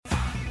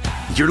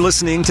You're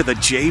listening to The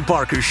Jay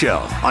Barker Show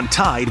on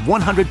Tide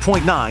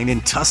 100.9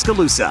 in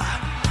Tuscaloosa.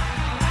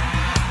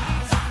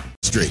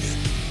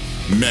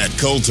 Matt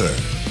Coulter,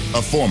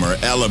 a former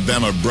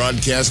Alabama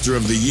Broadcaster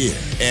of the Year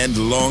and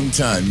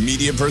longtime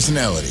media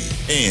personality,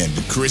 and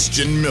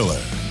Christian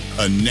Miller,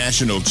 a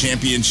national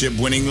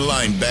championship-winning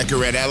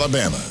linebacker at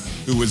Alabama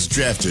who was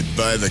drafted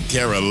by the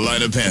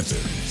Carolina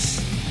Panthers.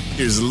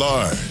 Here's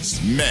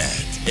Lars,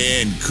 Matt,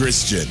 and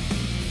Christian.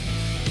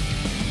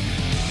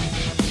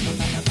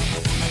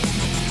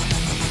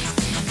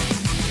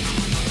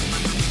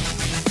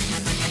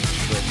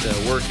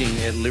 Working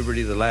at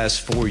Liberty the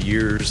last 4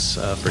 years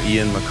for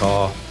Ian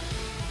McCaw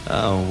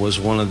was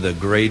one of the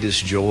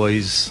greatest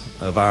joys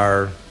of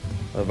our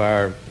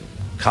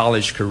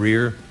college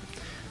career.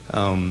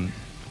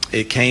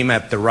 It came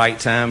at the right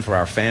time for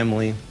our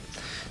family.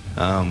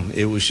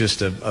 It was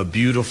just a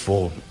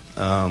beautiful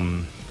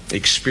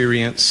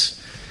experience.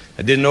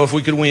 I didn't know if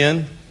we could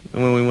win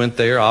when we went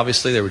there.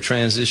 Obviously, they were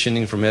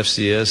transitioning from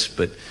FCS,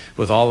 but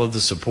with all of the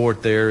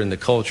support there and the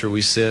culture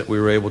we set, we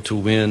were able to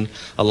win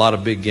a lot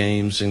of big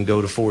games and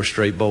go to 4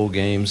 straight bowl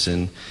games.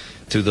 And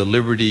to the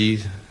Liberty,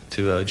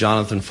 to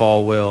Jonathan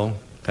Falwell,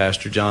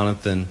 Pastor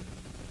Jonathan,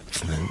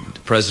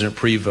 and President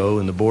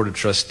Prevost, and the Board of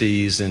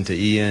Trustees, and to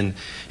Ian,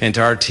 and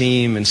to our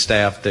team and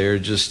staff there,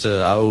 just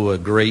I owe a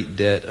great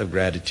debt of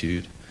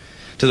gratitude.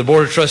 To the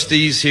Board of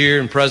Trustees here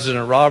and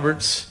President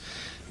Roberts,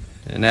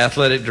 and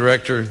Athletic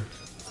Director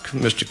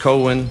Mr.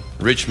 Cohen,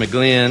 Rich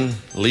McGlynn,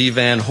 Lee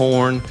Van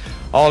Horn,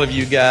 all of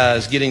you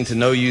guys, getting to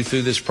know you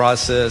through this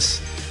process.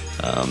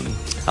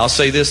 I'll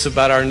say this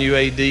about our new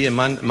AD and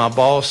my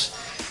boss.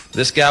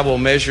 This guy will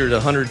measure it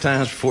 100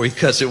 times before he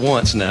cuts it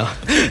once now.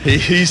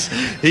 He is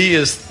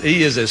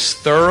as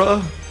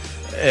thorough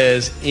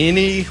as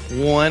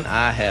anyone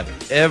I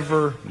have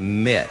ever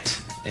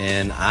met.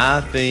 And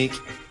I think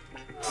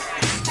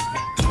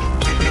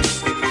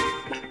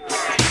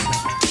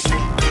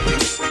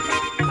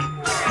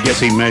guess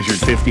he measured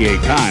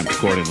 58 times,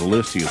 according to the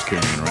list he was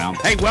carrying around.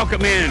 Hey,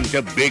 welcome in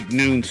to Big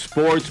Noon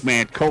Sports.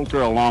 Matt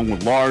Coulter along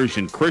with Lars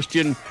and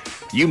Christian.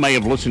 You may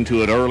have listened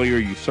to it earlier.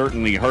 You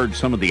certainly heard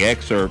some of the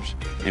excerpts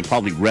and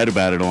probably read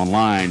about it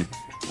online.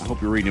 I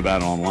hope you're reading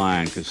about it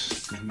online,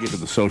 because you get to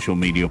the social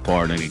media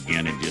part, and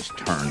again, it just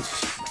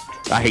turns,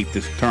 I hate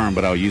this term,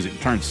 but I'll use it,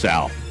 turns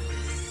south.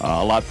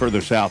 A lot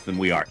further south than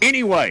we are.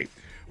 Anyway,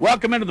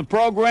 welcome into the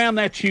program.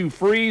 That's Hugh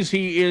Freeze.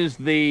 He is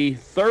the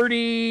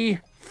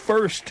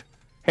 31st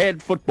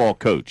head football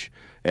coach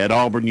at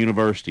Auburn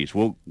University.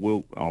 We'll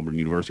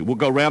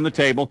go around the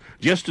table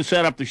just to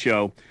set up the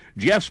show.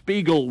 Jeff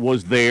Spiegel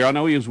was there. I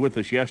know he was with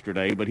us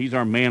yesterday, but he's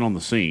our man on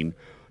the scene.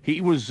 He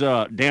was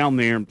down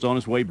there. It's on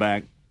his way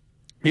back.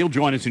 He'll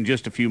join us in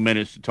just a few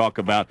minutes to talk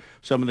about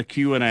some of the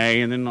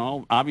Q&A, and then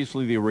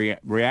obviously the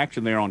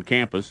reaction there on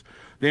campus.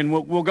 Then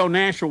we'll go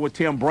national with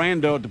Tim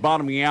Brando at the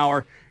bottom of the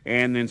hour,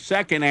 and then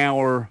second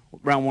hour,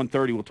 around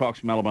 1:30, we'll talk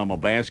some Alabama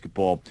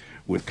basketball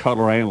with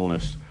color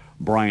analyst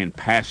Brian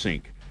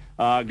Passink.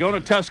 Going to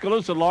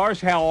Tuscaloosa,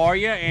 Lars, how are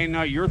you?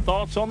 And your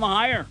thoughts on the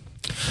hire?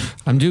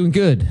 I'm doing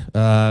good.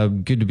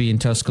 Good to be in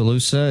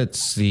Tuscaloosa.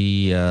 It's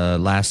the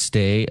last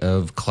day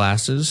of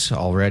classes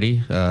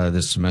already.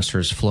 This semester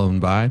has flown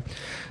by.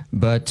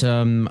 But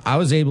I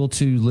was able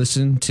to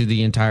listen to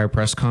the entire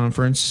press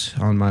conference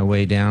on my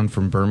way down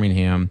from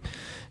Birmingham.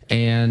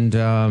 And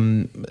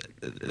a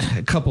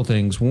couple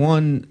things.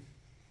 One,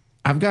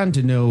 I've gotten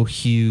to know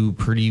Hugh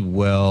pretty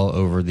well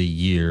over the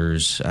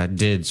years. I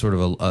did sort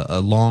of a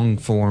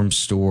long-form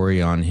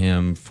story on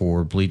him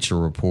for Bleacher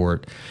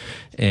Report,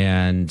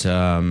 and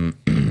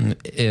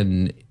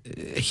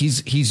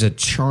he's a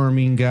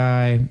charming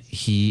guy.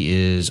 He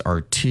is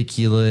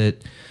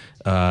articulate.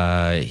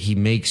 He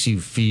makes you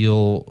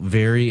feel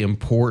very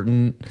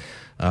important,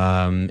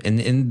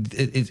 and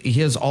he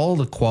has all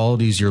the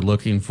qualities you're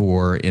looking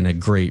for in a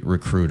great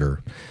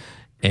recruiter.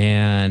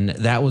 And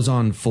that was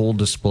on full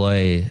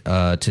display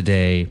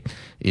today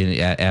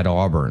at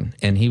Auburn.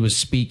 And he was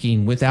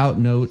speaking without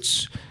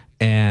notes.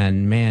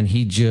 And, man,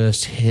 he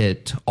just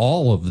hit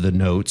all of the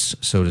notes,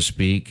 so to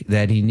speak,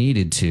 that he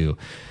needed to.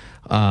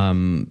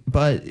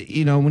 But,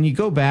 you know, when you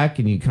go back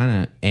and you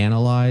kind of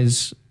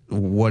analyze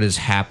what has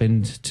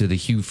happened to the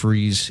Hugh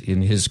Freeze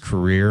in his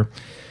career,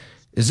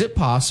 is it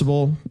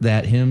possible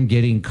that him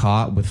getting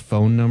caught with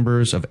phone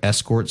numbers of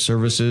escort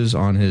services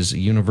on his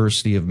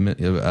University of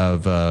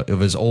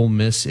his Ole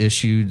Miss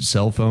issued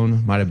cell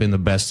phone might have been the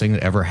best thing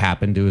that ever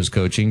happened to his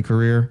coaching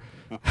career?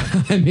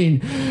 I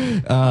mean,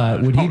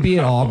 would he be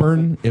at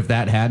Auburn if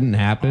that hadn't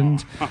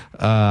happened?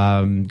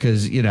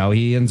 Because, you know,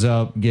 he ends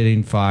up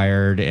getting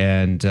fired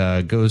and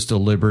goes to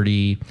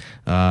Liberty,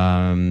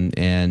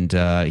 and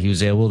he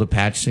was able to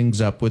patch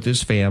things up with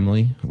his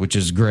family, which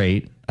is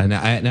great. And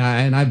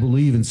I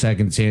believe in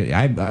second chances.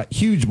 I'm a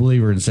huge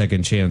believer in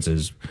second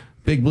chances.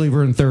 Big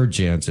believer in third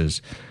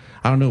chances.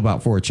 I don't know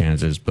about fourth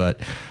chances, but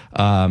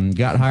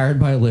got hired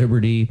by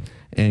Liberty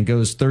and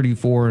goes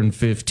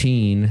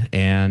 34-15,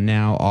 and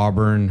now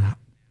Auburn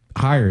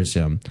hires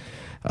him.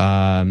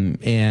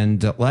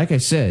 And like I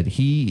said,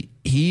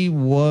 he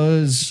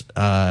was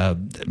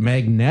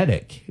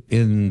magnetic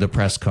in the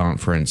press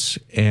conference,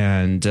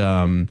 and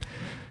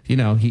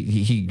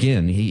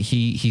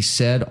he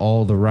said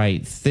all the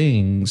right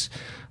things,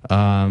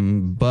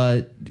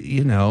 but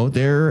he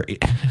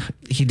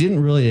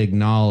didn't really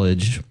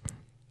acknowledge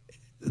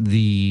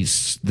the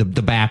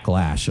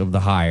backlash of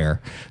the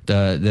hire.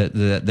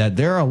 That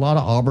there are a lot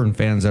of Auburn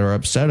fans that are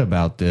upset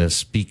about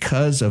this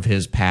because of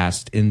his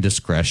past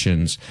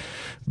indiscretions.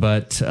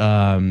 But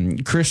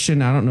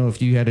Christian, I don't know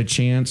if you had a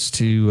chance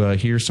to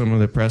hear some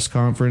of the press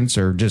conference,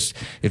 or just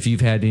if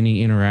you've had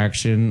any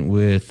interaction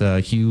with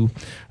Hugh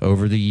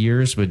over the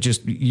years, but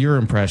just your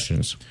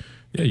impressions.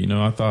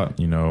 Yeah, I thought,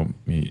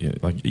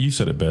 like you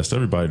said it best,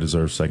 everybody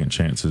deserves second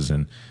chances,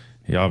 and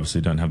he obviously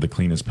doesn't have the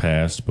cleanest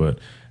past, but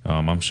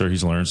I'm sure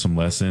he's learned some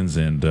lessons.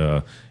 And,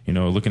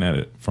 looking at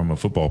it from a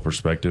football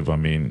perspective, I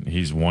mean,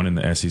 he's won in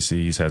the SEC.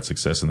 He's had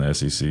success in the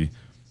SEC.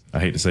 I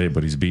hate to say it,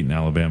 but he's beaten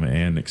Alabama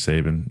and Nick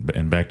Saban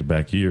in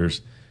back-to-back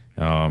years.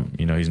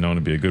 He's known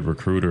to be a good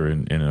recruiter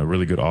and a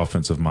really good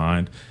offensive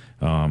mind.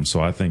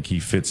 So I think he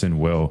fits in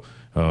well,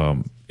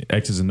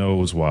 X's and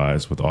O's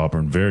wise, with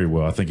Auburn very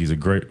well. I think he's a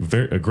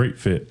great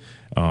fit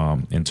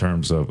in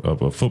terms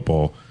of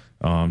football.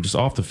 Just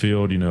off the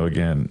field,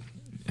 again,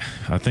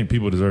 I think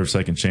people deserve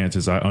second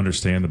chances. I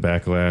understand the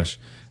backlash,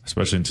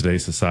 especially in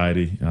today's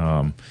society.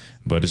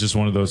 But it's just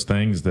one of those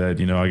things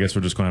that, I guess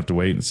we're just going to have to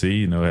wait and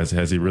see.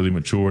 Has he really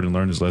matured and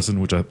learned his lesson,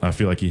 which I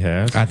feel like he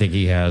has. I think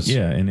he has.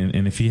 Yeah,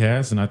 and if he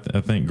has, then I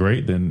think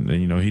great. Then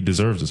he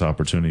deserves this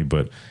opportunity.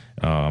 But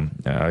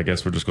I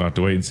guess we're just going to have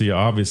to wait and see.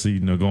 Obviously,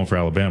 going for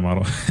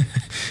Alabama,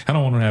 I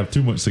don't want to have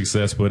too much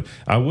success, but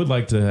I would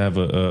like to have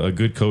a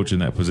good coach in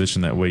that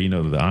position. That way,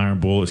 the Iron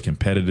Bowl is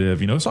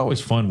competitive. It's always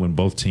fun when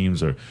both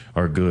teams are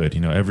good.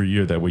 Every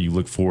year, that way you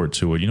look forward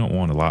to it. You don't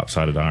want a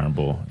lopsided Iron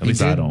Bowl. At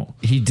least I don't.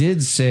 He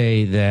did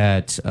say that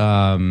that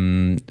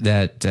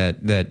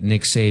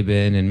Nick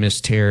Saban and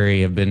Miss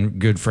Terry have been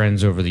good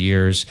friends over the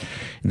years,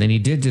 and then he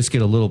did just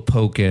get a little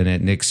poke in at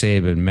Nick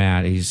Saban.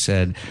 Matt, he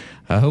said,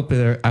 I hope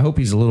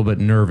he's a little bit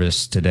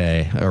nervous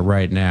today or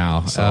right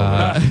now.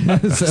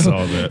 That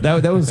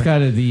was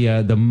kind of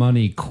the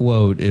money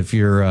quote if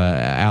you're an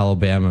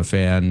Alabama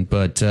fan.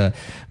 But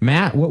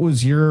Matt, what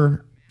was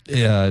your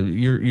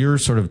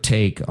sort of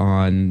take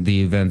on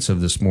the events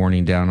of this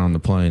morning down on the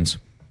plains?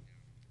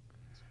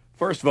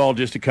 First of all,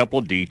 just a couple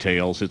of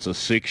details. It's a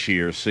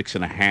 6-year,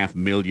 $6.5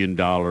 million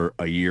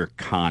a year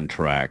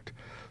contract.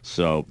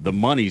 So the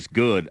money's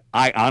good.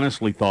 I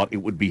honestly thought it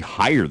would be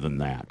higher than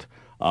that.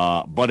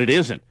 But it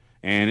isn't.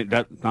 And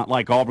it's not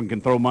like Auburn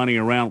can throw money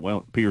around. Well,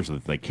 it appears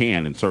that they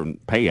can in certain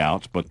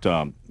payouts, but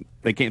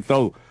they can't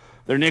throw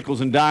their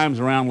nickels and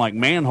dimes around like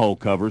manhole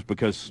covers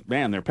because,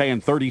 man, they're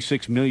paying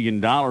 $36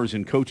 million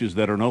in coaches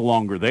that are no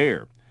longer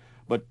there.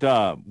 But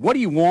what do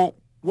you want?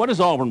 What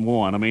does Auburn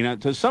want? I mean,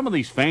 to some of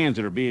these fans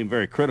that are being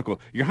very critical,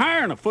 you're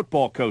hiring a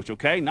football coach,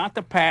 okay, not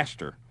the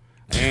pastor.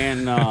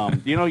 And,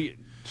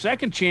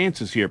 second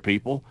chances here,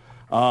 people.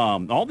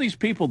 All these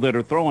people that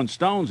are throwing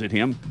stones at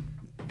him,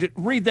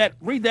 read that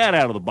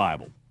out of the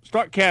Bible.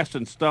 Start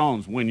casting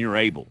stones when you're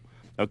able.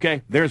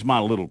 Okay? There's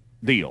my little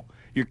deal.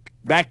 You're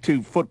back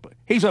to football.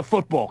 He's a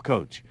football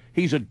coach.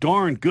 He's a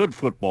darn good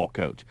football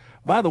coach.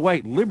 By the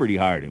way, Liberty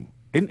hired him.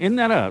 Isn't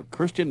that a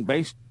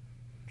Christian-based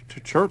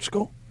church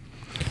school?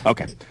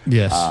 Okay.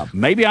 Yes.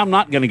 Maybe I'm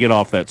not going to get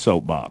off that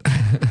soapbox.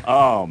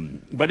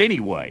 But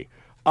anyway,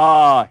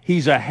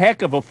 he's a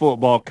heck of a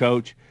football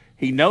coach.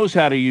 He knows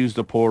how to use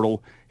the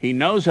portal. He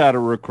knows how to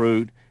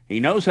recruit.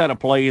 He knows how to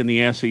play in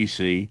the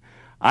SEC.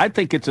 I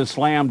think it's a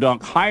slam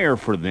dunk hire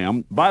for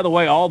them. By the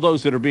way, all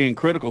those that are being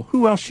critical,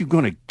 who else you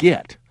going to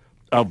get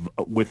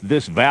with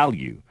this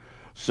value?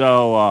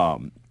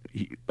 So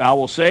I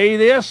will say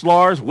this,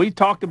 Lars. We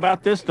talked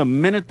about this the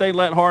minute they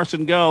let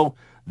Harsin go.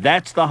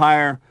 That's the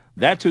hire.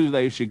 That's who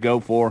they should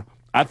go for.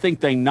 I think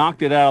they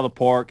knocked it out of the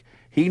park.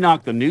 He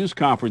knocked the news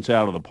conference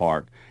out of the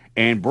park.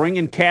 And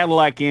bringing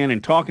Cadillac in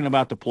and talking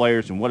about the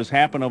players and what has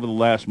happened over the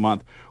last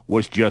month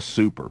was just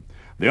super.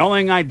 The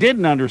only thing I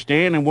didn't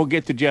understand, and we'll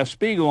get to Jeff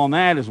Spiegel on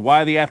that, is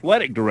why the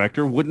athletic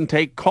director wouldn't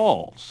take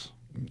calls.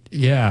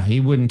 Yeah, he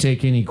wouldn't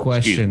take any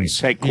questions.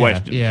 Take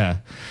questions. Yeah,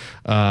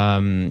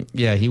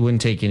 he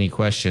wouldn't take any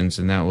questions,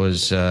 and that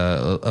was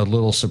a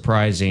little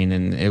surprising.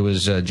 And it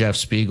was Jeff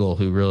Spiegel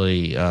who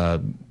really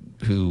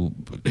who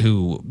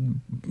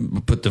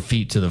put the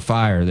feet to the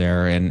fire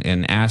there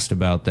and asked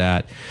about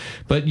that.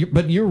 But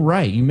you're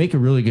right. You make a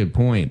really good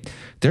point.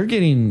 They're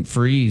getting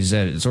Freeze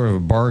at sort of a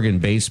bargain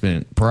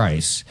basement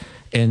price.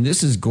 And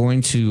this is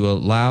going to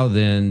allow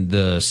then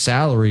the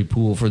salary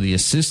pool for the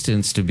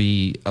assistants to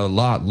be a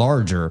lot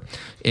larger.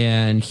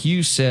 And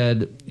Hugh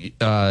said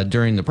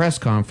during the press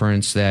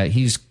conference that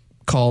he's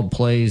called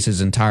plays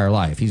his entire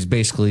life. He's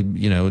basically,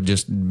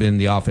 just been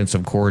the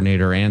offensive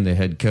coordinator and the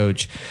head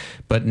coach.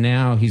 But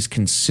now he's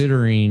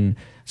considering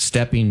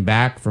stepping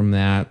back from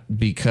that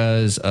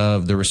because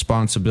of the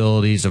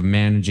responsibilities of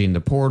managing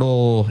the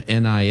portal,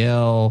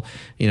 NIL.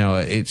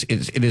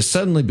 It has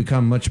suddenly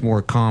become much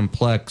more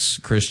complex,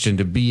 Christian,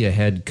 to be a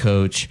head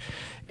coach.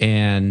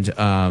 And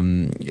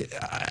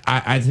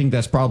I think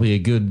that's probably a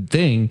good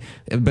thing.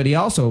 But he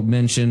also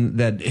mentioned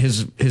that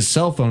his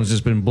cell phone has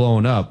just been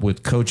blowing up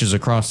with coaches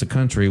across the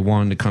country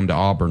wanting to come to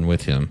Auburn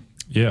with him.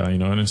 Yeah,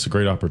 and it's a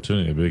great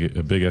opportunity,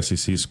 a big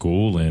SEC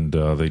school, and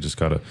they just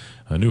got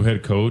a new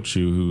head coach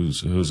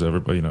who's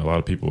everybody, a lot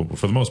of people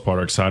for the most part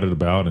are excited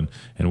about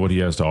and what he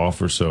has to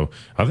offer. So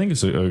I think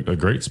it's a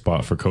great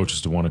spot for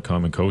coaches to want to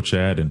come and coach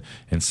at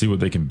and see what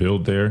they can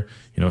build there.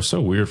 It's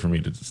so weird for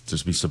me to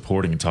just be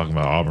supporting and talking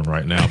about Auburn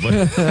right now, but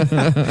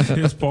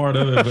it's part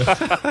of it.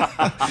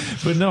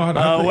 But no, I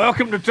think,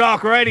 welcome to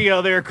Talk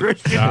Radio there,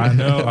 Christian. I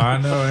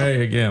know.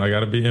 Hey, again, I got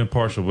to be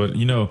impartial, but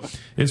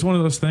it's one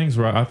of those things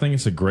where I think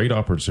it's a great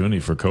opportunity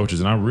for coaches,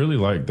 and I really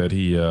like that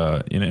he,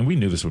 and we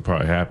knew this would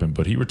probably happen,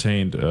 but he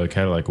retained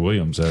Cadillac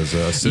Williams as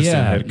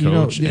assistant head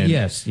coach, and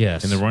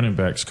the running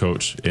backs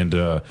coach, and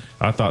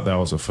I thought that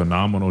was a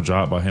phenomenal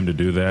job by him to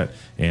do that,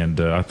 and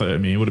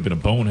it would have been a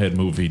bonehead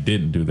move if he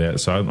didn't do that.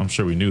 So I'm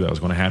sure we knew that was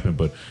going to happen,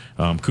 but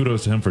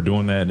kudos to him for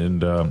doing that,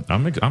 and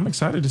I'm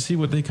excited to see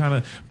what they kind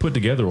of put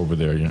together over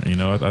there.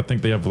 I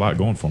think they have a lot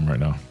going for them right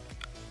now.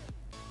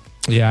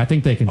 Yeah, I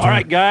think they can. All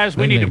right, guys,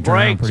 we need a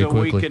break so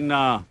we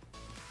can.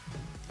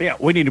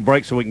 We need a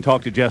break so we can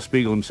talk to Jeff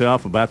Spiegel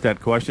himself about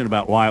that question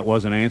about why it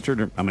wasn't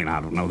answered. I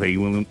don't know.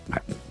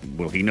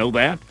 Will he know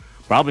that?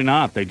 Probably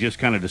not. They just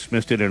kind of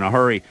dismissed it in a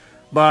hurry.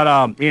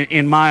 But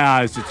in my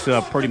eyes,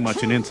 it's pretty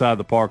much an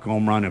inside-the-park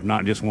home run, if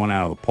not just one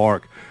out of the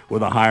park,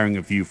 with a hiring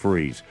of Hugh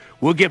Freeze.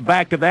 We'll get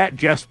back to that.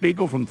 Jeff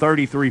Spiegel from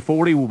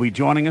 3340 will be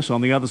joining us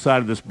on the other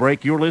side of this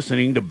break. You're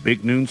listening to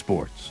Big Noon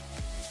Sports.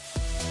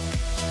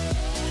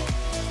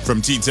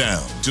 From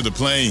T-Town to the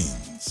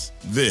Plains,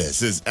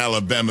 this is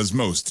Alabama's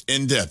most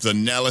in-depth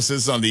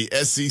analysis on the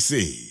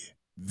SEC.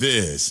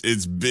 This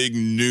is Big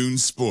Noon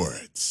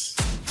Sports.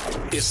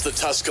 It's the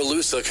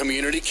Tuscaloosa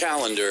Community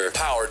Calendar,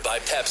 powered by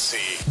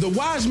Pepsi. The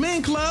Wise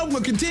Men Club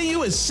will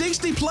continue its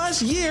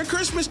 60-plus year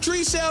Christmas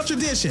tree sale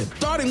tradition,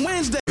 starting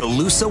Wednesday.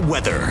 Tuscaloosa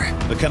weather.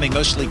 Becoming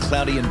mostly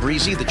cloudy and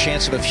breezy, the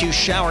chance of a few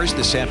showers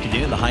this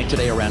afternoon, the high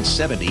today around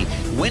 70.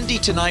 Windy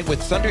tonight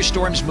with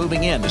thunderstorms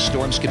moving in. The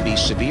storms can be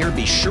severe.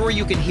 Be sure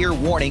you can hear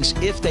warnings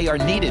if they are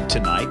needed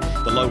tonight.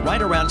 The low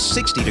right around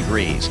 60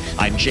 degrees.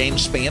 I'm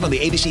James Spann on the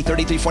ABC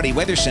 3340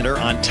 Weather Center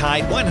on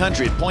Tide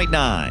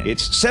 100.9.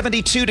 It's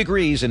 72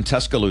 degrees in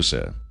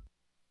Tuscaloosa.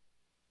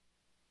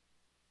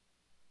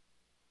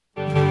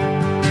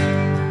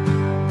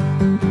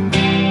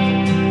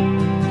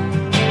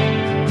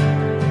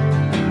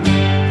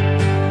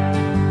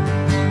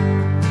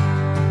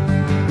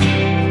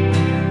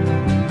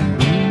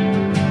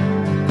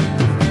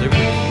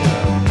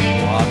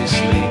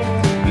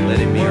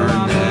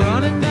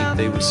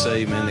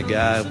 Say, man, the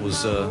guy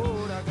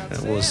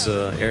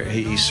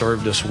he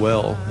served us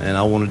well, and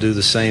I want to do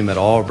the same at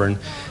Auburn.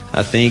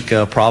 I think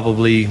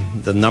probably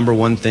the number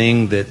one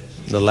thing that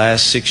the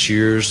last 6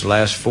 years, the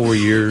last 4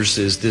 years,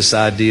 is this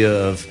idea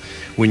of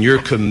when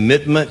your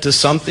commitment to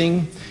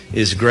something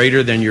is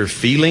greater than your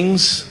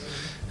feelings,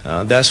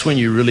 that's when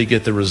you really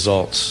get the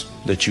results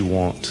that you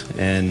want.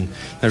 And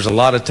there's a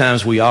lot of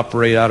times we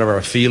operate out of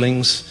our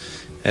feelings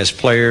as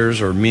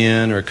players or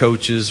men or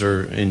coaches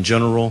or in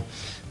general.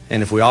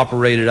 And if we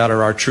operated out of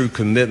our true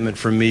commitment,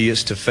 for me,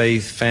 it's to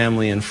faith,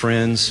 family, and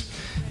friends,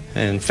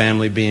 and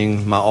family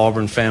being my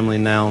Auburn family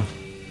now.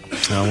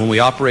 When we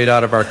operate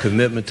out of our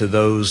commitment to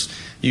those,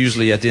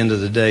 usually at the end of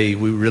the day,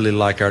 we really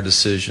like our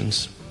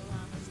decisions.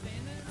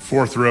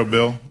 Fourth row,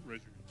 Bill.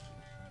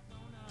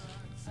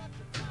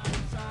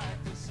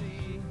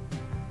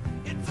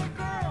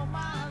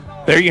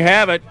 There you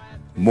have it.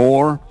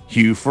 More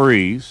Hugh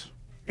Freeze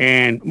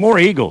and more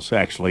Eagles,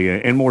 actually,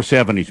 and more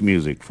 70s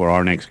music for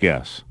our next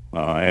guest.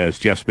 As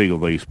Jeff Spiegel,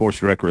 the sports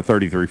director of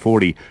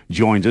 3340,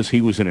 joins us.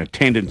 He was in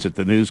attendance at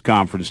the news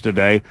conference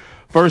today.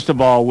 First of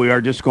all, we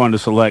are just going to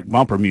select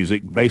bumper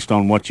music based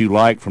on what you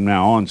like from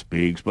now on,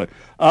 Spiegs. But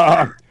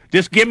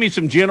just give me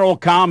some general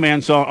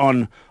comments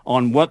on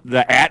what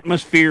the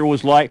atmosphere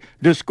was like.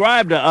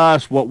 Describe to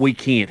us what we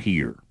can't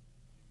hear.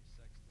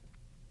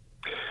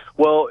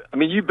 Well, I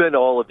mean, you've been to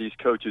all of these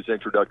coaches'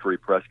 introductory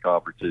press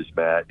conferences,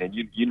 Matt, and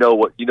you know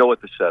what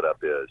the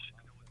setup is.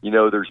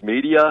 There's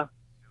media.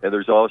 And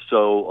there's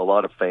also a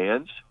lot of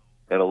fans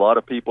and a lot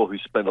of people who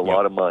spend a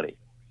lot of money,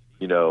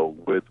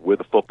 with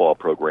a football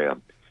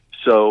program.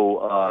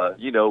 So,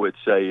 it's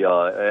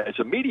as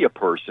a media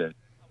person,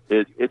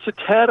 it's a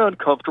tad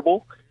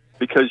uncomfortable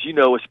because,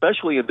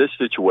 especially in this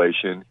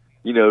situation,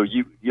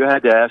 you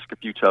had to ask a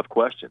few tough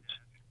questions,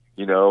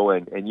 and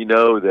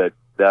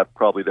that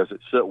probably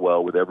doesn't sit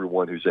well with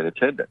everyone who's in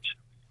attendance.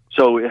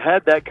 So it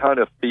had that kind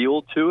of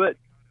feel to it.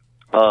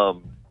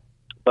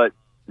 But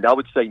I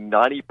would say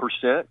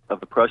 90% of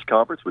the press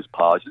conference was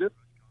positive.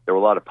 There were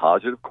a lot of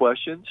positive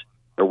questions.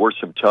 There were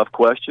some tough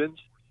questions.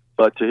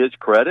 But to his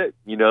credit,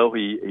 he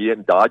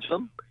didn't dodge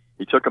them.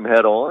 He took them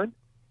head on.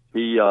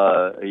 He's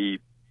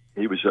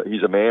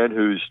a man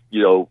who's,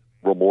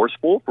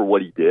 remorseful for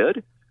what he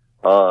did.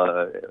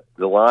 The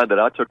line that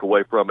I took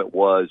away from it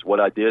was, what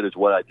I did is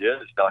what I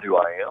did. It's not who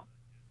I am.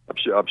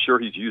 I'm sure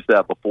he's used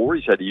that before.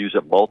 He's had to use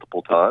it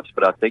multiple times,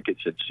 but I think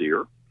it's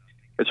sincere.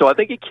 And so I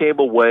think he came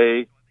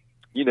away,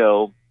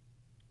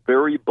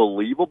 very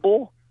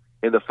believable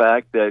in the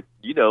fact that,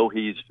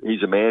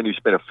 he's a man who's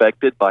been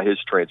affected by his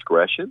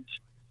transgressions,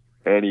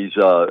 and he's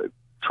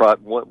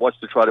wants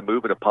to try to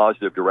move in a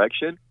positive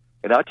direction.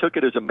 And I took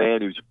it as a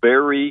man who's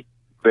very,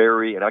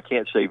 very, and I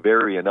can't say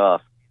very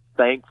enough,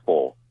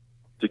 thankful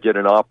to get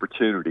an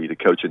opportunity to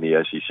coach in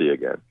the SEC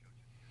again.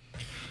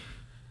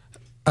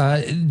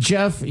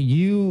 Jeff,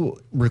 you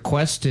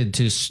requested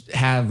to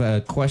have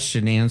a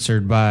question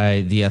answered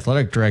by the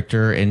athletic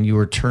director, and you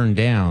were turned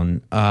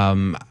down.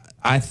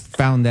 I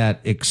found that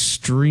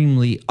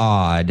extremely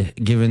odd,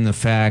 given the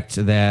fact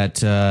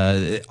that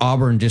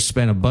Auburn just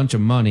spent a bunch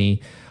of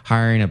money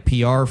hiring a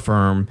PR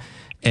firm.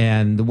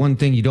 And the one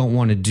thing you don't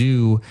want to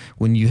do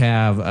when you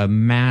have a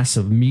mass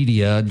of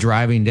media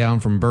driving down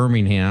from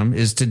Birmingham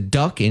is to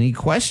duck any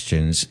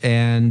questions.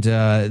 And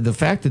the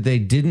fact that they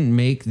didn't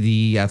make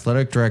the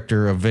athletic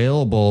director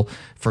available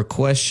for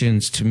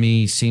questions to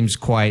me seems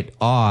quite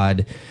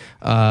odd.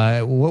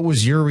 What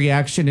was your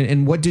reaction,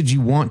 and what did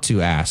you want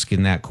to ask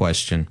in that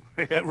question?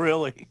 Yeah,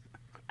 really?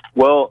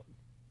 Well,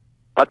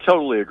 I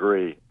totally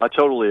agree.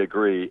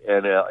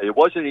 And it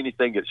wasn't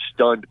anything that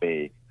stunned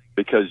me,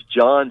 because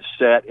John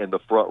sat in the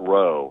front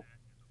row,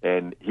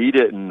 and he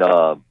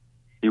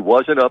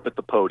wasn't up at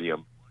the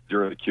podium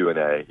during the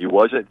Q&A. He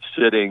wasn't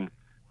sitting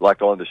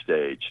like on the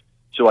stage.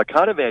 So I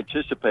kind of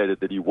anticipated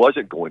that he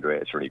wasn't going to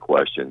answer any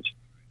questions,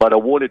 but I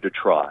wanted to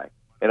try.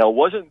 And I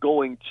wasn't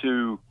going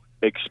to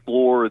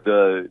explore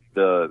the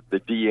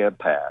DM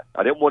path.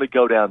 I didn't want to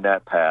go down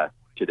that path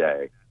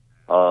today,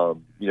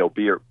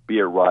 be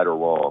it right or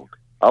wrong.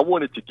 I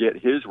wanted to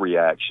get his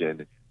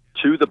reaction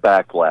to the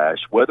backlash,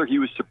 whether he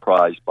was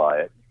surprised by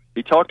it.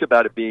 He talked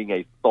about it being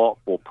a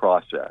thoughtful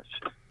process.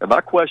 And my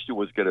question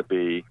was going to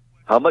be,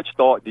 how much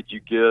thought did you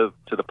give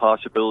to the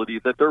possibility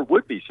that there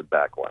would be some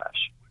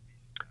backlash?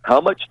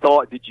 How much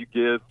thought did you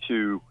give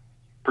to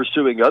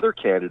pursuing other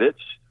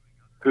candidates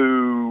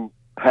who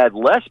had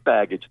less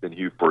baggage than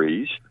Hugh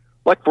Freeze?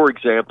 Like, for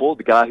example,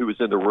 the guy who was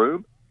in the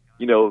room,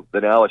 the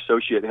now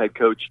associate head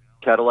coach,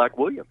 Cadillac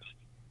Williams.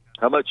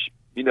 How much,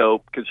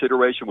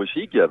 consideration was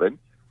he given?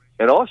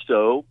 And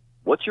also,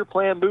 what's your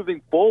plan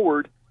moving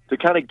forward to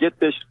kind of get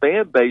this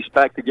fan base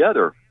back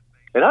together?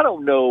 And I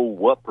don't know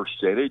what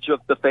percentage of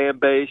the fan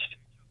base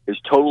is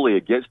totally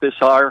against this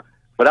hire,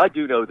 but I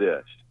do know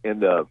this. In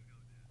the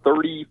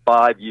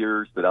 35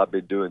 years that I've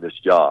been doing this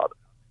job,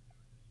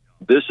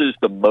 this is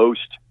the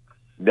most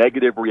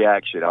negative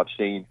reaction I've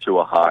seen to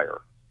a hire.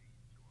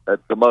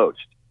 That's the most.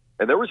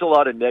 And there was a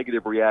lot of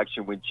negative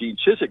reaction when Gene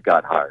Chizik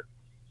got hired,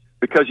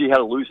 because he had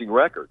a losing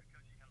record,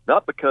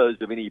 not because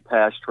of any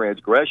past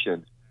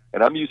transgressions.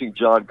 And I'm using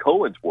John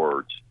Cohen's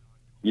words,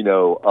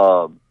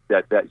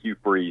 that Hugh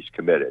Freeze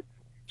committed.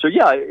 So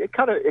yeah, it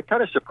kind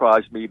of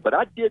surprised me, but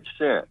I did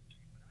sense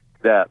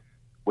that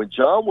when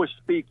John was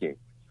speaking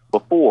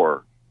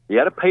before, he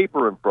had a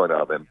paper in front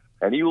of him,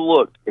 and he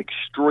looked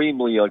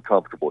extremely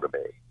uncomfortable to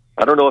me.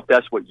 I don't know if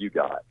that's what you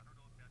got.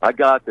 I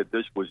got that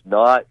this was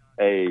not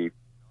a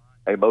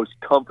most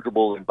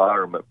comfortable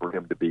environment for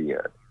him to be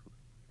in.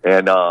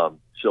 And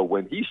so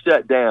when he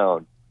sat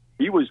down,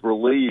 he was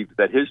relieved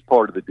that his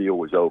part of the deal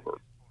was over.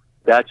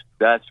 That's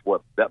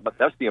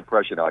the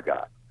impression I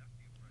got.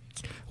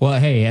 Well,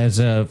 hey, as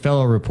a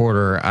fellow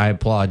reporter, I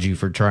applaud you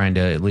for trying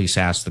to at least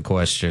ask the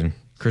question.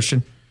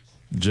 Christian?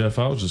 Jeff,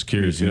 I was just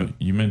curious.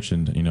 You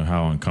mentioned,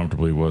 how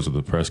uncomfortable he was at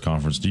the press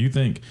conference. Do you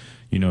think,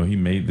 he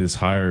made this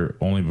hire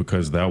only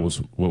because that was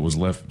what was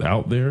left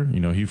out there?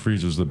 Hugh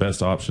Freeze was the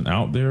best option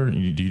out there. Do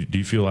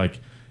you feel like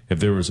if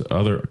there was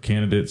other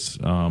candidates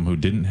who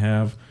didn't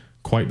have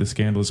quite the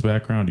scandalous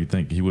background, do you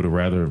think he would have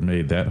rather have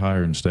made that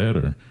hire instead,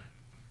 or?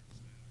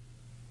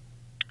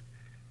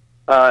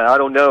 I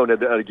don't know. And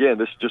again,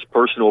 this is just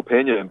personal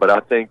opinion, but I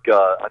think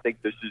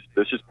this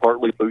is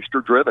partly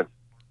booster driven.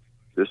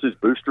 This is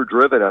booster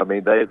driven. I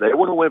mean, they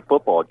want to win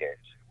football games,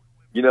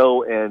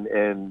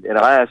 and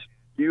I asked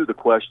you the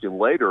question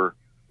later,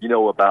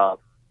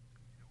 about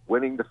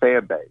winning the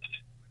fan base.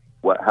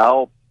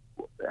 How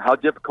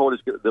difficult is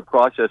the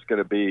process going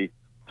to be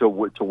to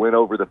win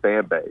over the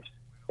fan base?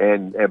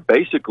 And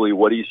basically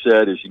what he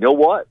said is,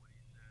 what?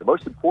 The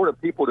most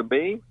important people to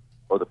me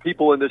are the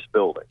people in this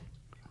building.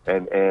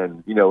 And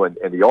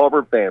the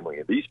Auburn family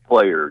and these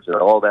players and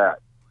all that.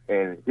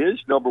 And his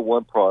number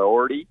one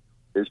priority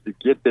is to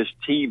get this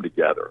team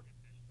together.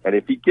 And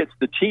if he gets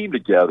the team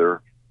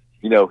together,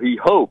 he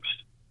hopes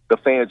the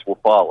fans will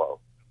follow.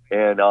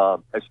 And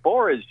as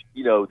far as,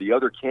 the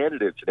other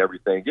candidates and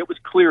everything, it was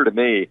clear to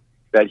me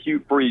that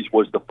Hugh Freeze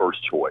was the first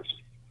choice.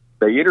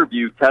 They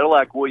interviewed,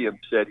 Cadillac Williams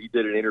said he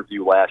did an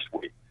interview last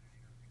week.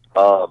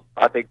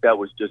 I think that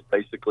was just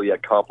basically a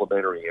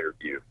complimentary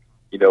interview.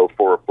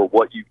 For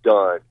what you've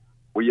done,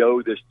 we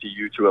owe this to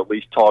you to at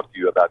least talk to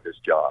you about this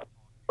job.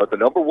 But the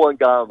number one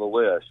guy on the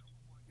list,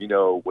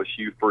 was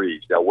Hugh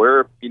Freeze. Now,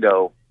 where,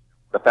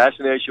 the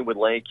fascination with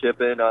Lane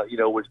Kiffin,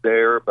 was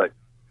there, but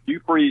Hugh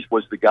Freeze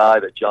was the guy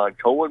that John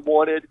Cohen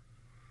wanted.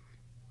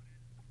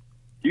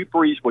 Hugh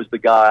Freeze was the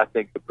guy I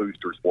think the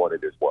boosters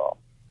wanted as well.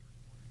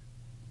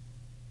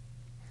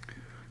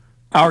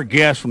 Our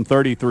guest from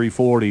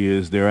 3340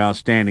 is their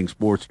outstanding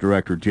sports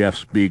director, Jeff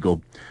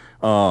Spiegel.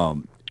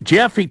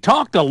 Jeff, he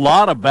talked a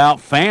lot about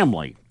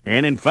family,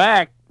 and in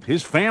fact,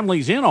 his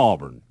family's in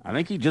Auburn. I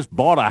think he just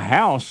bought a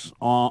house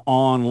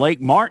on Lake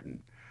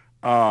Martin.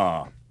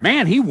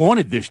 Man, he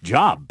wanted this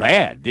job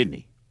bad, didn't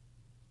he?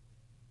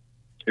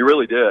 He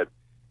really did.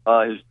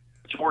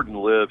 Jordan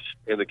lives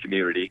in the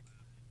community.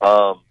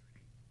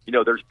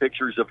 There's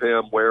pictures of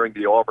him wearing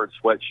the Auburn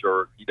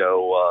sweatshirt,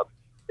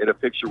 in a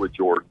picture with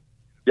Jordan.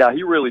 Yeah,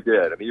 he really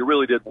did. I mean, he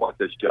really did want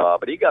this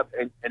job. And he got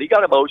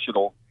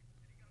emotional,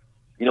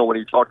 when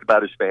he talked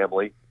about his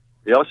family.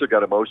 He also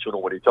got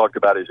emotional when he talked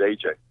about his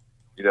agent,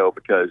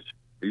 because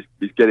he's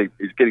getting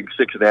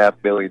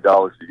 $6.5 million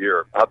a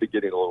year. I'll be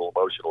getting a little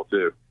emotional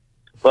too.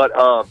 But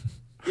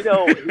he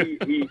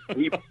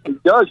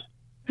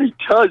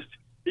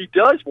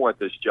does want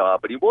this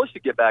job, but he wants to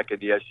get back in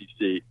the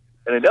SEC.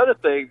 And another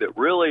thing that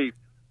really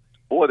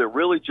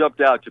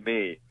jumped out to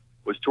me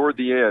was toward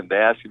the end, they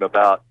asked him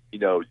about,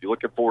 you're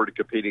looking forward to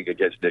competing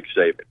against Nick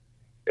Saban.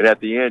 And at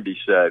the end, he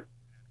said,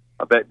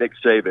 I bet Nick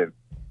Saban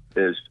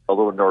is a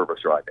little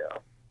nervous right now.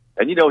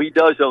 And, he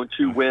does own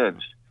 2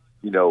 wins,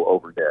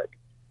 over Nick.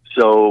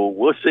 So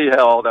we'll see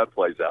how all that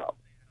plays out.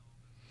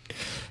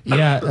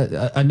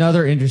 Yeah,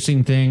 another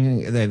interesting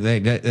thing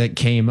that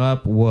came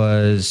up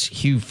was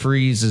Hugh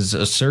Freeze's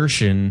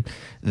assertion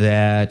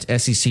that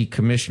SEC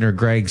Commissioner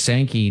Greg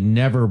Sankey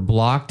never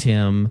blocked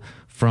him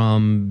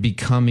from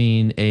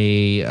becoming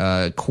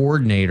a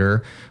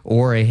coordinator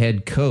or a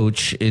head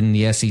coach in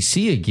the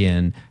SEC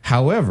again.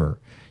 However,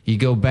 you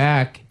go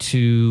back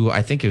to,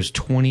 I think it was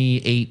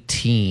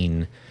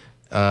 2018.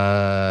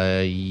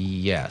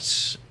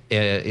 Yes.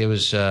 It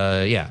was,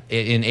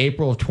 in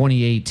April of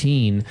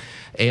 2018,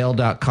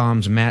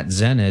 AL.com's Matt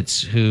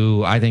Zenitz,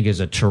 who I think is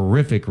a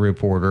terrific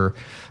reporter,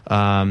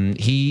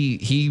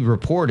 he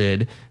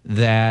reported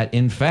that,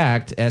 in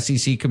fact,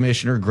 SEC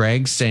Commissioner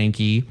Greg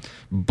Sankey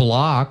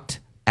blocked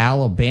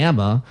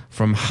Alabama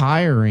from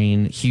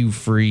hiring Hugh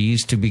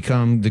Freeze to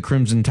become the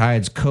Crimson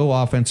Tide's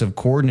co-offensive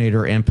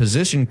coordinator and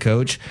position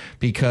coach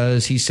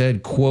because he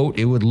said, quote,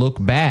 it would look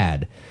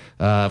bad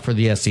for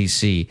the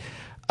SEC.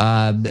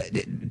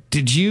 Do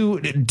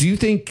you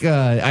think,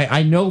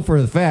 I know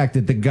for the fact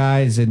that the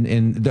guys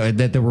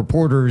that the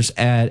reporters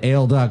at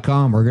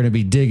AL.com are going to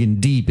be digging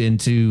deep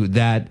into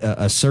that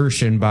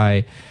assertion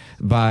by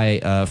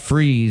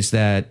Freeze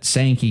that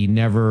Sankey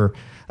never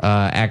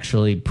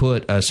actually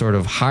put a sort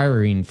of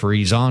hiring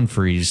freeze on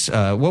Freeze.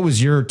 What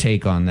was your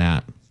take on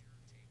that?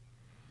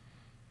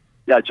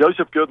 Yeah,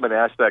 Joseph Goodman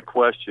asked that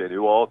question,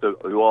 who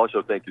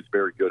also think is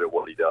very good at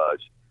what he does.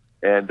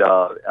 And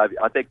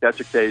I think that's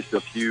a case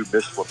of Hugh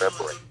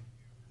misremembering.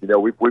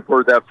 We've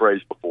heard that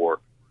phrase before.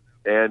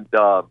 And,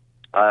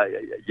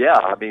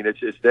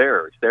 it's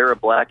there. It's there in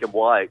black and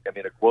white. I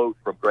mean, a quote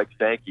from Greg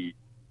Sankey,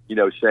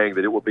 saying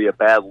that it will be a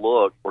bad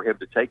look for him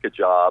to take a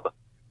job,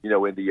 in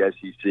the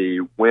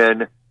SEC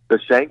when the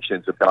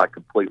sanctions have not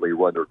completely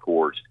run their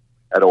course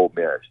at Ole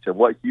Miss. And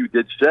what Hugh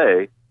did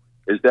say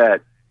is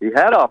that he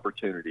had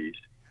opportunities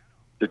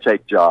to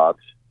take jobs,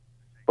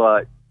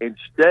 but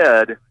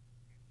instead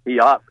he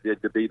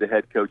opted to be the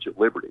head coach at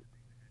Liberty,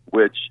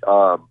 which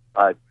I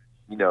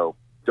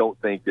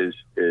don't think is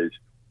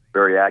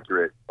very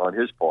accurate on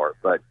his part.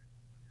 But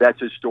that's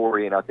his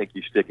story, and I think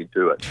he's sticking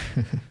to it.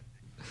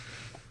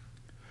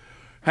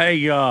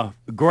 Hey,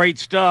 great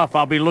stuff.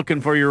 I'll be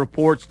looking for your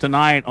reports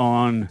tonight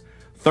on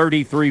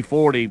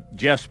 3340.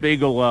 Jeff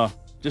Spiegel,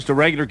 just a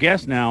regular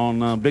guest now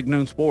on Big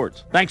Noon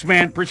Sports. Thanks,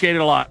 man. Appreciate it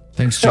a lot.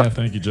 Thanks, Jeff.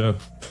 Thank you,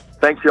 Jeff.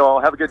 Thanks,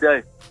 y'all. Have a good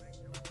day.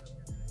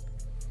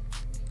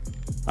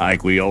 I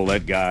think we owe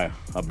that guy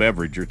a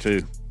beverage or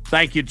two.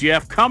 Thank you,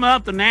 Jeff. Coming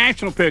up, the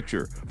national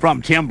picture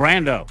from Tim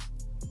Brando.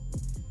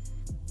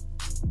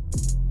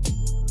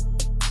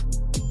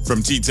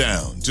 From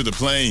T-Town to the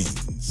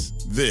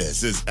Plains,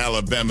 this is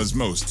Alabama's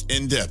most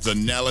in-depth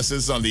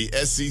analysis on the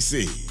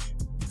SEC.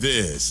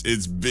 This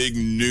is Big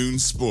Noon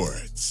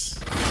Sports.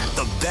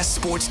 The best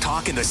sports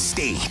talk in the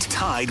state.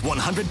 Tide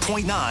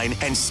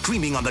 100.9 and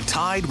streaming on the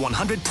Tide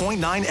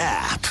 100.9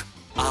 app.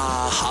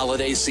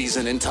 Holiday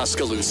season in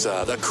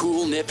Tuscaloosa. The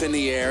cool nip in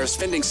the air,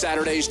 spending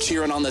Saturdays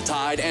cheering on the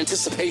Tide,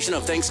 anticipation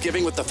of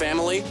Thanksgiving with the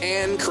family,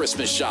 and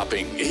Christmas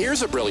shopping.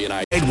 Here's a brilliant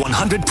idea.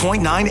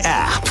 100.9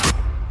 app.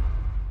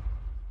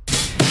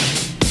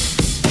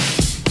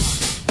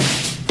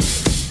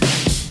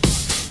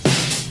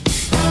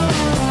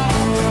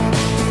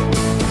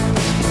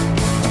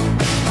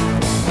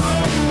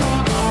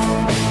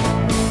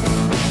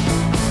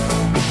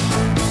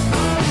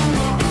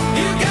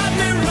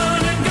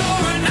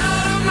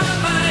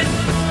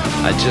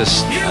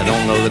 I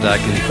don't know that I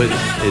can put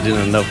it in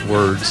enough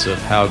words of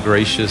how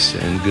gracious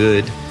and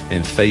good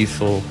and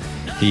faithful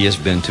he has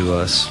been to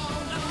us.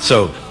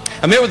 So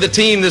I met with the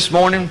team this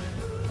morning.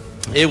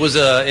 It was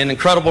an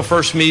incredible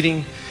first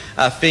meeting.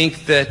 I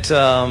think that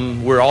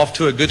we're off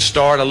to a good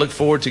start. I look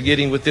forward to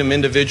getting with them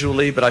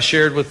individually, but I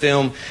shared with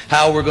them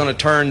how we're going to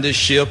turn this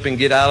ship and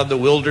get out of the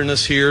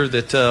wilderness here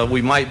that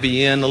we might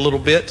be in a little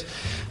bit.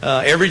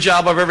 Every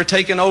job I've ever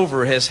taken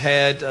over has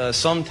had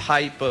some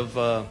type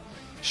of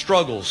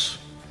struggles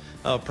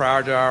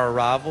prior to our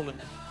arrival.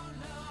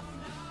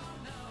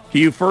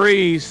 Hugh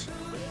Freeze,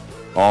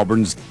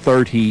 Auburn's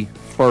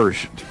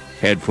 31st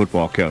head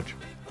football coach.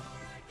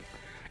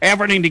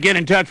 Efforting to get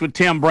in touch with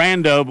Tim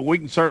Brando, but we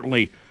can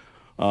certainly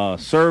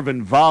serve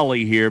and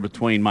volley here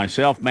between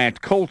myself,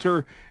 Matt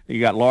Coulter. You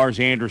got Lars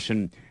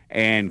Anderson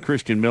and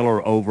Christian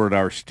Miller over at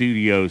our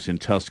studios in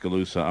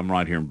Tuscaloosa. I'm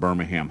right here in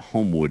Birmingham,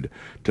 Homewood,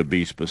 to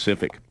be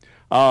specific.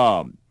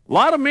 A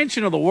lot of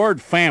mention of the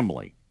word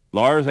family.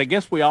 Lars, I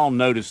guess we all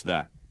noticed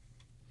that.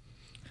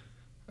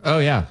 Oh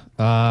yeah,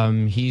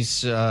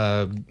 he's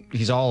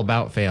all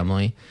about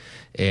family,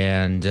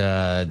 and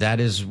that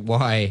is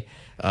why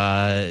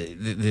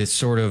this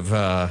sort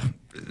of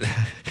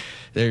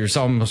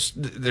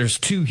there's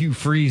two Hugh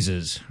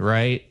Freezes,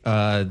 right?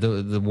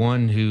 The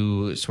one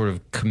who sort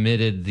of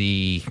committed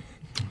the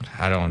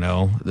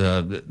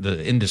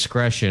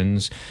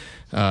indiscretions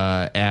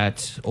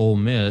at Ole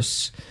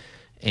Miss.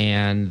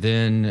 And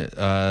then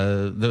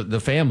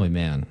the family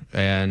man,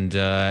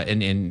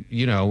 and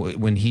you know,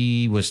 when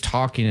he was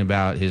talking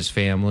about his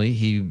family,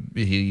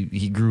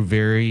 he grew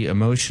very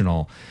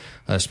emotional,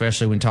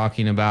 especially when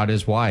talking about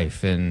his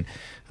wife and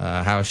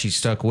how she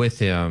stuck with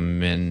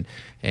him,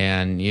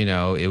 and you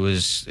know, it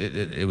was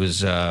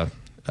an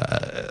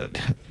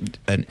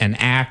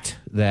act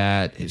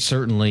that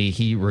certainly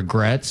he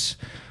regrets,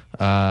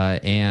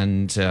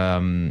 and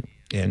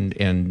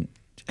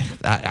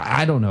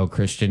I don't know,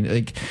 Christian.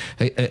 Like,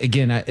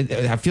 again,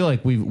 I feel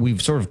like we've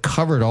sort of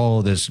covered all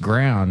of this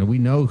ground. We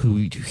know who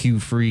Hugh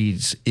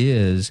Freeze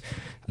is.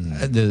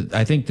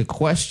 I think the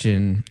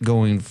question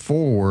going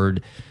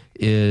forward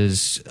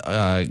is,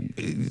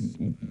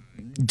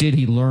 did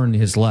he learn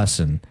his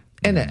lesson?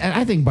 And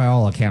I think by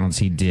all accounts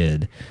he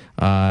did.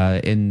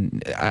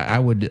 And I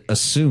would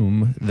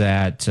assume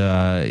that,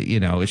 you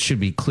know, it should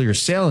be clear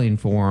sailing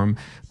for him,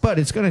 but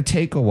it's going to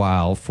take a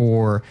while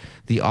for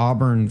the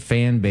Auburn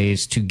fan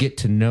base to get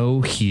to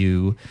know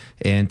Hugh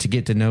and to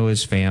get to know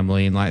his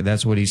family. And like,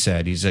 that's what he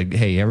said. He's like,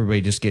 hey,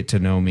 everybody just get to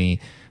know me,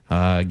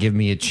 give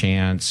me a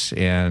chance,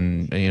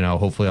 and, you know,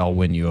 hopefully I'll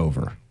win you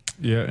over.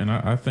 Yeah, and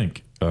I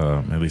think,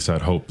 at least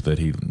I'd hope that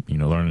he, you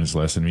know, learned his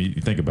lesson. I mean,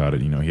 you think about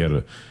it, you know, he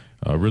had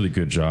a really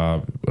good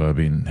job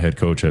being head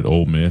coach at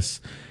Ole Miss,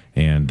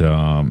 and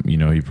you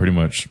know, he pretty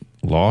much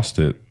lost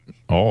it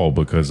all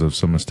because of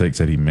some mistakes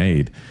that he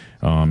made.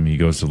 He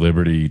goes to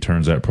Liberty, he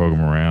turns that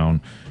program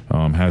around,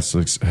 has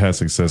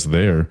success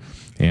there,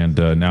 and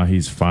now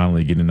he's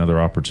finally getting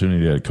another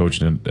opportunity at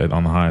coaching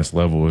on the highest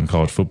level in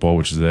college football,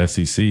 which is the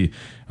SEC.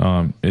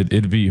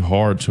 It'd be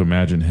hard to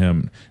imagine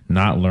him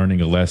not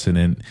learning a lesson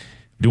and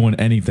doing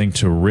anything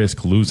to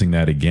risk losing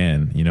that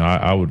again. You know,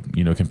 I would,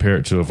 you know, compare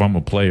it to if I'm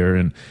a player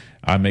and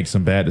I make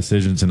some bad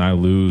decisions and I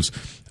lose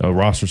a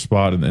roster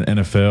spot in the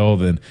NFL,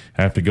 then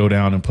I have to go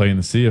down and play in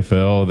the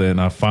CFL, then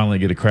I finally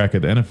get a crack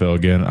at the NFL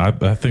again.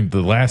 I think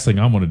the last thing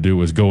I'm going to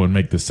do is go and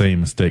make the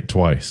same mistake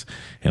twice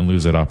and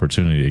lose that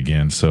opportunity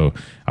again. So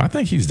I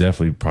think he's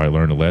definitely probably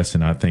learned a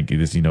lesson. I think it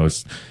is, you know,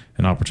 it's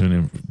an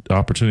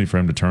opportunity for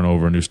him to turn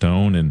over a new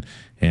stone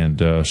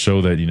and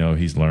show that, you know,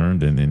 he's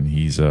learned and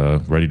he's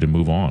ready to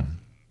move on.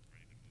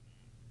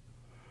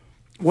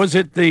 Was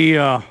it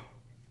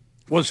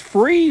was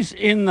Freeze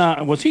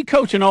was he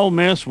coaching Ole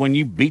Miss when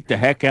you beat the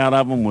heck out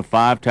of him with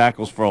 5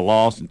 tackles for a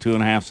loss and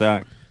 2.5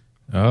 sacks?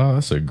 Oh,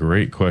 that's a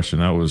great question.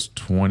 That was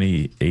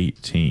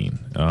 2018.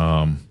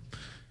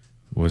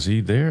 Was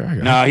he there?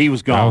 No, he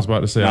was gone. I was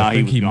about to say, I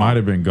think he might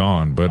have been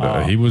gone,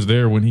 but he was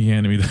there when he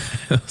handed me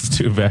those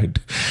 2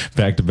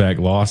 back-to-back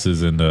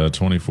losses in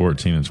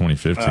 2014 and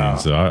 2015.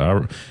 So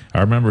I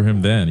remember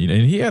him then.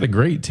 And he had a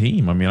great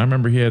team. I mean, I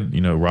remember he had,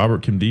 you know,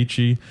 Robert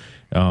Kimdichie,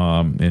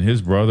 and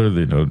his brother,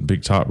 the, you know,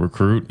 big top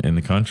recruit in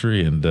the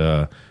country, and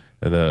the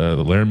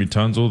Laramie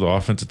Tunzel, the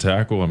offensive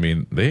tackle. I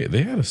mean,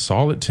 they had a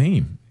solid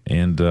team,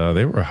 and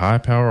they were a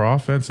high-power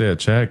offense. They had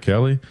Chad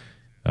Kelly.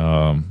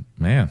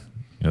 Man,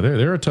 you know,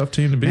 they're a tough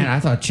team to beat. Man, I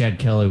thought Chad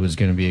Kelly was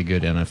going to be a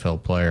good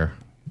NFL player.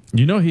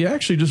 You know, he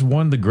actually just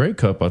won the Grey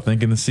Cup, I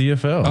think, in the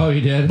CFL. Oh, he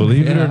did?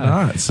 Believe it or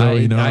not. So,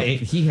 you know,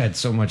 he had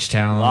so much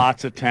talent.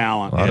 Lots of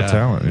talent. A lot of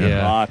talent,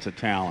 yeah. Lots of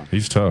talent.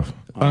 He's tough.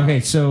 Okay,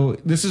 so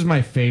this is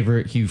my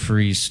favorite Hugh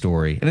Freeze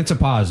story, and it's a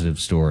positive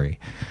story.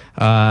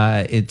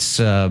 It's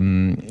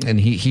and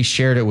he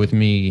shared it with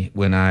me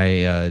when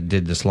I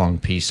did this long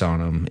piece on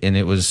him, and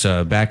it was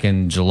back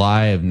in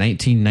July of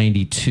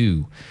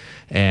 1992,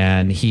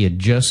 and he had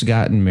just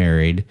gotten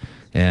married.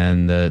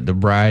 And the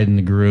bride and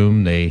the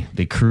groom,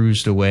 they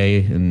cruised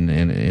away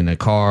in a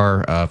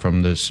car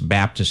from this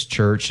Baptist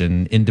church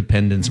in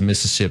Independence,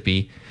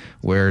 Mississippi,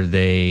 where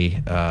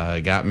they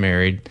got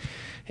married.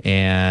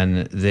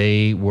 And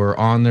they were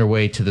on their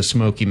way to the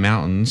Smoky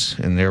Mountains,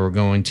 and they were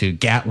going to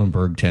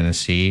Gatlinburg,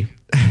 Tennessee,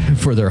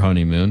 for their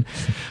honeymoon.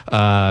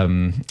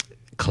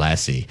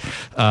 Classy.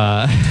 No,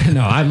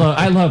 I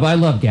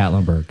love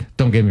Gatlinburg.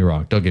 Don't get me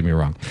wrong.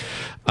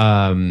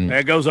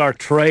 There goes our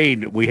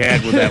trade we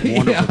had with that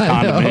wonderful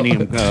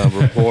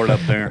condominium report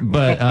up there.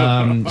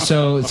 But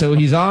so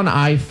he's on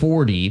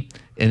I-40,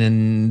 and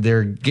then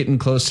they're getting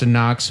close to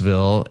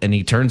Knoxville, and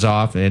he turns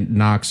off at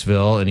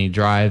Knoxville, and he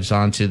drives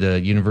onto the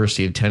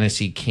University of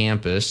Tennessee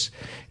campus,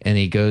 and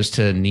he goes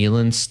to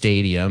Neyland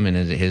Stadium, and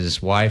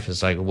his wife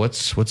is like,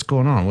 "What's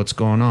going on? What's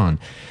going on?"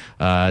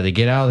 They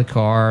get out of the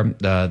car.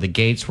 The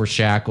gates were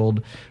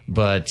shackled,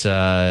 but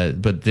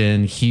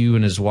then Hugh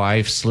and his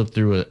wife slip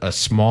through a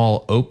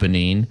small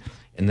opening,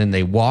 and then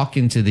they walk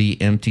into the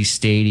empty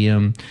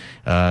stadium.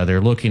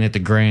 They're looking at the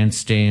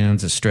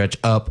grandstands that stretch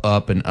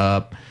up, and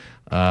up.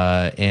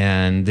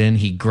 And then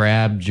he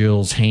grabbed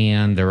Jill's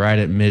hand. They're right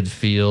at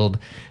midfield,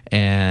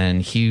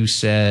 and Hugh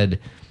said,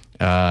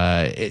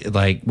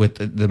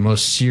 with the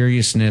most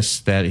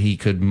seriousness that he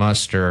could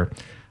muster,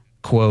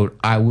 quote,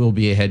 "I will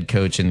be a head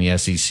coach in the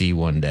SEC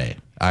one day.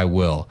 I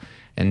will."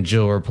 And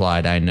Jill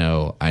replied, I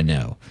know.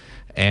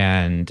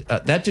 And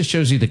that just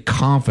shows you the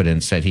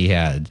confidence that he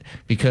had,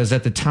 because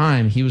at the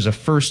time he was a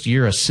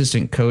first-year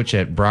assistant coach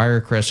at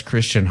Briarcrest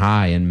Christian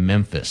High in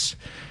Memphis,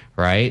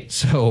 right?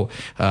 So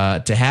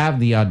to have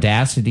the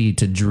audacity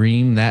to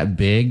dream that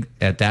big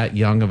at that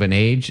young of an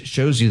age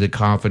shows you the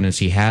confidence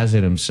he has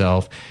in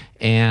himself.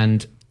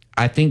 And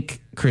I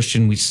think,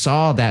 Christian, we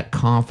saw that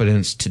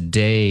confidence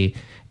today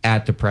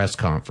at the press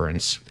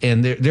conference.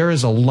 And there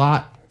is a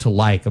lot to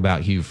like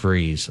about Hugh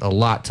Freeze, a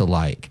lot to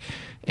like.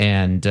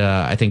 And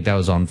I think that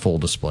was on full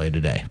display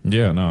today.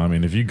 Yeah, no, I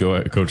mean, if you go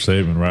at Coach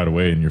Saban right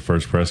away in your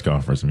first press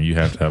conference, I mean, you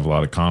have to have a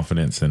lot of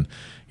confidence. And,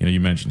 you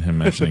mentioned him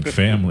mentioning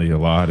family a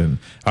lot. And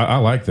I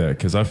like that,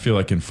 because I feel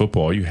like in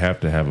football, you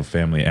have to have a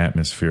family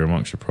atmosphere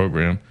amongst your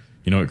program.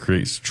 It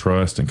creates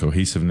trust and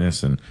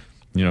cohesiveness, and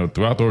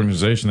throughout the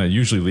organization, that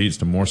usually leads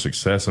to more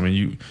success. I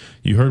mean,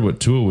 you heard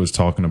what Tua was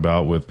talking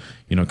about with,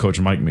 Coach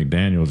Mike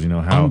McDaniels,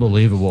 how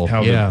unbelievable.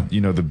 How yeah.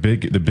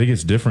 the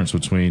biggest difference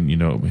between,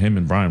 him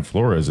and Brian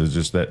Flores is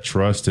just that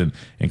trust and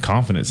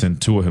confidence in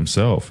Tua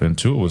himself. And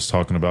Tua was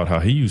talking about how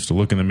he used to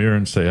look in the mirror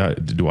and say,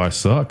 do I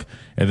suck?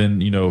 And then,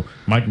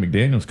 Mike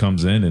McDaniels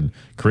comes in and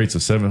creates a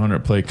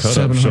 700 play cut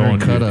up showing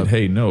you,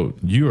 hey, no,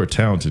 you are a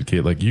talented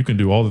kid. Like, you can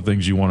do all the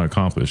things you want to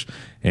accomplish.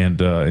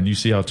 And you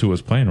see how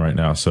Tua's playing right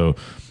now. So,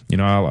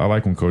 I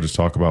like when coaches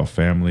talk about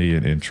family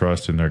and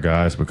trust in their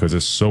guys, because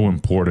it's so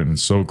important and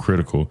so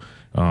critical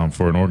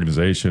for an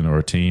organization or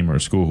a team or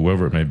a school,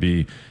 whoever it may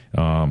be,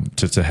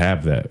 to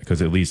have that, because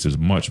it leads to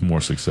much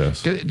more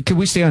success. Could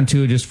we stay on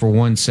Tua just for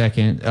 1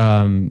 second?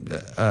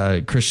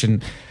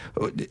 Christian,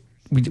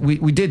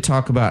 we did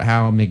talk about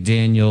how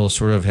McDaniel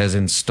sort of has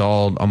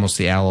installed almost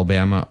the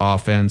Alabama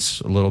offense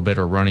a little bit,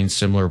 or running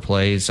similar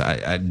plays.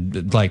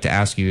 I'd like to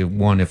ask you,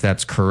 one, if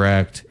that's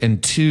correct,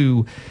 and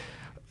two,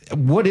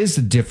 what is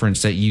the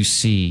difference that you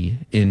see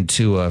in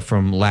Tua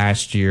from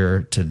last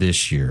year to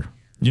this year?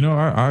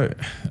 I'd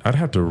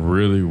have to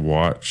really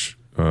watch,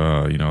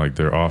 like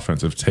their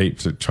offensive tape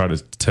to try to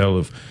tell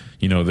if,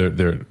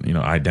 they're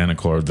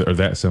identical or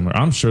that similar.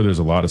 I'm sure there's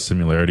a lot of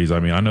similarities. I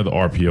mean, I know the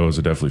RPOs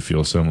definitely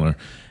feel similar.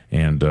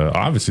 And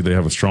obviously they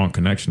have a strong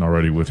connection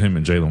already with him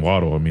and Jalen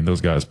Waddle. I mean,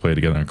 those guys played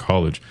together in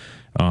college.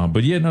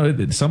 But yeah, no,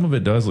 some of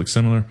it does look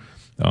similar.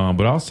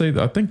 But I'll say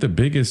that I think the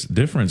biggest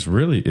difference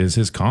really is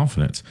his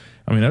confidence.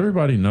 I mean,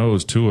 everybody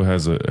knows Tua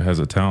has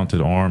a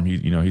talented arm.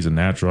 He's a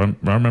natural.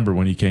 I remember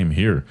when he came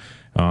here,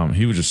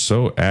 he was just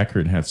so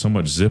accurate and had so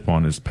much zip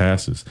on his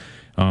passes.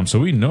 So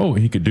we know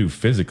what he could do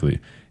physically.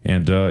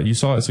 And you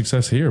saw that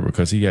success here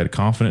because he had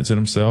confidence in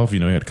himself. He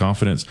had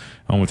confidence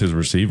with his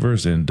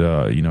receivers. And,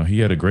 he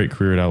had a great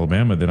career at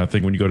Alabama. Then I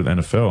think when you go to the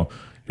NFL,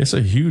 it's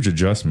a huge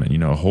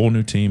adjustment. A whole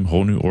new team,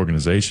 whole new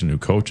organization, new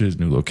coaches,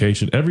 new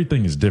location.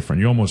 Everything is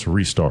different. You almost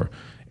restart.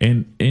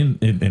 And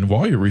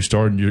while you're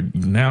restarting, you're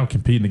now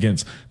competing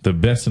against the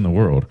best in the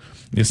world.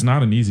 It's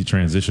not an easy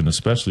transition,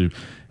 especially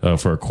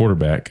for a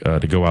quarterback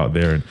to go out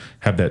there and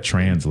have that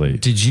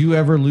translate. Did you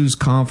ever lose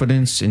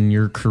confidence in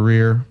your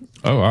career?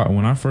 Oh,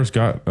 when I first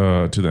got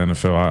to the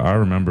NFL, I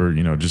remember,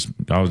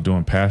 I was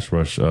doing pass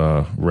rush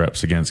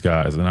reps against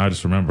guys, and I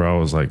just remember I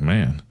was like,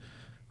 man,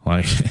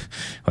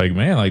 dang,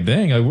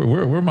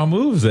 where my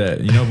moves at?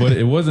 But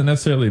it wasn't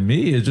necessarily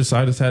me. It's just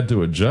I just had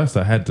to adjust.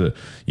 I had to,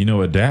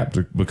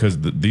 adapt because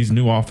these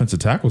new offensive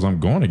tackles I'm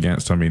going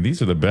against. I mean,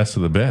 these are the best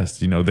of the best.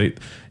 The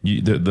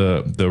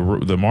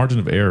margin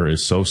of error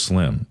is so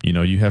slim.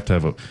 You have to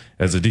have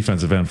as a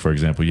defensive end, for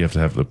example, you have to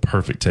have the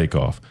perfect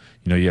takeoff.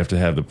 You have to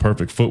have the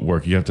perfect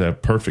footwork. You have to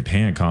have perfect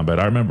hand combat.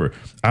 I remember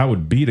I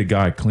would beat a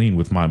guy clean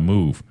with my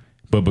move,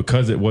 but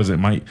because it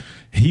wasn't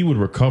he would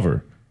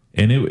recover.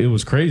 And it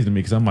was crazy to me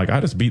because I'm like, I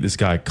just beat this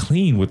guy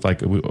clean with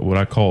like what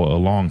I call a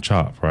long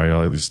chop, right?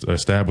 I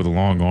stab with a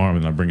long arm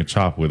and I bring a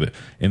chop with it.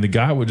 And the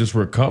guy would just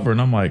recover.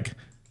 And I'm like,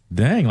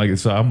 dang.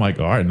 So I'm like,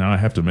 all right, now I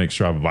have to make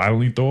sure I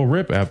violently throw a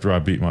rip after I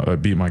beat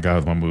my guy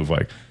with my move.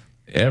 Like,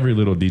 every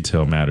little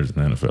detail matters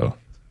in the NFL.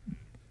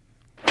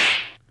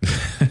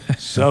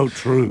 So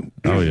true.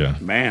 Oh, yeah.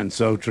 Man,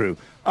 so true.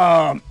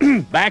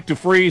 Back to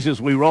Freeze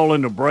as we roll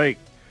into break.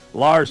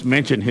 Lars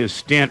mentioned his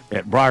stint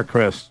at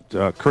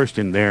Briarcrest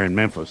Christian there in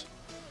Memphis.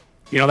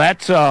 You know,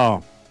 that's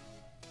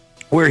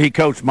where he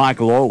coached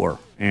Michael Oher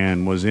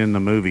and was in the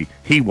movie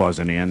he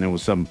wasn't in. There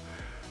was some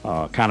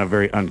kind of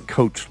very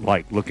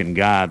uncoached-like looking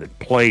guy that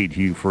played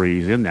Hugh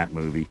Freeze in that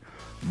movie.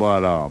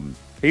 But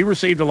he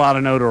received a lot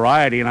of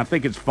notoriety, and I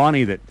think it's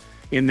funny that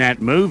in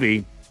that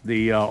movie,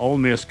 the Ole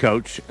Miss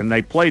coach, and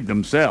they played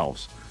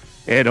themselves,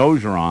 Ed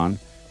Ogeron,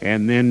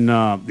 and then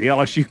the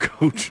LSU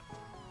coach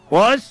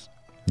was?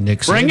 Nick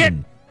Saban. Bring it?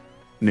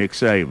 Nick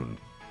Saban.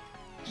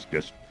 It's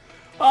just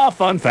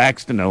fun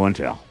facts to know and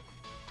tell.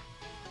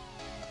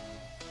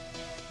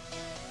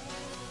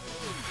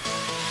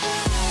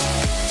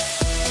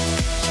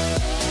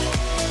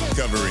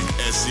 Covering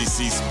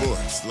SEC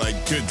sports like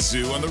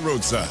kudzu on the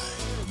roadside.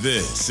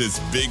 This is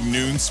Big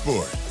Noon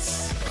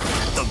Sports.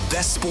 The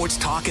best sports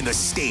talk in the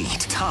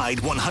state. Tide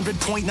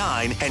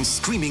 100.9 and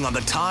streaming on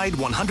the Tide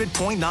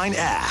 100.9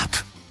 app.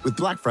 With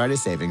Black Friday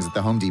savings at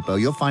the Home Depot,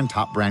 you'll find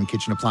top brand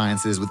kitchen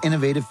appliances with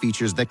innovative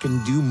features that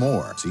can do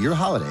more, so your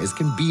holidays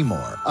can be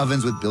more.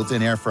 Ovens with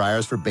built-in air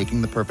fryers for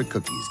baking the perfect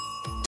cookies.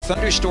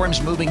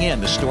 Thunderstorms moving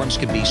in. The storms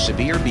can be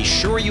severe. Be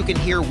sure you can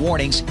hear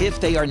warnings if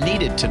they are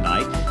needed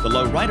tonight. The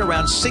low right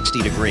around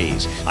 60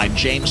 degrees. I'm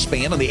James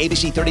Spann on the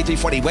ABC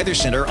 3340 Weather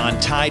Center on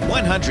Tide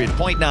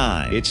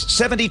 100.9. It's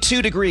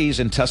 72 degrees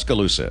in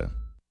Tuscaloosa.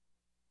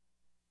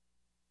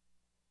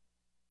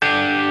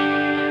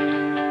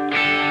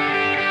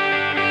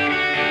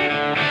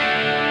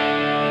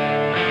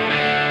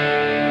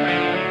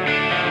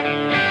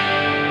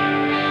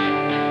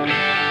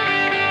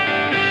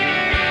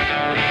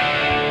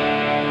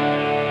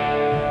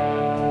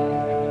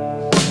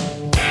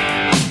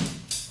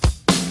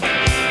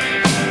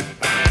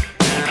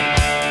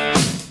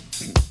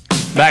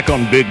 Back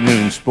on Big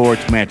Noon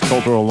Sports, Matt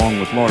Coulter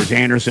along with Lars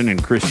Anderson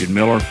and Christian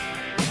Miller.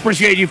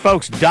 Appreciate you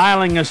folks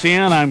dialing us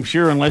in. I'm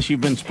sure unless you've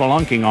been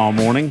spelunking all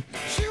morning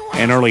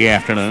and early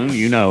afternoon,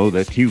 you know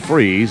that Hugh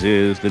Freeze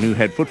is the new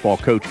head football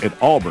coach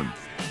at Auburn.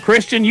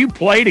 Christian, you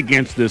played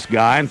against this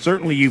guy, and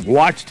certainly you've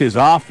watched his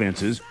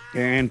offenses,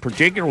 and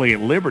particularly at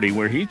Liberty,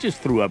 where he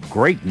just threw up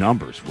great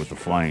numbers with the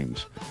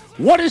Flames.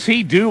 What does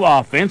he do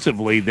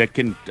offensively that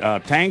can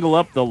tangle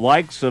up the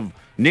likes of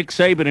Nick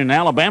Saban and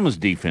Alabama's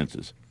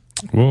defenses?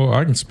 Well,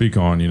 I can speak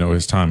on,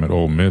 his time at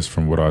Ole Miss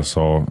from what I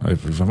saw.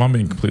 If I'm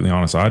being completely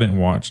honest, I didn't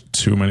watch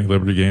too many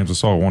Liberty games. I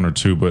saw one or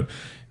two, but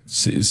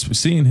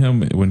seeing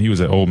him when he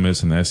was at Ole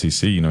Miss in the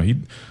SEC,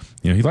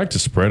 he liked to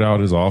spread out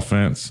his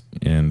offense,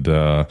 and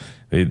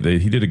he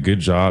did a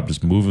good job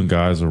just moving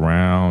guys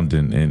around,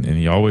 and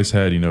he always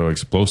had,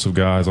 explosive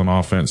guys on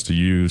offense to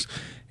use.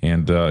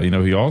 And,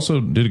 he also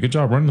did a good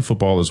job running the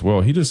football as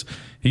well. He's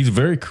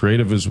very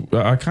creative. He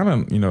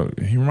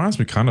reminds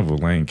me kind of of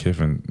Lane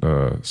Kiffin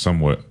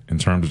somewhat in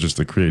terms of just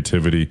the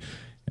creativity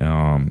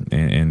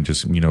and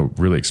just,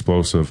 really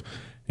explosive.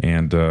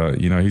 And,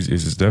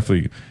 he's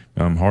definitely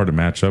hard to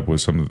match up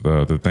with some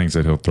of the things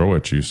that he'll throw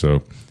at you.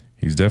 So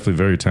he's definitely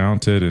very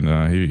talented,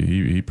 and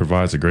he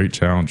provides a great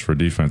challenge for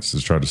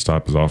defenses to try to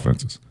stop his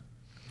offenses.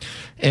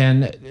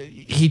 And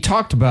he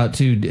talked about,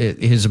 too,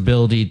 his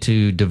ability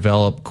to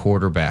develop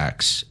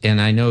quarterbacks. And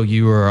I know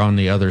you are on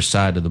the other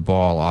side of the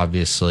ball,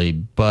 obviously,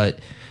 but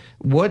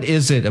what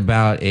is it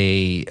about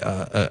a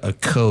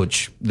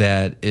coach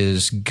that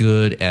is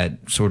good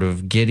at sort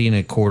of getting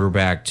a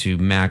quarterback to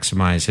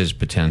maximize his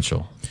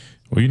potential?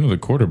 Well, the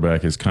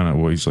quarterback is kind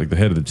of, he's like the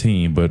head of the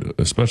team, but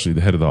especially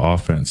the head of the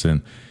offense.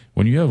 And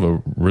when you have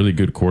a really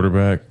good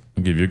quarterback,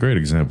 I'll give you a great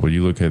example.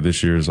 You look at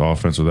this year's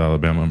offense with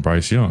Alabama and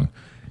Bryce Young.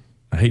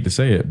 I hate to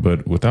say it,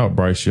 but without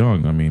Bryce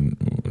Young, I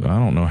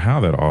don't know how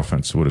that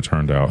offense would have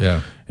turned out.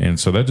 Yeah. And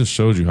so that just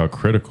shows you how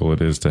critical it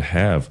is to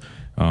have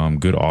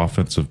good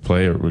offensive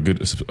play or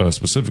good,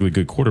 specifically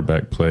good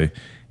quarterback play.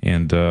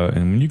 And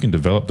when you can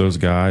develop those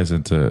guys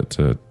into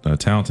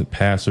talented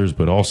passers,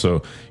 but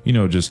also,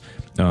 just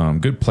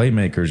good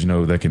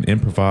playmakers, that can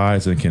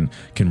improvise and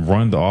can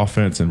run the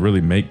offense and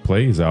really make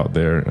plays out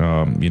there,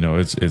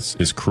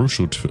 it's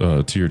crucial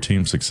to your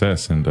team's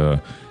success. And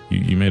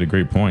you made a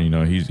great point.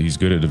 He's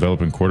good at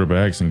developing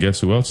quarterbacks, and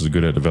guess who else is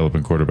good at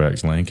developing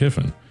quarterbacks? Lane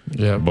Kiffin.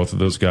 Yeah, both of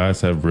those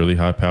guys have really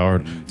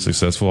high-powered,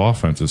 successful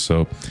offenses.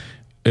 So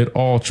it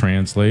all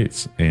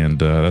translates, and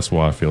that's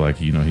why I feel like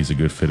he's a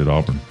good fit at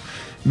Auburn.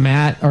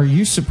 Matt, are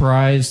you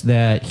surprised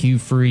that Hugh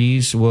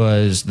Freeze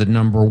was the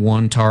number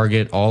one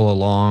target all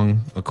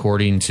along,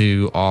 according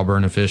to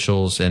Auburn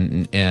officials,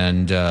 and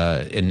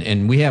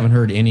we haven't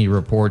heard any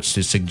reports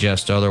to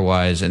suggest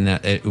otherwise, and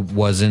that it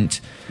wasn't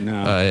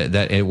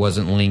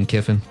Lane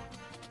Kiffin?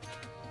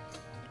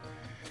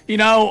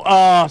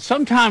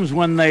 Sometimes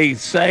when they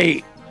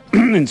say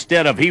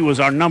instead of he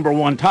was our number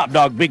one top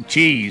dog, Big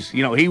Cheese,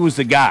 he was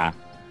the guy,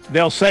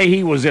 they'll say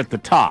he was at the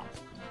top.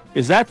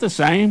 Is that the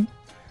same?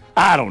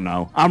 I don't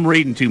know. I'm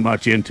reading too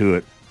much into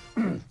it.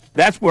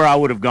 That's where I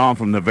would have gone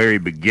from the very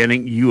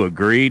beginning. You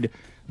agreed.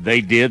 They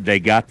did.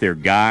 They got their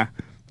guy.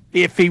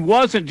 If he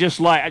wasn't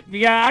just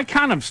I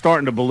kind of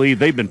starting to believe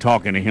they've been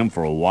talking to him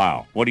for a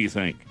while. What do you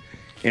think?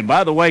 And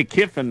by the way,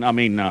 Kiffin,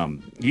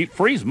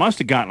 Freeze must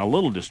have gotten a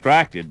little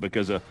distracted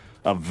because a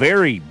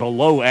very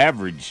below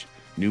average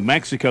New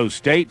Mexico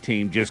State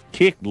team just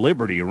kicked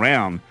Liberty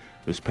around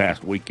this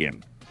past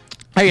weekend.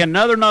 Hey,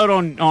 another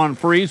note on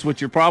Freeze,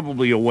 which you're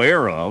probably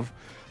aware of.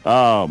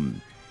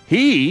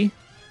 He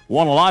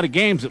won a lot of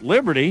games at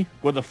Liberty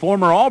with a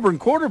former Auburn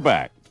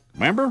quarterback.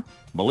 Remember?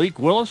 Malik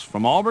Willis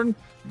from Auburn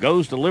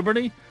goes to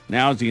Liberty.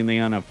 Now is he in the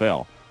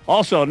NFL.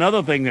 Also,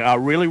 another thing that I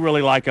really,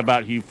 really like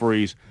about Hugh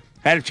Freeze,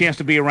 had a chance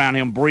to be around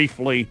him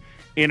briefly,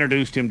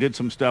 introduced him, did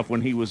some stuff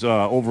when he was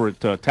over at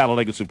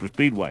Talladega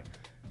Superspeedway.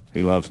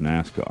 He loves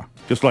NASCAR,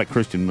 just like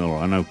Christian Miller.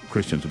 I know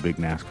Christian's a big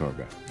NASCAR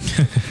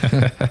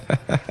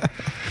guy.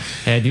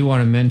 Hey, I do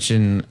want to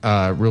mention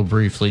real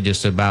briefly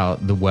just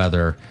about the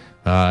weather.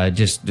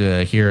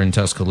 Here in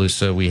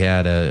Tuscaloosa, we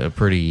had a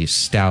pretty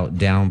stout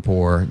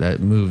downpour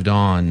that moved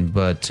on,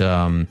 but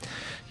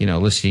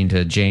listening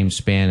to James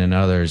Spann and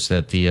others,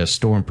 that the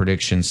Storm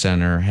Prediction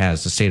Center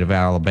has the state of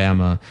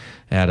Alabama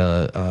at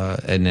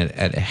an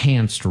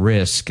enhanced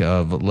risk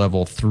of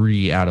level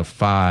 3 out of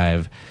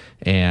 5.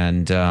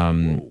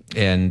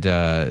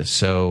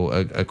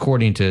 So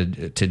according to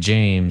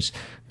James,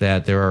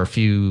 that there are a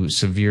few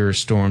severe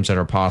storms that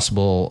are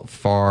possible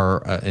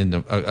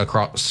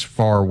across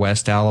far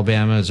west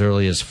Alabama as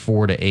early as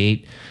 4 to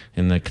 8,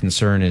 and the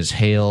concern is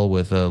hail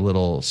with a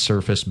little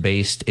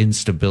surface-based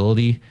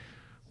instability,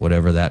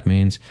 whatever that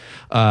means.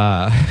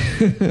 I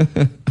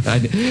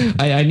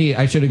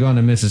should have gone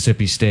to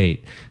Mississippi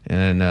State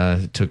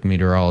and took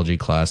meteorology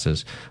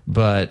classes.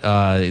 But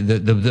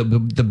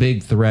the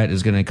big threat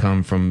is going to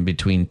come from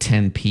between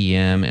 10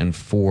 p.m. and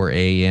 4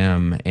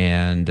 a.m.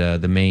 And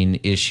the main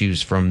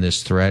issues from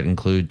this threat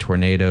include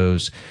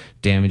tornadoes,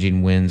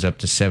 damaging winds up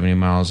to 70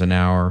 miles an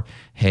hour,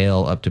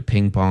 hail up to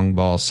ping pong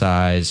ball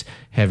size,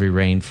 heavy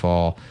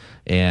rainfall.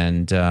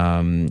 And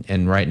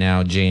right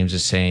now, James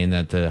is saying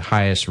that the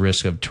highest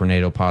risk of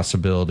tornado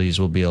possibilities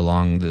will be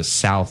along the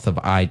south of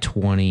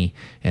I-20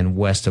 and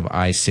west of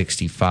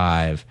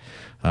I-65.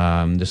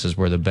 This is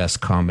where the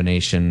best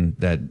combination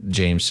that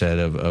James said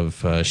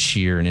of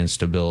shear and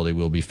instability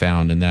will be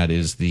found, and that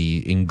is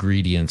the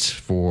ingredients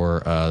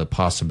for the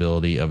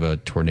possibility of a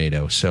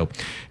tornado. So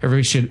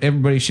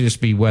everybody should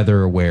just be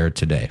weather aware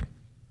today.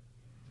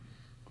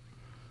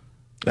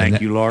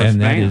 Thank you, Lars.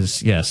 And that Spann.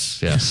 is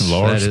yes,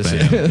 Lars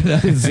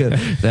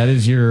Spann. that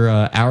is your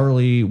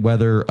hourly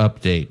weather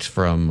update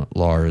from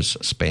Lars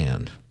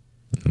Spann.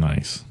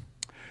 Nice.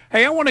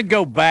 Hey, I want to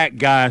go back,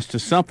 guys, to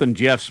something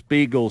Jeff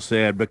Spiegel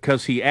said,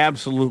 because he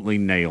absolutely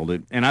nailed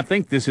it. And I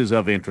think this is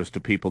of interest to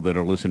people that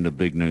are listening to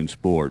Big Noon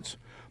Sports.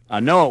 I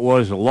know it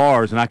was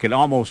Lars, and I could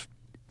almost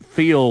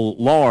feel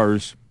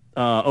Lars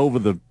over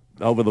the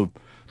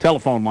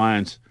telephone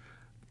lines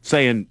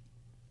saying,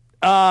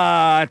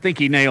 I think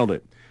he nailed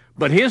it.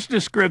 But his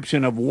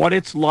description of what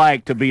it's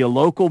like to be a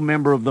local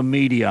member of the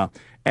media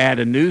at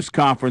a news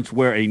conference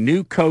where a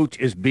new coach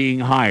is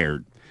being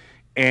hired,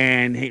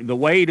 and the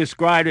way he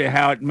described it,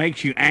 how it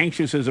makes you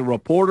anxious as a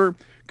reporter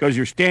because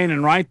you're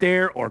standing right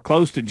there or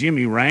close to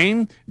Jimmy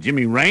Rain.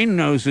 Jimmy Rain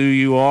knows who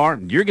you are.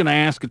 You're going to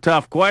ask a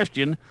tough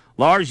question.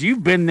 Lars,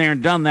 you've been there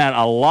and done that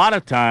a lot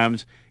of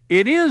times.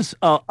 It is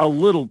a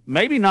little,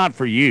 maybe not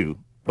for you,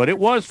 but it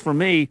was for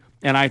me,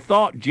 and I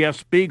thought Jeff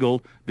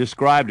Spiegel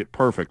described it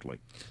perfectly.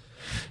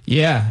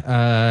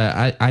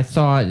 Yeah, I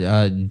thought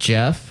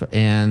Jeff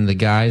and the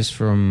guys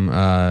from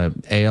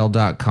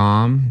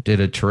AL.com did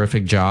a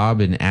terrific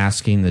job in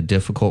asking the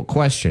difficult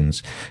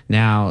questions.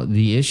 Now,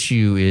 the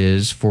issue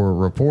is for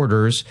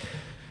reporters,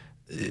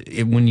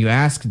 when you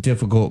ask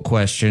difficult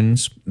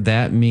questions,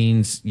 that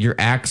means your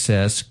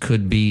access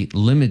could be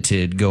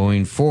limited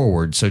going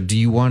forward. So do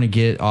you want to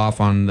get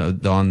off on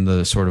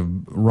the sort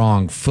of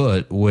wrong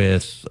foot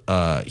with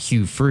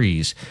Hugh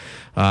Freeze?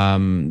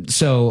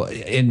 So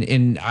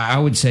I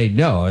would say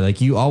no. Like,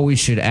 you always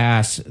should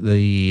ask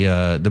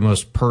the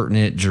most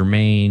pertinent,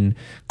 germane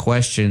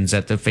questions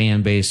that the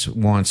fan base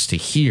wants to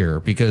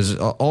hear, because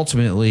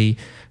ultimately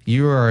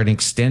you are an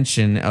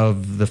extension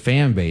of the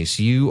fan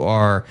base. You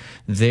are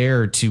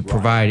there to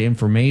provide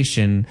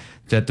information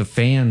that the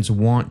fans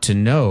want to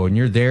know, and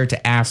you're there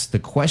to ask the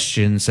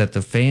questions that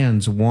the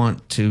fans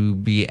want to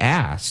be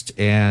asked.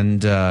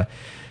 And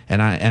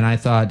I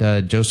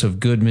thought Joseph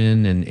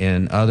Goodman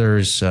and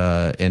others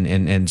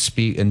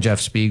and Jeff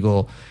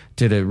Spiegel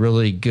did a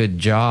really good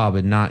job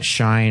in not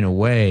shying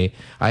away.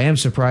 I am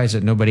surprised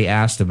that nobody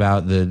asked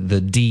about the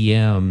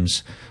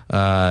DMs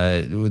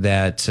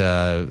that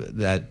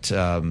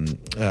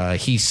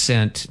he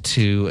sent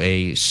to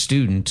a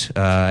student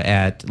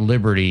at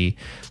Liberty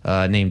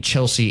named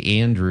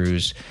Chelsea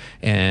Andrews,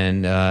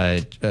 and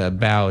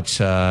about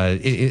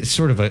it's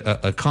sort of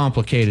a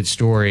complicated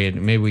story,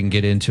 and maybe we can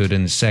get into it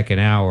in the second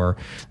hour.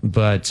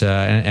 But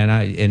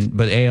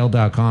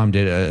AL.com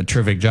did a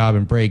terrific job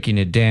in breaking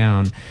it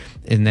down.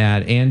 In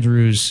that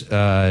Andrews,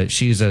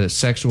 she's a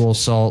sexual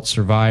assault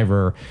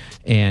survivor,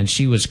 and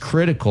she was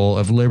critical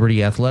of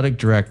Liberty athletic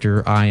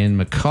director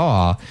Ian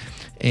McCaw,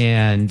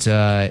 and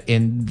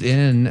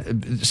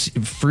then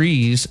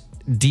Freeze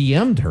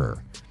DM'd her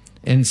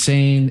and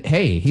saying,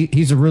 "Hey,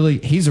 he's a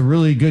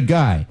really good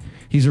guy.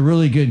 He's a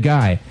really good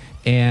guy."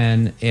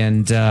 And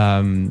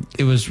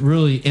it was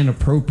really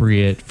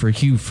inappropriate for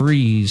Hugh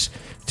Freeze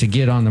to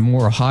get on the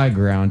more high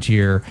ground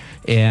here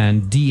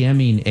and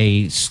DMing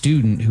a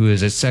student who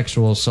is a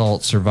sexual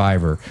assault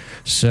survivor.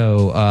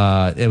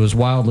 So it was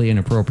wildly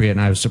inappropriate,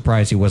 and I was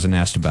surprised he wasn't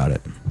asked about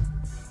it.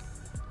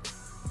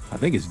 I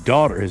think his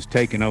daughter has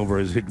taken over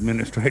as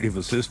administrative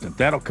assistant.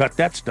 That'll cut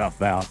that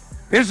stuff out.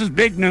 This is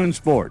Big Noon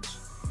Sports.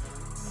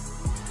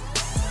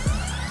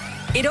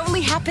 It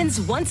only happens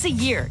once a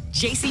year.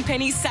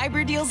 JCPenney's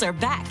cyber deals are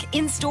back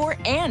in store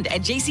and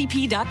at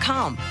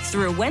jcp.com.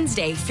 Through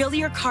Wednesday, fill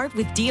your cart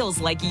with deals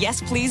like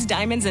Yes Please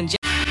Diamonds and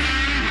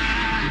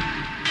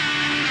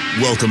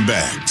Welcome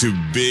back to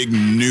Big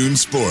Noon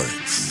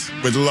Sports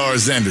with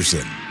Lars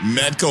Anderson,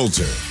 Matt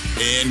Coulter,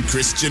 and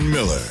Christian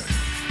Miller.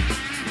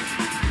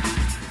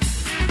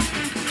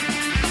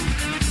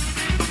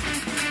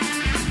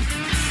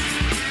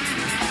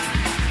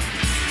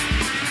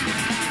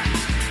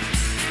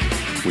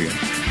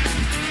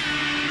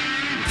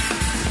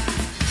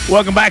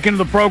 Welcome back into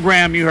the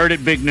program. You heard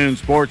it, Big Noon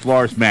Sports.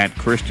 Lars, Matt,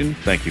 Christian,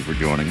 thank you for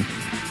joining us.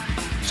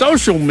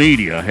 Social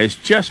media has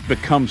just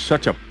become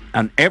such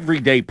an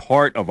everyday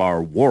part of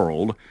our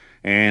world,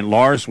 and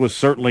Lars was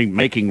certainly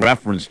making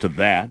reference to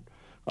that.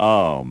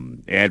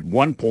 At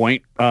one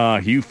point,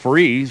 Hugh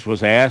Freeze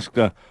was asked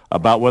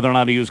about whether or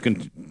not he was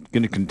going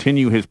to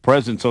continue his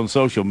presence on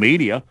social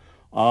media.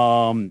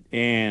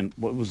 And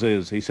what was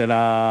his? He said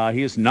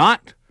he is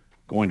not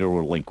going to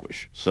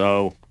relinquish.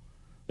 So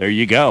there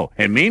you go.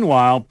 And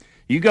meanwhile,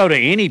 you go to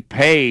any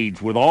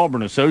page with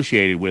Auburn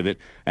associated with it,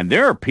 and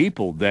there are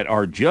people that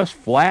are just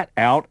flat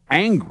out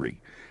angry.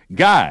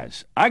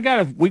 Guys,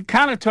 we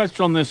kind of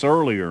touched on this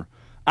earlier.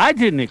 I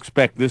didn't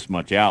expect this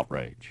much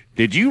outrage.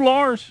 Did you,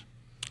 Lars?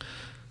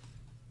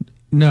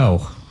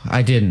 No,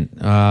 I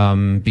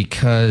didn't,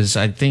 because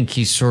I think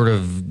he's sort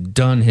of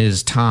done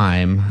his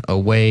time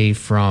away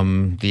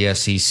from the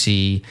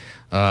SEC,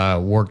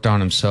 worked on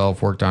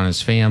himself, worked on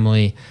his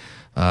family,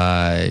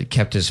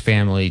 kept his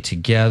family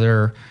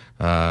together,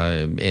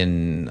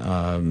 and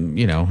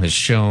has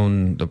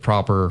shown the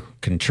proper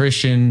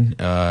contrition,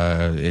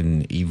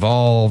 and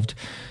evolved.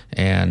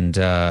 And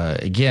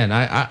again,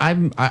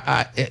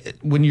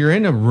 when you're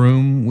in a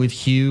room with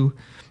Hugh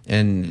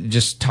and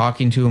just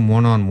talking to him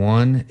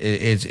one-on-one,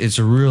 it's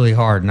really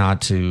hard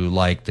not to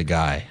like the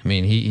guy. I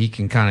mean, he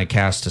can kind of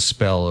cast a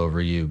spell over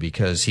you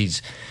because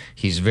he's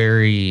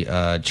very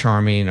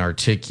charming,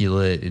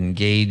 articulate,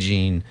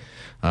 engaging.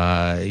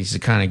 He's the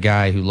kind of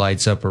guy who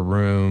lights up a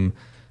room.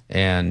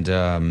 And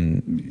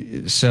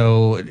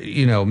so,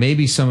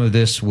 maybe some of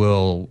this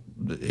will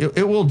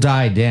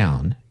die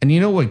down. And you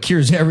know what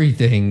cures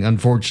everything,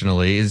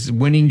 unfortunately, is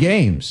winning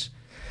games.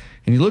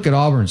 And you look at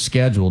Auburn's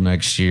schedule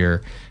next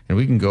year, and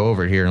we can go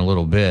over it here in a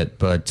little bit,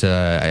 but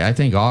I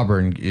think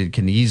Auburn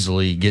can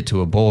easily get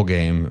to a bowl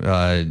game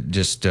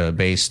just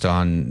based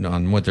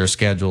on what their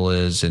schedule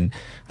is. And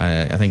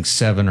I think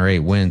 7 or 8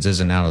 wins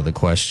isn't out of the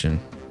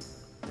question.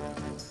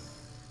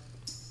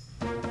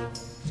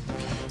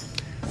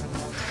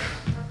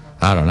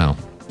 I don't know.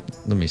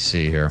 Let me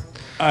see here.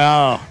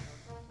 Do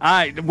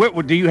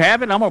you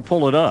have it? I'm going to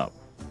pull it up.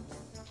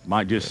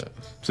 Might just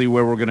see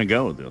where we're going to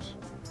go with this.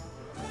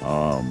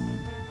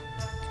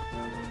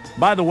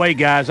 By the way,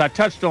 guys, I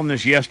touched on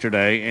this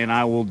yesterday, and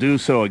I will do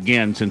so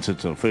again since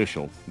it's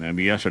official. I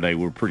mean, yesterday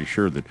we were pretty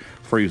sure that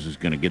Freeze was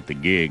going to get the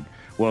gig.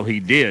 Well, he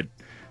did.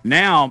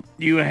 Now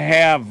you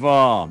have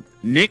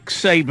Nick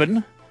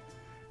Saban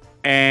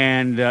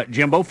and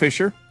Jimbo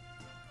Fisher.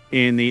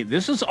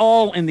 This is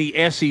all in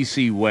the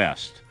SEC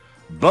West.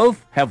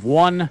 Both have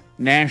won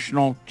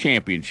national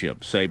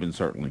championships. Saban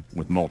certainly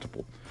with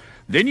multiple.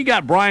 Then you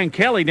got Brian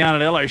Kelly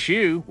down at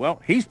LSU. Well,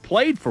 he's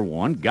played for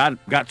one, got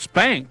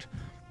spanked,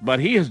 but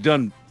he has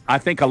done, I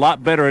think, a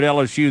lot better at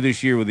LSU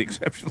this year with the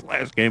exception of the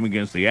last game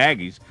against the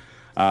Aggies.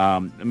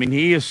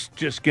 He is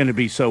just going to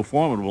be so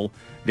formidable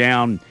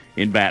down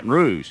in Baton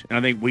Rouge. And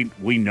I think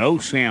we know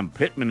Sam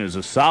Pittman is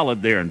a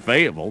solid there in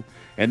Fayetteville.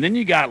 And then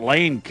you got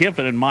Lane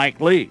Kiffin and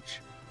Mike Leach.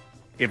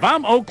 If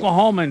I'm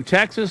Oklahoma and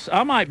Texas,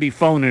 I might be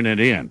phoning it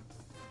in.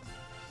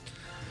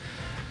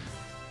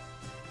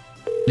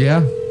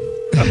 Yeah.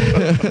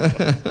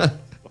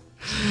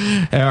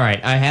 All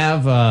right. I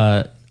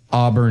have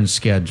Auburn's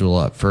schedule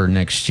up for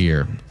next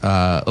year.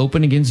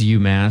 Open against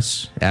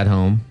UMass at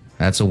home.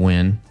 That's a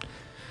win.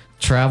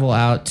 Travel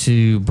out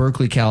to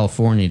Berkeley,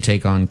 California,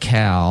 take on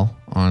Cal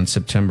on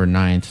September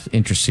 9th.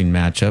 Interesting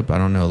matchup. I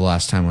don't know the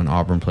last time when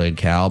Auburn played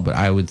Cal, but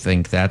I would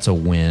think that's a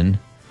win.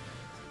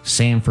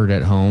 Samford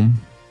at home.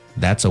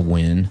 That's a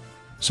win.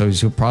 So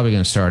he's probably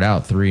going to start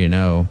out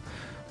 3-0.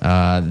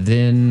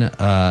 Then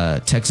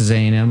Texas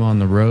A&M on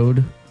the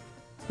road.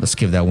 Let's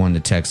give that one to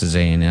Texas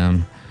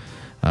A&M.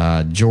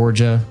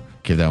 Georgia,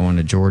 give that one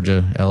to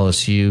Georgia.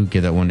 LSU,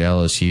 give that one to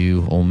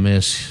LSU. Ole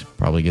Miss,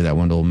 probably give that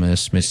one to Ole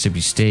Miss.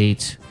 Mississippi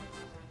State,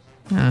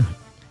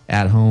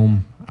 at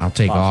home. I'll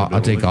take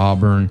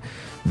Auburn.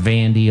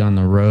 Vandy on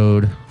the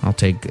road. I'll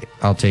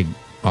take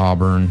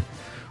Auburn.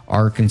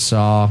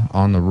 Arkansas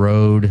on the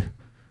road.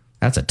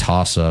 That's a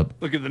toss-up.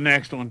 Look at the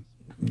next one.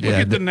 Look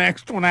at the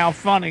next one. How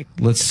funny.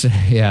 Let's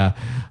say,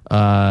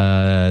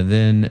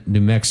 then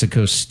New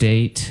Mexico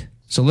State.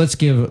 So let's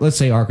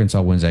say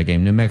Arkansas wins that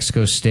game. New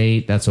Mexico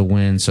State, that's a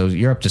win. So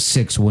you're up to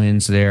 6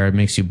 wins there. It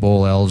makes you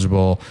bowl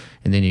eligible.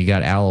 And then you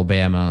got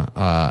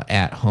Alabama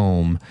at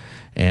home.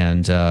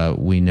 And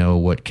we know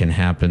what can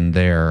happen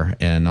there.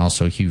 And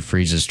also Hugh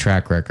Freeze's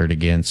track record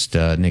against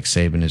Nick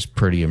Saban is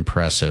pretty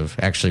impressive.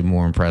 Actually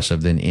more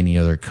impressive than any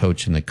other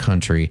coach in the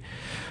country.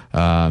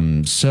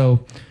 I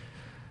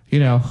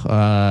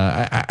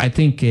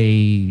think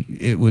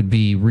it would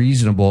be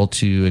reasonable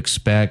to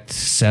expect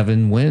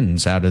 7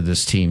 wins out of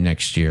this team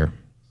next year.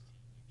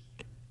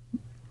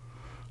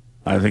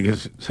 I think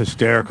it's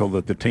hysterical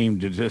that the team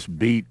just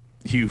beat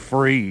Hugh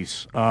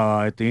Freeze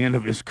at the end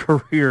of his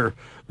career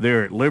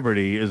there at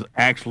Liberty is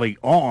actually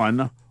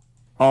on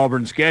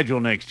Auburn's schedule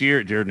next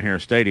year at Jordan-Hare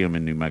Stadium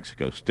in New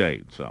Mexico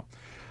State. So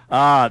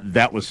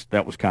that was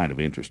kind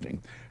of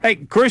interesting. Hey,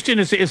 Christian,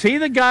 is he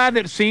the guy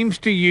that seems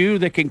to you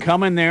that can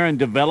come in there and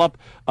develop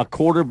a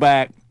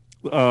quarterback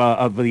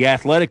of the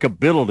athletic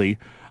ability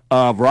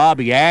of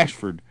Robbie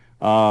Ashford,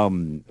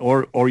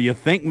 or you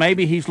think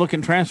maybe he's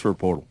looking transfer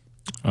portal?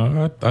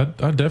 I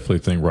definitely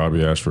think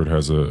Robbie Ashford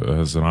has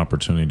an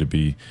opportunity to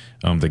be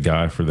the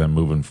guy for them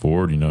moving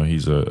forward. You know,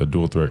 he's a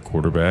dual threat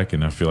quarterback,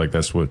 and I feel like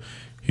that's what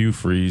Hugh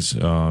Freeze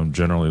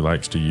generally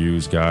likes to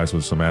use, guys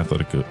with some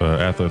athletic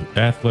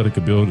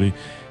ability.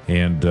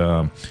 And,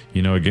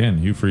 again,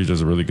 Hugh Freeze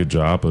does a really good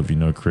job of,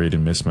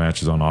 creating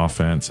mismatches on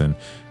offense and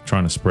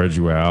trying to spread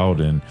you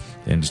out and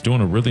just doing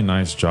a really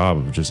nice job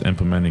of just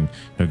implementing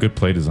good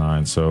play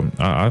design. So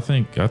I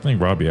think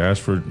Robbie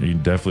Ashford, he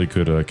definitely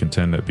could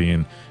contend at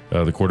being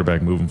the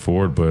quarterback moving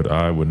forward, but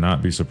I would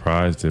not be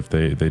surprised if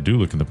they do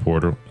look in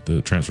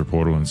the transfer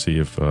portal, and see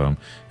if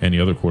any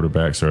other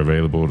quarterbacks are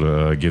available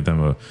to give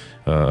them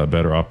a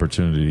better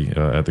opportunity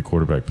at the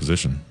quarterback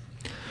position.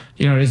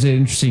 It's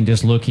interesting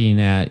just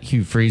looking at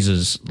Hugh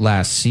Freeze's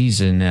last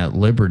season at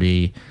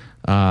Liberty.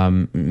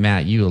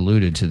 Matt, you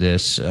alluded to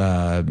this.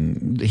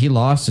 He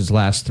lost his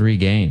last 3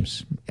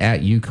 games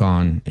at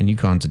UConn, and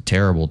UConn's a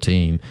terrible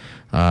team.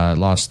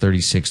 Lost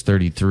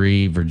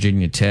 36-33.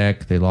 Virginia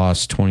Tech, they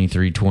lost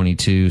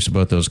 23-22, so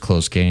both those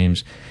close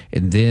games.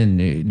 And then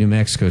New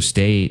Mexico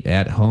State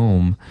at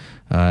home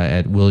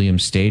at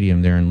Williams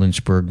Stadium there in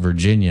Lynchburg,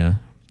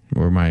 Virginia,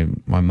 where my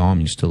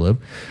mom used to live.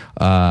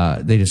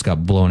 They just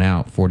got blown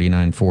out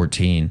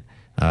 49-14.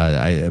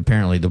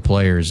 Apparently the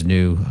players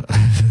knew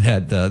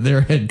that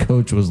their head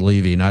coach was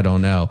leaving. I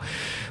don't know.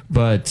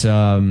 But,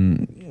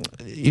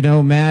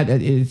 Matt,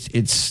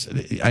 it's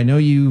I know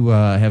you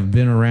have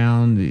been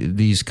around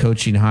these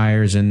coaching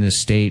hires in this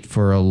state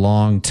for a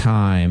long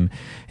time.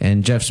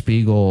 And Jeff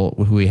Spiegel,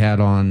 who we had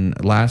on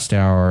last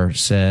hour,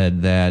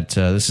 said that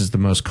this is the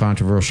most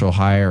controversial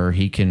hire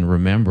he can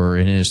remember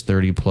in his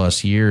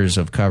 30-plus years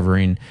of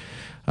covering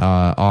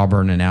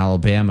Auburn and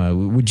Alabama.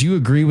 Would you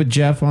agree with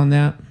Jeff on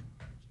that?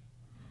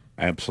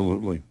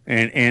 Absolutely.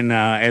 And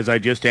as I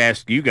just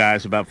asked you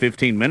guys about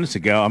 15 minutes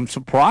ago, I'm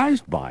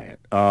surprised by it.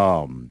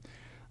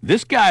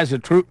 This guy's a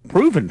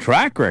proven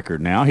track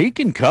record now. He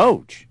can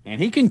coach, and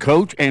he can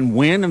coach and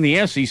win in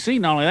the SEC.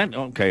 Not only that,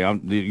 okay,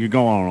 you're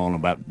going on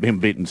about him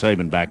beating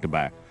Saban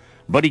back-to-back,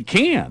 but he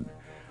can.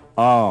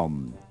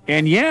 And,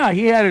 yeah,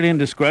 he had it in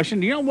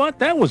discretion. You know what?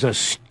 That was a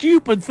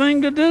stupid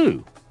thing to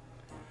do.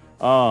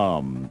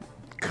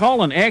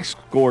 Calling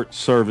escort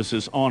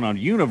services on a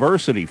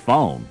university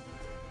phone.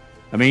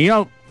 I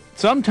mean,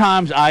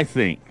 sometimes I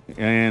think,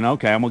 and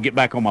okay, I'm going to get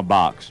back on my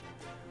box.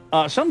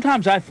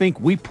 Sometimes I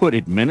think we put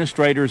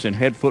administrators and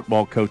head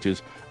football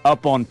coaches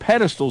up on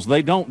pedestals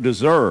they don't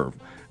deserve.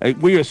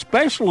 We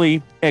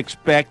especially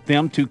expect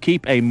them to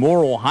keep a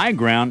moral high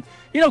ground.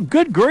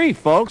 Good grief,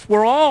 folks.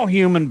 We're all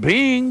human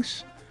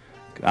beings.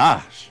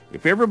 Gosh,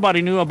 if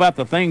everybody knew about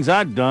the things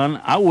I'd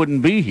done, I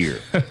wouldn't be here.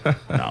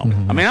 No.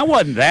 I mean, I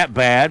wasn't that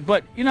bad,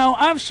 but,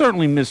 I've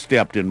certainly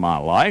misstepped in my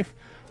life.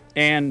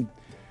 And,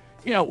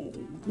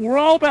 we're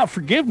all about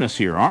forgiveness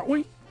here, aren't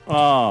we?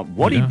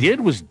 What he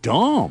did was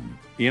dumb.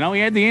 He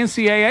had the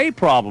NCAA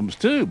problems,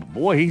 too. But,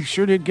 boy, he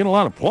sure did get a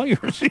lot of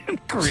players in,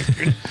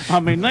 Christian. I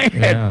mean, they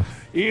had,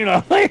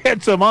 they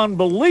had some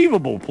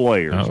unbelievable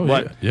players. Oh,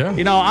 but, yeah.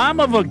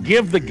 I'm of a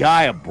give the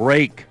guy a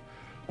break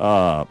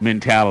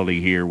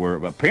mentality here, where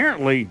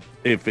apparently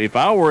if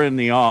I were in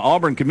the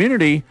Auburn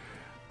community,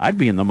 I'd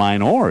be in the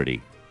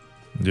minority.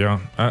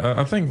 Yeah,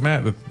 I think,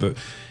 Matt,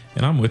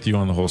 and I'm with you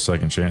on the whole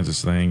second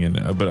chances thing,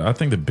 but I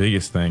think the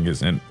biggest thing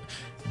is, and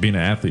being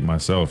an athlete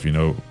myself,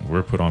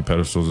 we're put on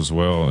pedestals as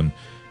well, and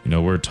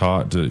we're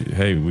taught to,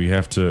 hey, we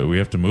have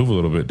to move a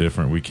little bit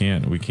different. We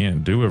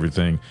can't do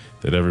everything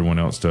that everyone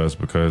else does,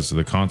 because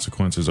the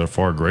consequences are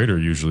far greater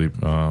usually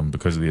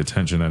because of the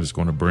attention that it's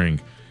going to bring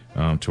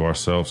to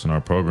ourselves and our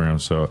program.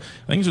 So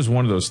I think it's just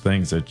one of those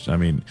things that,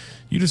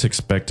 you just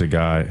expect a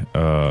guy,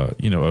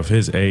 of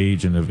his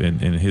age and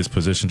in his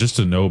position just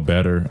to know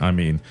better. I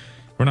mean,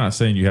 we're not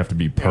saying you have to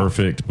be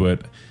perfect,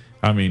 but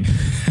I mean,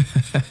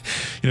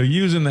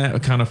 using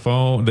that kind of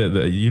phone,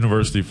 the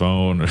university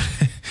phone,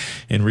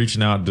 and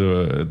reaching out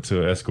to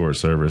an escort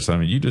service. I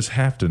mean, you just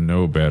have to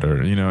know better,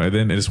 And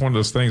then it's one of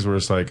those things where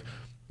it's like,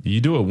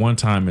 you do it one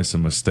time, it's a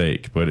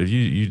mistake. But if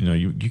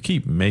you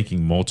keep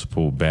making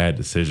multiple bad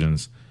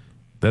decisions,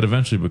 that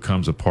eventually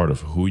becomes a part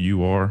of who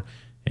you are.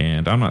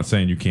 And I'm not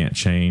saying you can't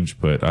change,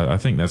 but I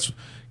think that's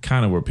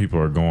kind of where people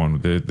are going.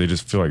 They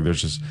just feel like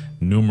there's just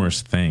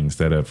numerous things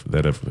that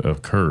have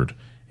occurred,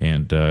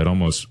 and it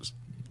almost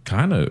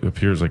kind of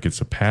appears like it's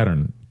a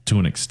pattern to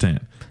an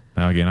extent.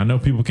 Now, again, I know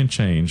people can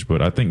change,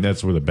 but I think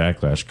that's where the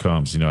backlash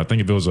comes. I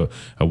think if it was a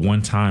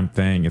one-time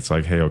thing, it's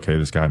like, hey, okay,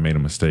 this guy made a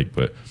mistake,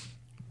 but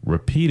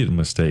repeated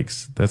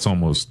mistakes, that's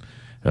almost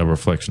a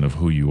reflection of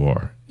who you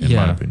are, in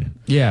my opinion.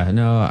 Yeah,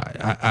 no,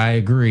 I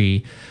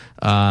agree.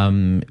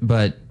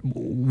 But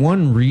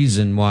one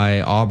reason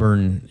why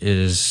Auburn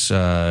is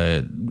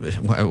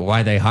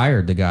why they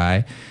hired the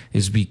guy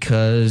is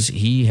because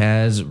he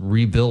has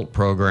rebuilt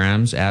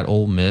programs at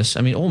Ole Miss.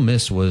 I mean, Ole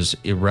Miss was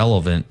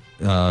irrelevant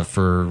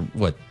for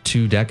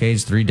 3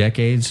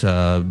 decades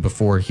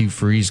before Hugh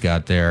Freeze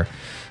got there,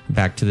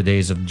 back to the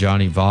days of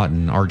Johnny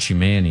Vaughton, Archie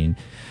Manning,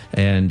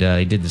 and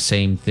he did the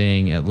same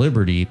thing at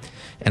Liberty.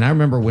 And I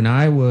remember when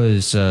I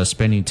was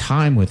spending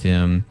time with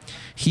him,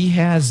 he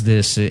has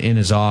this in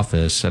his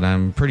office, and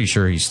I'm pretty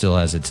sure he still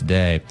has it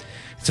today.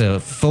 It's a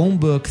phone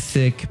book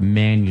thick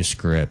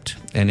manuscript,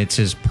 and it's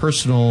his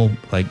personal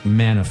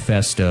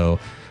manifesto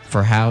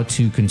for how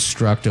to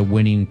construct a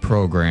winning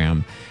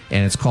program,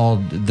 and it's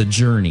called The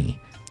Journey.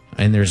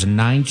 And there's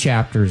 9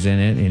 chapters in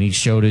it, and he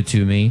showed it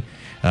to me,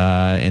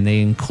 and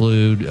they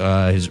include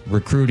his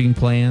recruiting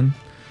plan,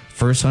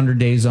 first 100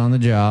 days on the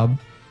job,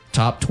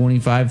 top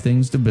 25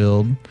 things to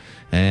build,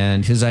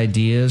 and his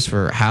ideas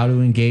for how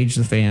to engage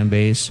the fan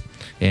base,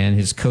 and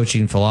his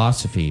coaching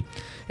philosophy.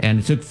 And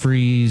it took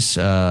Freeze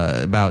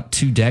about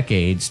 2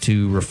 decades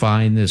to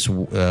refine this,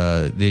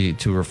 to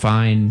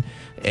refine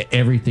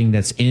everything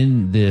that's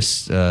in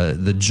this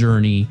the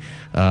Journey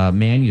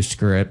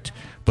manuscript.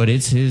 But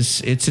it's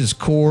his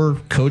core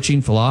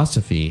coaching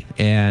philosophy,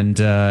 and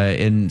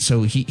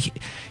so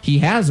he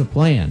has a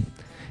plan,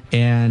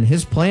 and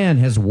his plan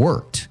has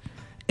worked.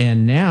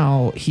 And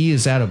now he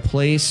is at a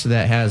place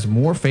that has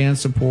more fan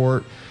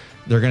support.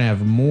 They're going to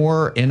have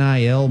more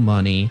NIL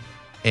money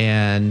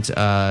and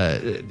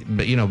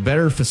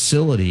better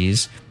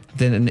facilities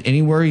than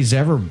anywhere he's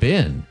ever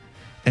been.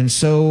 And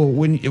so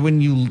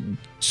when you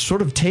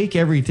sort of take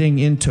everything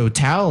in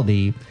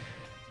totality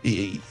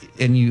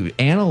and you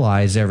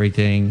analyze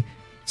everything,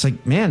 it's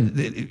like,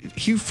 man,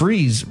 Hugh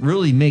Freeze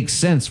really makes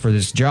sense for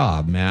this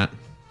job, Matt.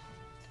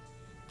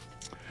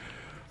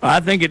 I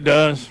think it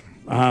does.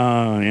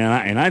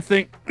 And I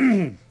think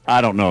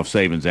I don't know if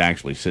Saban's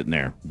actually sitting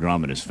there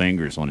drumming his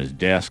fingers on his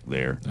desk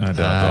there. I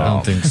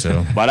don't think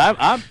so. But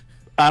I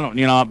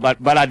don't,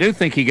 but I do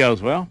think he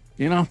goes, well,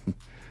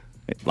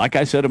 like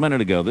I said a minute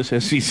ago, this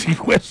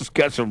SEC West has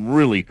got some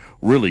really,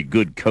 really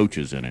good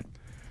coaches in it.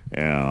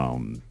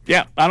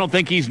 I don't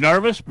think he's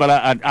nervous, but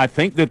I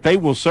think that they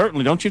will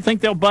certainly. Don't you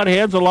think they'll butt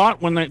heads a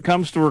lot when it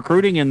comes to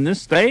recruiting in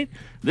this state?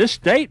 This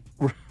state,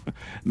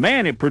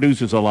 man, it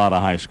produces a lot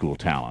of high school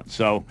talent.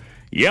 So,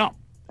 yeah.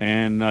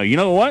 And you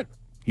know what?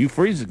 Hugh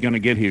Freeze is going to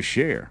get his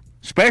share,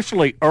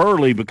 especially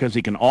early, because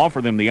he can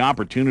offer them the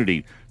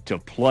opportunity to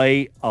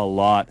play a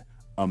lot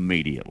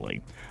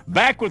immediately.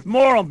 Back with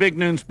more on Big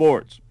Noon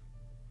Sports.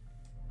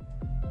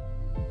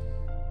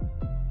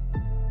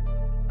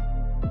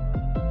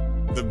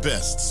 The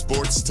best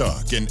sports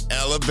talk in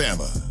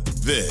Alabama.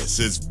 This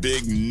is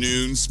Big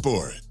Noon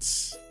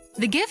Sports.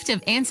 The gift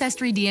of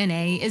Ancestry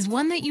DNA is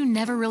one that you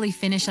never really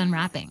finish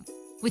unwrapping,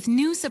 with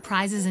new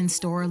surprises in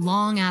store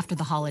long after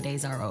the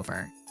holidays are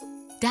over.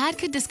 Dad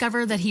could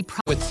discover that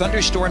With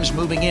thunderstorms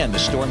moving in, the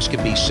storms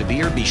could be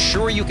severe. Be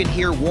sure you can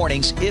hear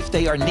warnings if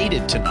they are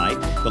needed tonight.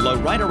 The low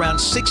right around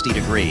 60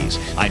 degrees.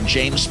 I'm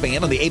James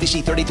Spann on the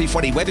ABC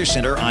 3340 Weather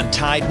Center on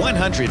Tide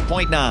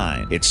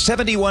 100.9. It's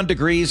 71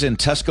 degrees in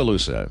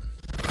Tuscaloosa.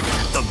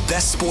 The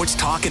best sports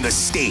talk in the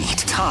state.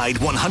 Tide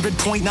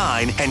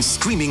 100.9 and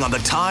streaming on the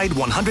Tide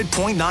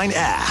 100.9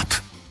 app.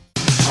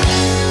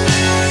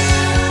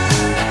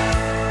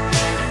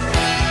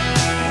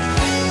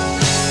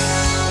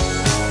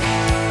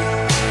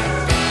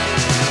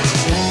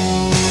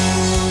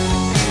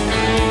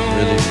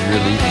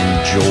 Really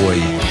enjoy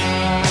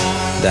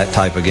that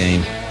type of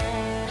game.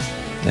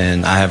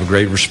 And I have a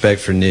great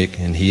respect for Nick,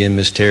 and he and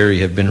Miss Terry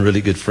have been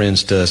really good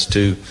friends to us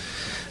too.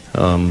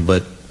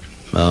 But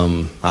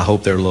I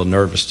hope they're a little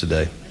nervous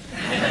today.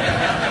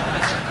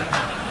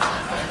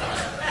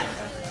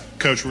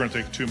 Coach, we're going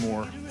to take 2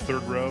 more.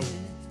 Third row.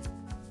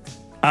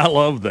 I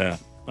love that.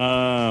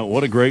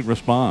 What a great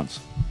response.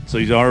 So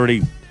he's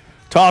already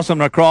tossing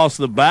them across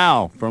the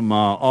bow from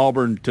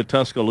Auburn to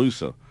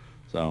Tuscaloosa.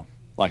 So,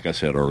 like I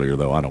said earlier,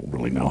 though, I don't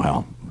really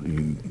know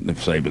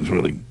if Saban's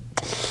really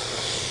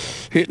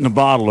hitting the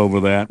bottle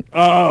over that.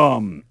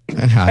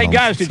 Hey,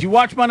 guys, did you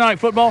watch Monday Night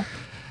Football?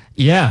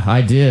 Yeah,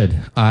 I did.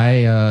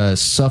 I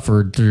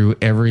suffered through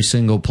every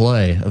single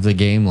play of the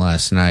game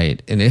last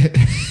night, and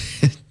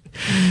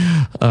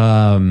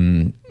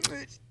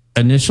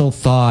Initial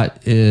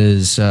thought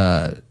is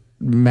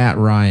Matt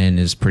Ryan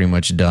is pretty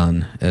much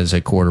done as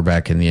a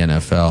quarterback in the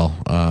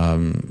NFL.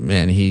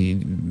 And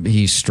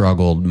he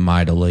struggled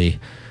mightily.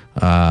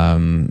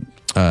 But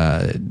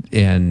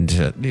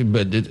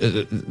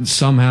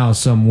somehow,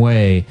 some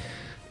way,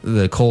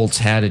 the Colts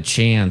had a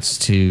chance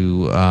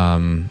to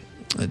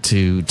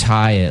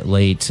tie it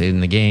late in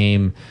the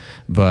game,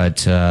 but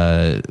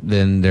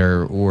then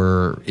there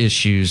were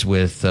issues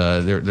with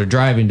they're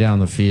driving down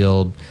the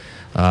field.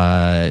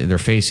 They're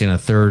facing a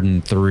 3rd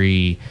and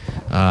 3,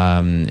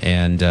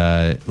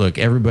 look,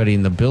 everybody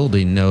in the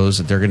building knows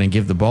that they're going to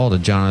give the ball to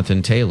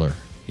Jonathan Taylor.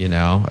 You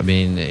know, I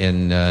mean,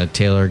 and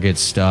Taylor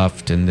gets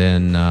stuffed, and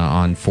then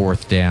on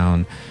 4th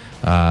down,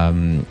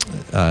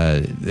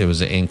 it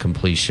was an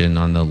incompletion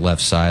on the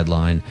left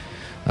sideline.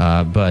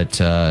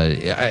 But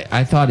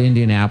I thought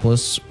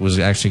Indianapolis was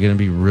actually going to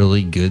be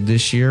really good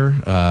this year,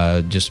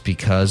 just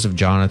because of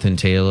Jonathan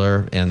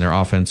Taylor and their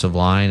offensive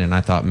line, and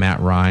I thought Matt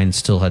Ryan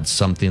still had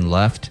something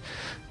left.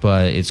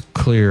 But it's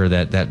clear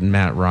that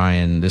Matt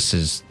Ryan, this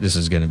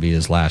is going to be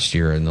his last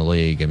year in the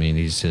league. I mean,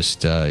 he's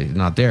just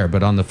not there.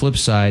 But on the flip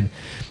side,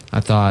 I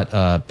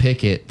thought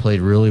Pickett played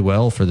really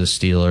well for the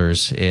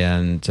Steelers,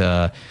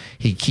 and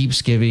he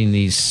keeps giving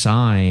these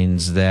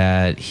signs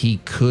that he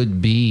could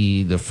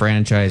be the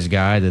franchise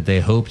guy that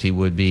they hoped he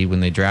would be when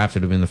they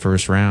drafted him in the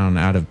 1st round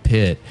out of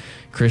Pitt.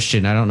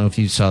 Christian, I don't know if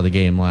you saw the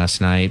game last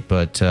night,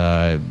 but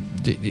have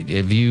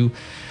you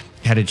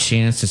had a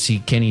chance to see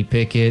Kenny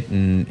Pickett,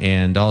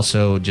 and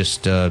also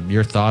just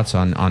your thoughts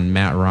on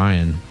Matt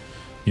Ryan?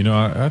 You know,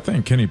 I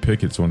think Kenny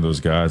Pickett's one of those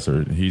guys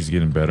that he's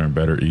getting better and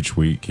better each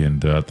week,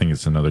 and I think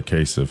it's another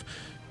case of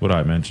what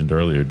I mentioned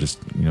earlier, just,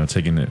 you know,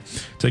 taking a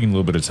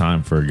little bit of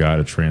time for a guy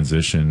to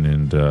transition,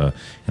 and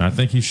I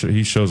think he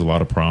shows a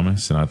lot of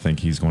promise, and I think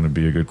he's going to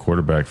be a good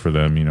quarterback for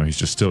them. You know, he's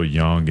just still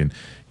young and,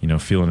 you know,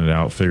 feeling it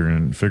out,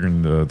 figuring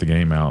the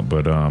game out.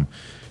 But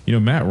you know,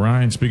 Matt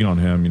Ryan, speaking on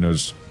him, you know,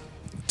 is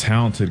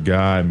talented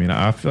guy. I mean,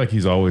 I feel like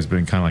he's always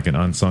been kind of like an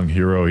unsung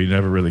hero. He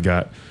never really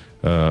got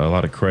a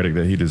lot of credit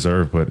that he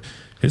deserved, but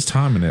his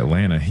time in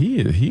Atlanta,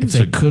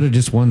 they could have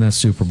just won that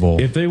Super Bowl.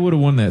 If they would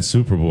have won that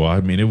Super Bowl,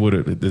 I mean, it would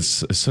have.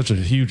 It's such a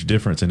huge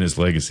difference in his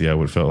legacy. I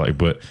would have felt like,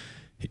 but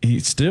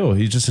he's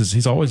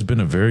always been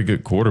a very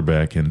good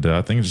quarterback, and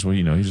I think just,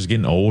 you know, he's just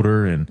getting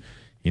older, and,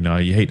 you know,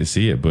 you hate to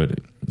see it, but,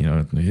 you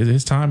know,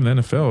 his time in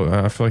the NFL,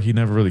 I feel like he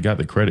never really got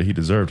the credit he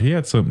deserved. He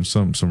had some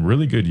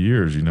really good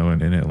years, you know,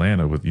 in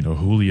Atlanta with, you know,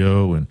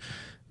 Julio, and,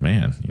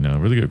 man, you know,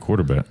 really good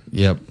quarterback.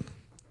 Yep.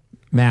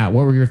 Matt,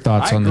 what were your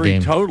thoughts on the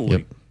game? Totally.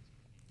 Yep.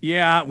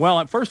 Yeah,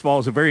 well, first of all, it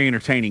was a very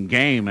entertaining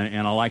game,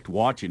 and I liked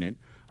watching it.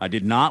 I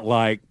did not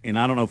like, and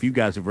I don't know if you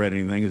guys have read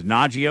anything, is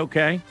Najee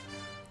okay?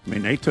 I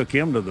mean, they took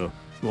him to the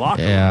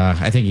locker room. Yeah,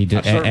 I think he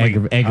did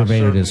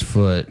aggravated his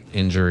foot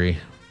injury.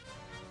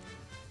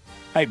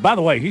 Hey, by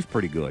the way, he's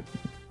pretty good.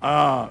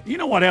 You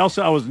know what else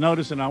I was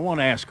noticing I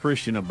want to ask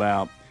Christian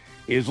about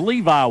is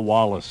Levi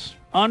Wallace.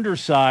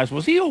 Undersized.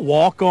 Was he a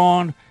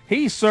walk-on?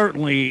 He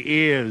certainly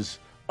is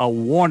a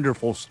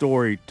wonderful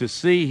story to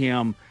see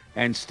him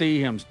and see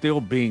him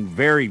still being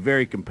very,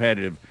 very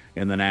competitive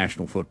in the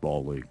National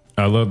Football League.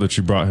 I love that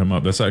you brought him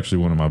up. That's actually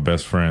one of my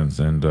best friends,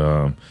 and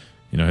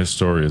you know, his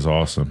story is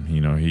awesome.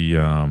 You know,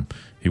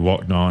 he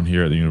walked on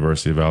here at the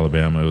University of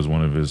Alabama. It was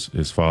one of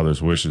his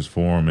father's wishes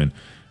for him, and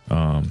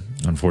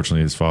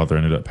unfortunately, his father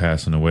ended up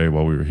passing away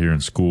while we were here in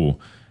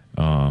school.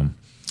 And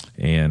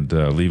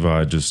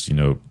Levi just,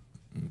 you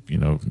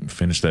know,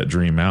 finished that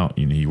dream out.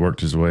 You know, he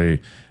worked his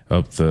way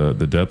up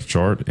the depth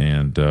chart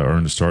and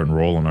earned a starting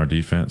role on our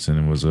defense,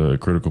 and was a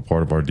critical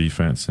part of our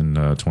defense in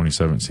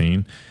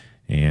 2017.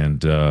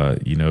 And,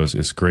 you know,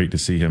 it's great to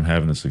see him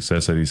having the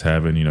success that he's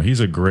having. You know,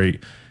 he's a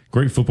great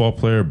football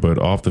player, but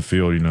off the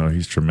field, you know,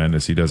 he's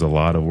tremendous. He does a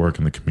lot of work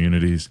in the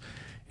communities,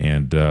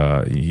 and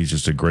he's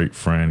just a great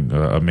friend,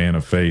 a man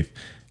of faith.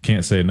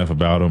 Can't say enough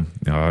about him.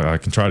 You know, I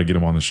can try to get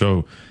him on the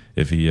show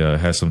if he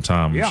has some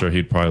time. I'm sure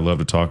he'd probably love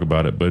to talk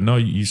about it. But no,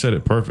 you said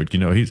it perfect. You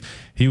know,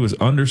 he was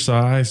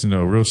undersized, you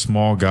know, a real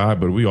small guy,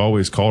 but we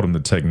always called him the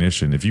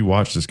technician. If you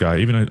watch this guy,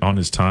 even on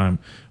his time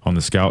on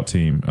the scout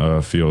team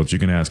fields, you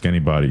can ask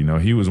anybody. You know,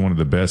 he was one of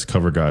the best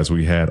cover guys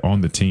we had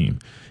on the team.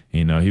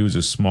 You know, he was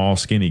a small,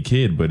 skinny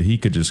kid, but he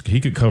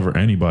could cover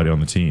anybody on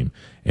the team.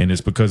 And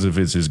it's because of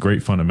his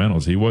great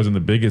fundamentals. He wasn't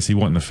the biggest, he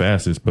wasn't the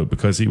fastest, but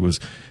because he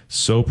was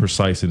so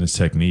precise in his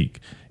technique,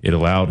 it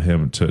allowed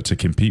him to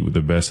compete with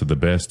the best of the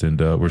best. And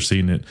we're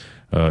seeing it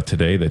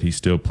today that he's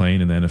still playing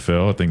in the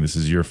NFL. I think this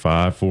is year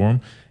 5 for him.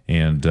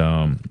 And,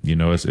 you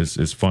know,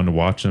 it's fun to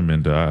watch him,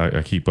 and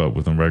I keep up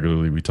with him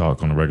regularly. We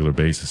talk on a regular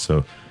basis.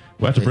 So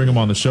we'll have to bring him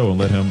on the show and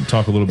let him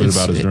talk a little bit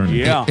about his journey.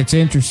 Yeah. It's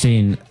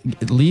interesting.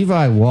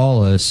 Levi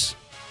Wallace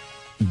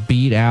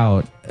beat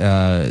out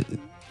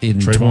in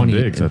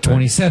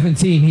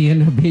 2017. He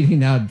ended up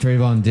beating out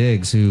Trayvon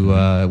Diggs, who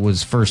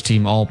was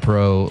first-team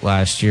All-Pro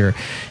last year.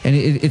 And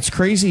it's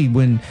crazy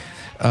when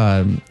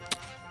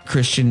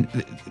Christian,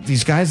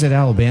 these guys at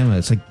Alabama,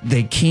 it's like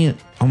they can't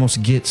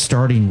almost get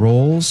starting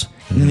roles,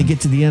 and then they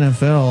get to the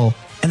NFL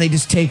and they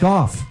just take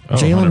off. Oh,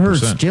 Jalen 100%.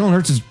 Hurts. Jalen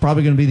Hurts is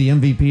probably going to be the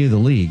MVP of the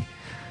league.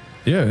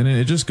 Yeah, and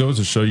it just goes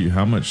to show you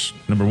how much,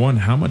 number one,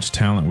 how much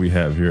talent we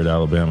have here at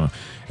Alabama.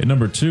 And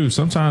number two,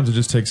 sometimes it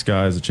just takes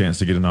guys a chance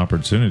to get an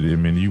opportunity. I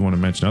mean, you want to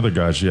mention other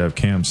guys. You have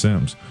Cam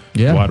Sims,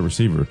 wide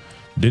receiver.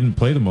 Didn't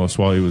play the most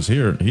while he was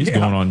here. He's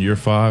going on year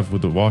 5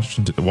 with the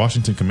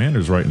Washington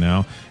Commanders right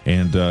now,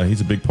 and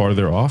he's a big part of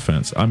their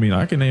offense. I mean,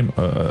 I can name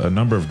a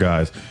number of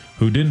guys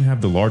who didn't have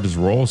the largest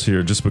roles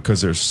here just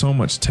because there's so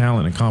much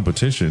talent and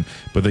competition,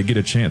 but they get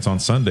a chance on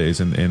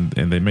Sundays and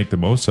they make the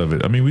most of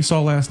it. I mean, we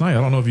saw last night,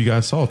 I don't know if you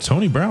guys saw,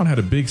 Tony Brown had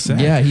a big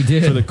sack he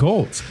did. for the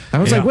Colts. I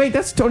was like, wait,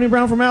 that's Tony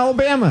Brown from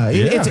Alabama.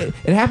 Yeah.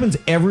 It happens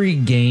every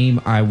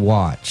game I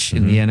watch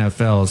in the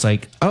NFL. It's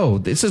like, oh,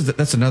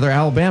 that's another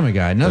Alabama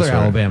guy,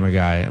 Alabama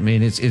guy. I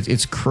mean,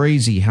 it's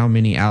crazy how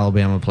many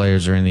Alabama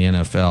players are in the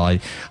NFL.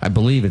 I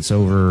believe it's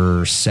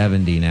over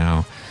 70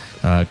 now.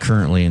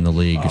 Currently in the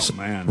league,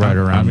 right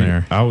around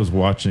there. I was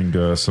watching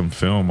some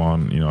film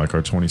on, like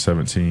our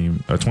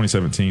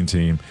 2017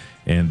 team,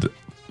 and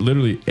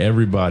literally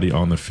everybody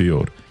on the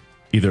field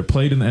either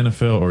played in the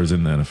NFL or is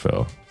in the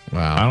NFL.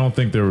 Wow. I don't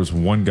think there was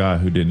one guy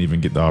who didn't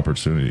even get the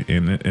opportunity.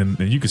 And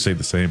you could say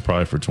the same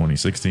probably for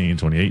 2016,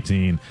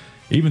 2018,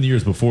 even the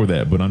years before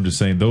that. But I'm just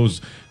saying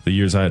the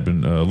years I had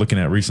been looking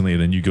at recently,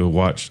 and then you go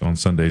watch on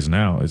Sundays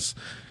now, it's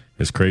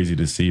crazy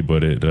to see,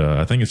 but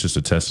I think it's just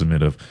a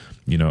testament of,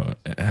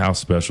 how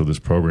special this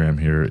program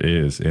here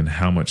is and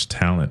how much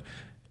talent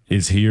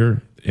is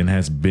here and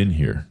has been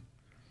here.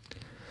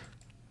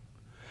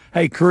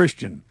 Hey,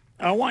 Christian,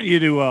 I want you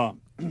to,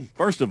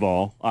 first of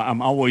all,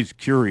 I'm always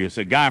curious.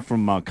 A guy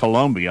from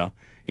Columbia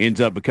ends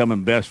up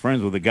becoming best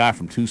friends with a guy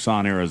from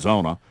Tucson,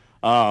 Arizona.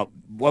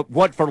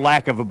 What, for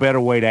lack of a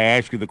better way to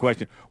ask you the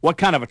question, what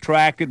kind of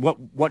attracted,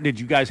 what did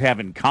you guys have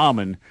in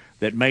common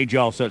that made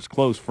y'all such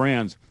close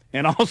friends?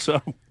 And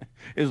also,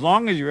 as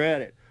long as you're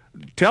at it,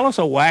 tell us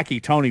a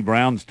wacky Tony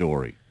Brown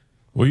story.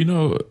 Well,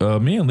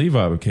 me and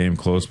Levi became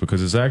close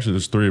because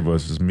there's 3 of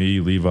us. It's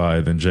me, Levi,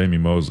 then Jamie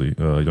Mosley,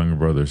 younger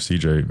brother,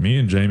 CJ. Me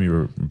and Jamie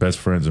were best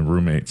friends and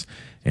roommates,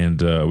 and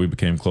we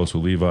became close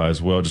with Levi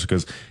as well just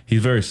because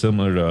he's very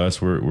similar to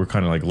us. We're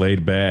kind of like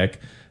laid back,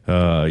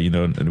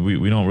 and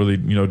we don't really,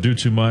 do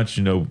too much.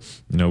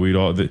 We'd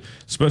all,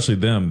 especially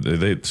them,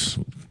 they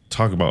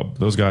talk about,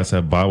 those guys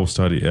have Bible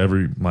study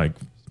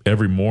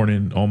every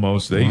morning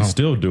almost. They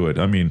still do it.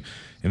 I mean,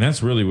 and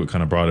that's really what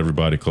kind of brought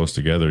everybody close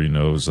together,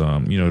 is,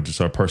 just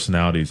our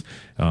personalities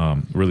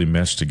really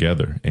meshed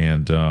together.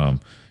 And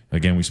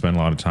again, we spend a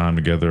lot of time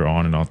together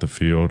on and off the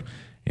field.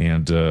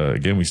 And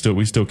again, we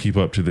still keep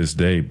up to this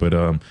day.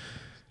 But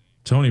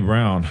Tony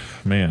Brown,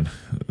 man,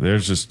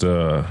 there's just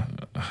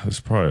there's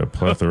probably a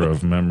plethora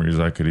of memories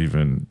I could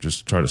even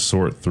just try to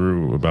sort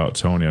through about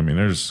Tony. I mean,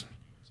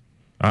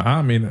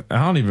 I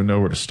don't even know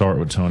where to start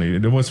with Tony.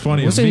 And what's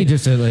funny wasn't he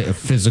just a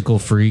physical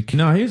freak?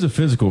 No, he's a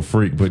physical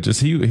freak, but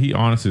just he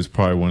honestly is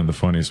probably one of the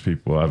funniest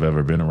people I've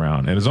ever been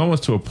around. And it's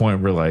almost to a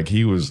point where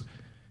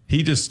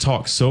he just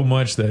talked so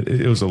much that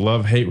it was a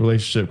love-hate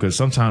relationship, because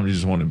sometimes you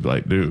just want to be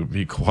like, dude,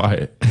 be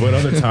quiet. But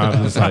other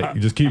times it's like,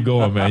 just keep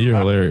going, man. You're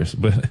hilarious.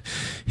 But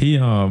he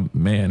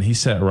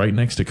sat right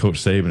next to Coach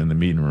Saban in the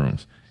meeting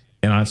rooms.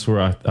 And I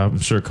swear, I'm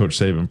sure Coach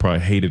Saban probably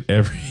hated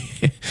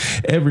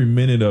every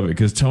minute of it,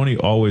 because Tony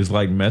always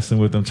liked messing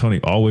with him. Tony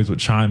always would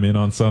chime in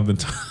on something.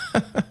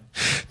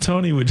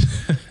 Tony would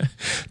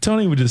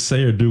just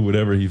say or do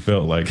whatever he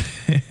felt like.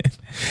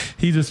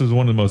 He just was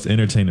one of the most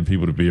entertaining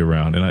people to be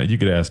around. And you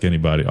could ask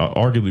anybody,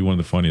 arguably one of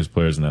the funniest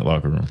players in that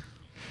locker room.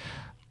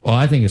 Well,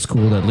 I think it's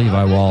cool that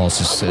Levi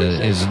Wallace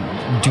is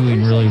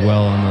doing really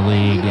well in the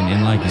league.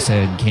 And like you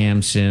said,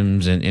 Cam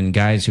Sims and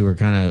guys who were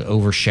kind of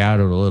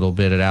overshadowed a little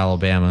bit at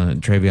Alabama,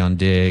 Travion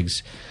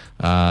Diggs,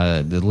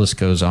 the list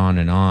goes on.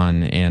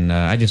 And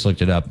I just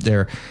looked it up.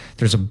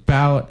 There's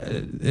about,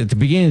 at the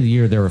beginning of the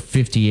year, there were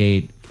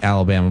 58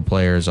 Alabama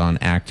players on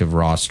active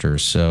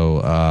rosters.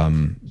 So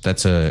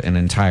that's an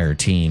entire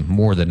team,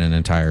 more than an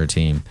entire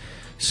team.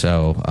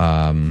 So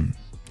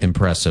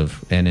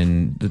impressive. And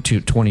in the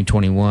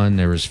 2021,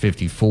 there was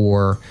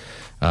 54.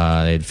 They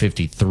had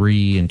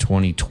 53 in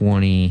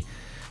 2020.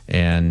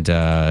 And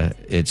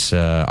it's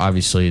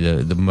obviously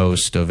the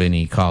most of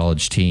any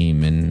college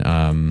team.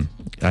 And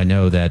I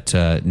know that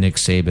Nick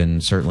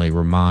Saban certainly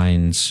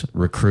reminds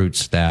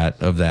recruits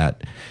of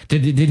that.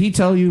 Did he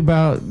tell you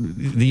about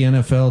the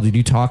NFL? Did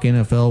you talk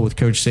NFL with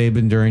Coach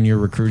Saban during your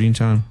recruiting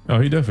time? Oh,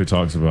 he definitely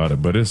talks about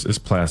it, but it's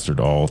plastered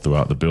all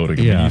throughout the building.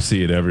 I mean, you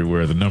see it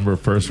everywhere. The number of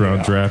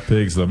first-round draft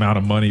picks, the amount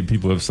of money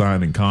people have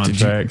signed in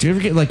contracts. Did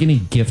you ever get any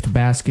gift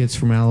baskets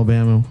from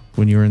Alabama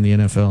when you were in the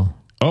NFL?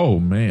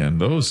 Oh man,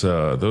 those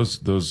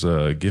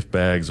gift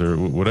bags, or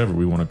whatever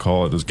we want to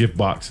call it, those gift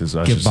boxes.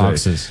 Gift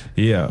boxes.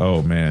 Yeah.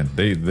 Oh man,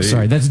 they.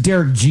 Sorry, that's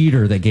Derek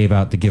Jeter that gave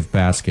out the gift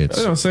baskets.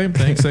 Oh, same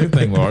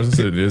thing, Lars.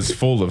 It is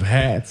full of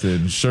hats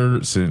and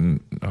shirts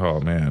and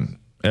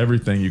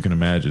everything you can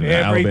imagine.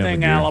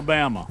 Everything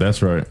Alabama.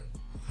 That's right.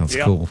 That's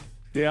cool.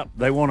 Yep,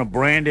 they want to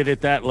brand it at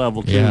that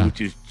level too,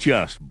 which is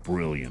just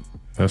brilliant.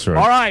 That's right.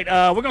 All right,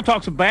 we're going to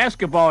talk some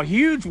basketball.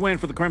 Huge win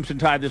for the Crimson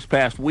Tide this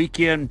past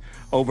weekend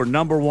over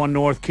number 1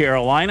 North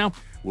Carolina.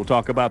 We'll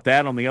talk about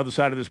that on the other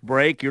side of this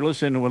break. You're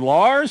listening with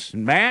Lars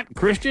and Matt and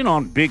Christian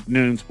on Big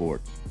Noon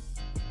Sports.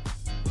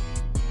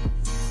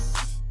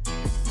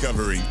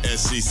 Covering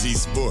SEC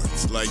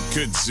sports like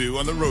kudzu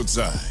on the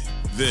roadside.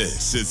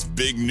 This is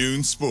Big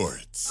Noon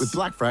Sports. With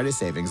Black Friday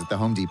savings at the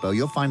Home Depot,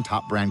 you'll find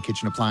top brand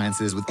kitchen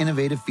appliances with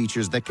innovative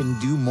features that can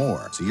do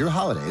more, so your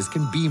holidays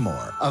can be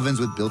more. Ovens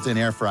with built-in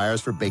air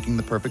fryers for baking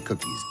the perfect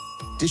cookies.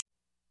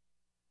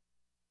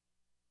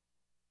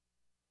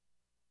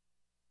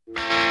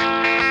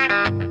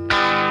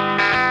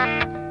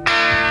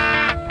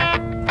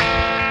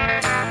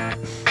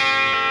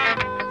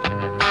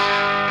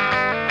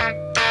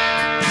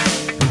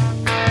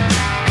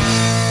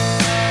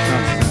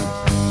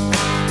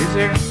 Is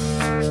there?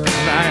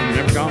 I've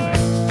never gone there.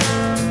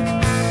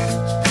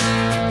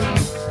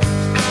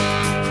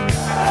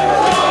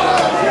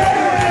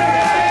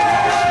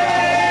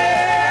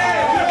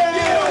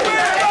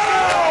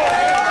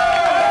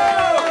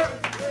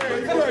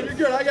 You're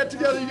good. I got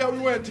together. You got we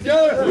went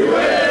together. We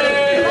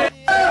win.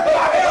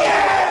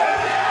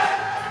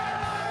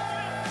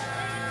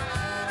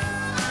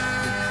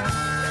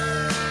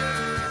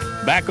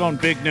 Back on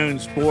Big Noon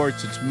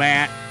Sports, it's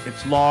Matt,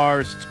 it's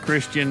Lars, it's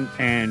Christian,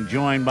 and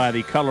joined by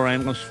the color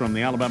analyst from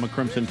the Alabama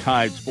Crimson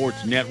Tide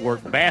Sports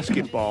Network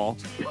Basketball.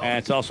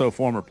 It's also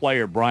former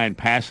player Brian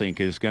Passink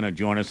is going to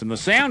join us. And the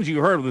sounds you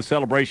heard of the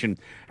celebration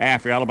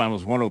after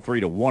Alabama's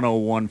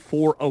 103-101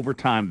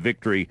 4-overtime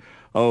victory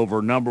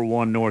over number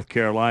 1 North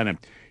Carolina.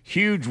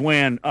 Huge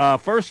win.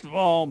 First of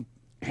all,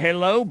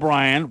 hello,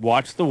 Brian.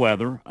 Watch the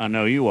weather. I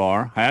know you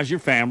are. How's your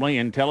family?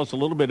 And tell us a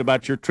little bit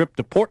about your trip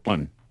to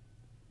Portland.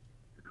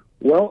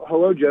 Well,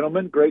 hello,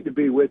 gentlemen. Great to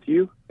be with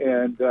you.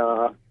 And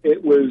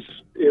it was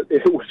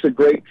a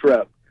great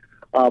trip.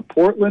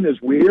 Portland is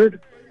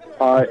weird,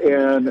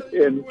 and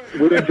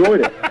we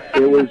enjoyed it.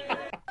 It was.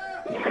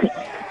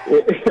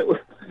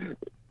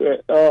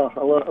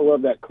 I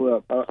love that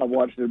clip. I've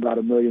watched it about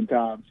 1 million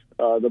times.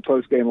 The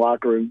post-game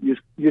locker room, you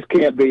just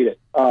can't beat it.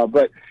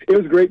 But it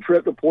was a great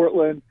trip to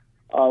Portland.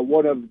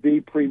 One of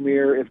the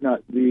premier, if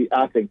not the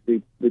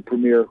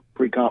premier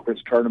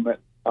pre-conference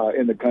tournament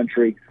in the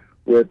country,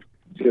 with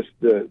just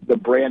the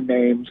brand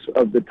names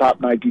of the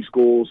top Nike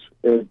schools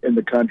in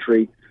the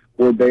country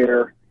were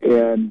there.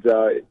 And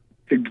to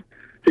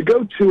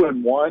go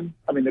 2-1,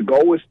 I mean, the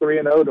goal was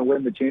 3-0 to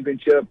win the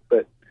championship,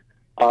 but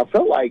I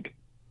felt like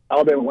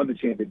Alabama won the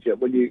championship.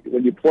 When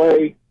you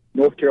play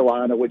North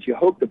Carolina, which you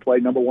hope to play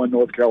number 1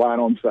 North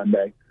Carolina on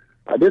Sunday,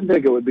 I didn't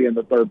think it would be in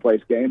the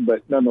third-place game,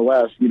 but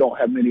nonetheless, you don't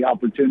have many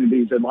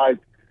opportunities in life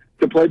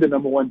to play the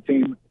number 1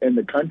 team in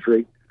the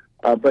country.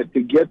 But to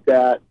get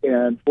that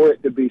and for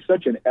it to be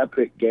such an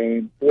epic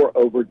game, 4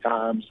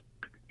 overtimes,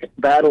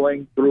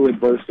 battling through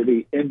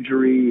adversity,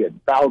 injury, and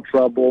foul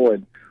trouble,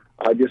 and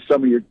just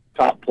some of your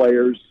top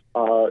players,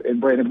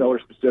 and Brandon Miller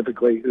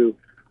specifically, who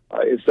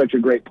is such a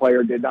great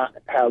player, did not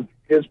have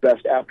his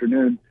best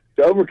afternoon.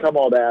 To overcome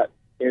all that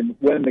and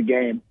win the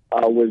game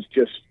was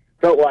just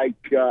felt like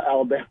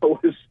Alabama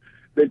was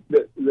the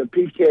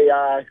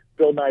PKI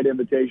Phil Knight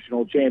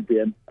Invitational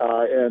champion.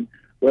 And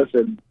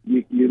listen,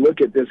 you look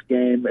at this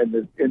game, and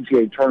the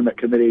NCAA Tournament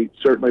Committee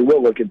certainly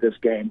will look at this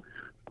game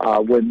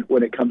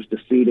when it comes to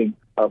seeding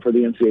for the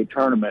NCAA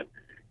Tournament,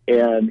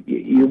 and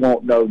you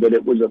won't know that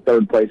it was a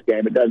third-place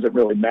game. It doesn't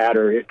really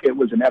matter. It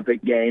was an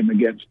epic game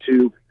against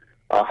 2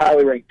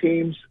 highly ranked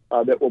teams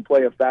that will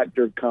play a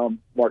factor come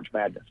March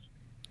Madness.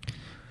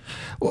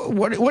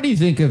 What do you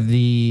think of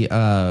the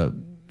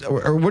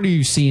or what are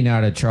you seeing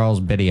out of Charles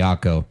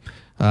Bediako?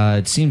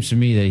 It seems to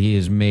me that he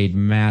has made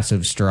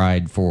massive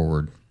stride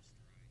forward.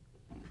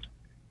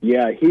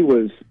 Yeah, he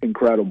was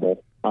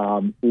incredible.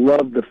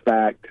 Love the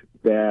fact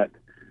that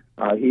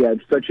he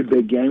had such a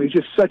big game. He's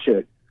just such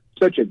a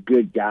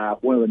good guy,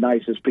 one of the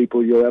nicest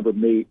people you'll ever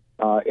meet,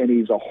 and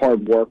he's a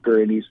hard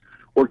worker, and he's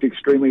worked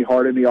extremely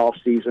hard in the off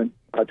season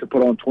to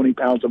put on 20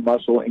 pounds of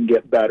muscle and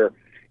get better,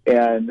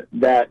 and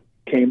that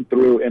came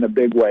through in a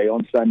big way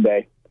on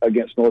Sunday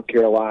against North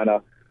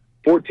Carolina.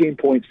 14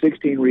 points,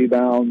 16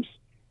 rebounds,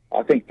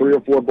 I think 3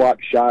 or 4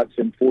 blocked shots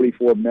in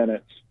 44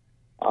 minutes.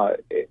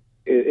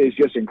 Is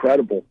just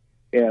incredible,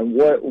 and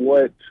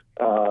what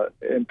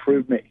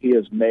improvement he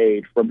has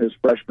made from his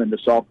freshman to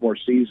sophomore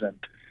season,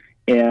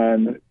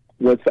 and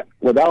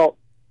without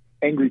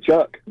Angry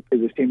Chuck, as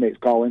his teammates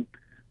call him,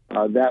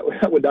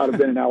 that would not have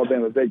been an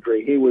Alabama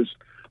victory. He was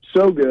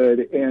so good,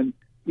 and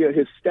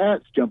his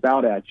stats jump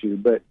out at you,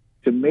 but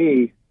to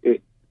me,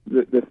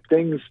 the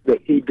things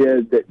that he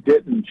did that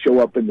didn't show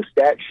up in the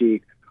stat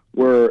sheet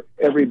were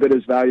every bit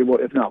as valuable,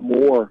 if not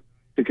more,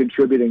 to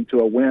contributing to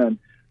a win.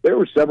 There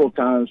were several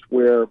times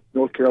where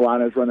North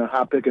Carolina is running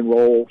high pick and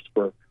rolls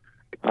for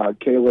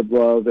Caleb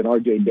Love and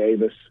R.J.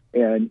 Davis,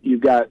 and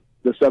you've got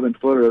the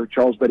 7-footer,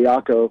 Charles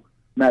Bediako,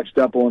 matched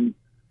up on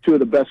 2 of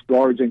the best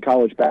guards in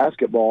college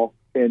basketball,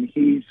 and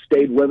he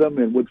stayed with them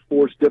and would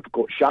force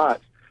difficult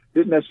shots.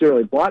 Didn't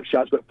necessarily block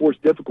shots, but force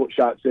difficult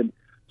shots. And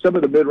some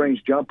of the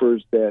mid-range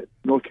jumpers that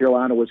North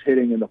Carolina was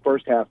hitting in the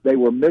first half, they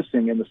were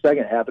missing in the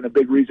second half. And a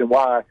big reason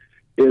why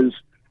is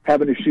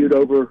having to shoot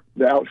over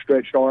the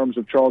outstretched arms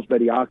of Charles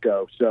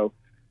Bediako. So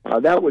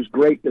that was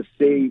great to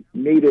see.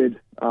 Needed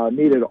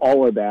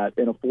all of that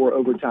in a 4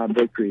 overtime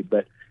victory.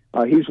 But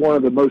he's one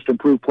of the most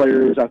improved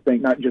players, I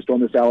think, not just on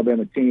this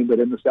Alabama team, but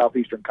in the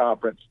Southeastern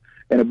Conference,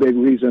 and a big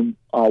reason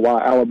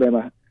why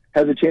Alabama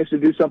has a chance to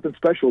do something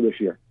special this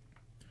year.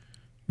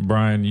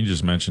 Brian, you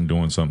just mentioned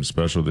doing something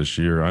special this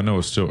year. I know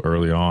it's still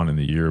early on in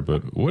the year,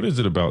 but what is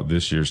it about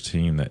this year's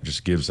team that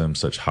just gives them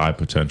such high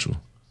potential?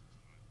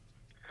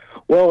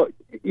 Well,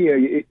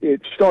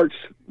 it starts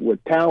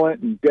with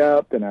talent and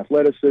depth and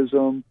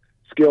athleticism,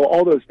 skill,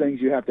 all those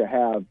things you have to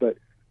have. But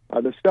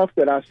the stuff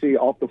that I see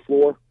off the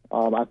floor,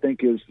 I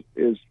think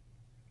is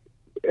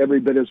every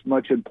bit as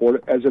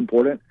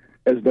important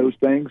as those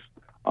things.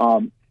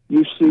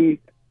 You see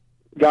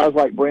guys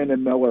like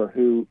Brandon Miller,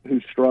 who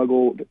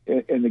struggled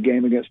in the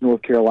game against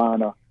North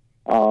Carolina,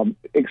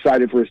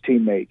 excited for his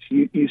teammates.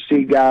 You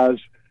see guys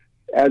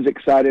as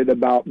excited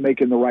about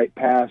making the right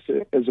pass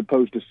as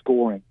opposed to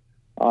scoring.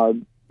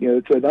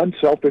 It's an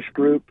unselfish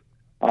group.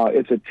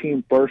 It's a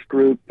team first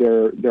group.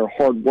 They're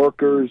hard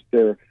workers.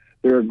 They're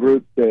a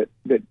group that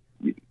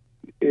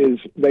is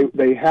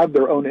they have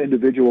their own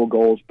individual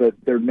goals, but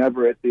they're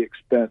never at the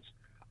expense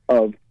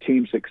of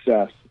team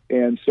success.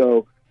 And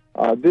so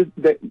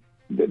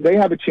they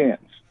have a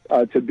chance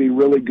to be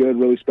really good,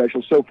 really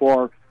special. So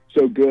far,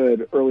 so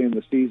good early in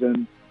the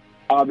season.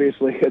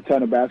 Obviously, a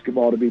ton of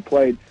basketball to be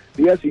played.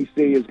 The SEC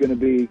is going to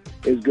be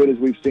as good as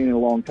we've seen in a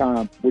long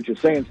time, which is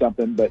saying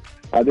something. But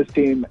this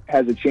team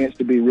has a chance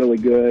to be really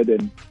good,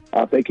 and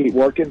if they keep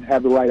working,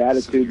 have the right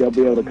attitude, they'll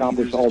be able to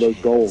accomplish all those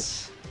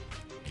goals.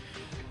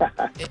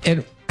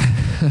 And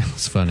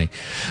it's funny.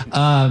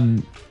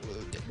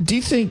 Do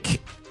you think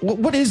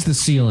what is the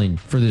ceiling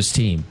for this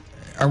team?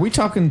 Are we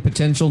talking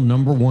potential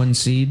number 1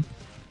 seed?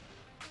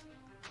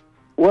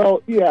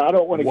 Well, yeah, I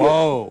don't want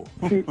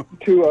to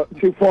get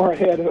too far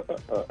ahead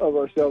of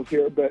ourselves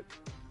here, but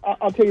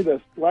I'll tell you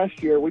this.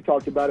 Last year, we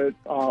talked about it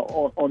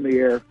on the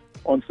air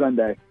on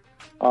Sunday.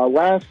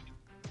 Last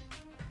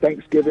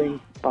Thanksgiving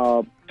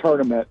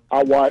tournament,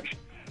 I watched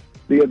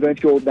the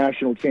eventual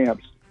national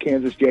champs,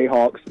 Kansas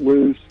Jayhawks,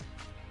 lose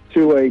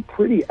to a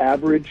pretty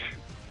average,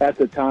 at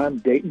the time,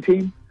 Dayton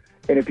team.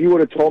 And if you would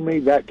have told me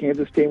that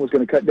Kansas team was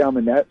going to cut down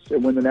the nets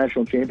and win the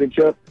national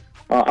championship,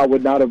 I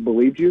would not have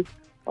believed you.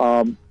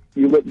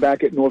 You look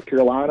back at North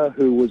Carolina,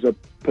 who was a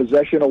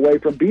possession away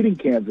from beating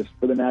Kansas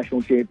for the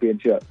national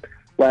championship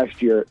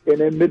last year. And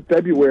in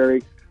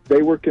mid-February,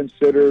 they were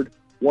considered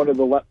one of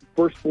the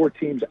first 4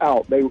 teams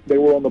out. They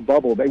were on the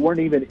bubble. They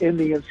weren't even in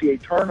the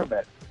NCAA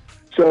tournament.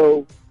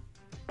 So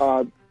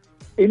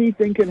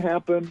anything can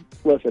happen.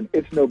 Listen,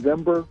 it's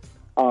November.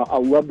 I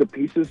love the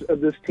pieces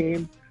of this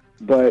team,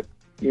 but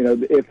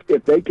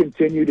if they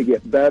continue to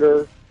get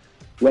better,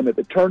 limit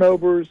the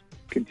turnovers,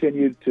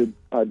 continue to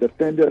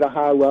defend at a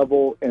high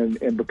level,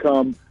 and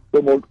become a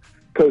little more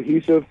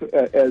cohesive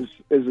as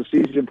the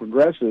season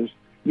progresses,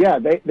 yeah,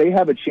 they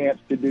have a chance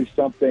to do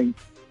something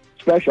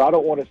special. I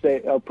don't want to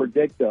say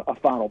predict a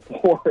Final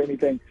Four or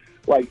anything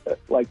like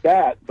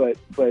that, but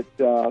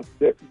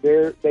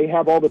they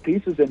have all the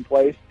pieces in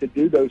place to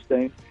do those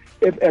things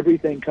if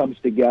everything comes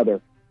together.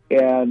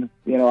 And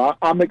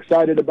I'm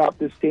excited about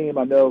this team.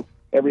 I know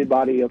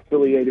everybody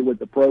affiliated with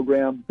the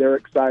program, they're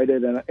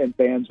excited, and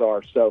fans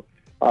are. So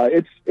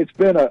it's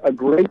been a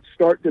great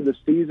start to the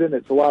season.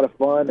 It's a lot of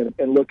fun,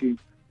 and looking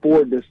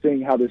forward to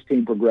seeing how this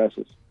team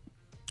progresses.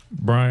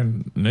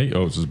 Brian, Nate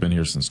Oates has been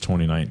here since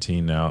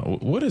 2019 now.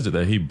 What is it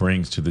that he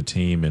brings to the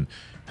team, and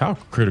how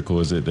critical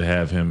is it to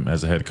have him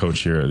as a head coach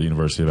here at the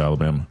University of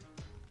Alabama?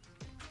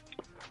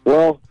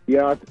 Well,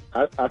 yeah,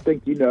 I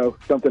think you know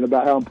something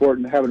about how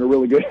important having a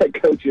really good head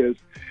coach is.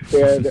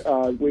 And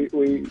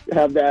we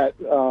have that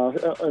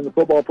in the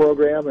football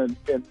program and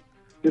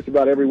just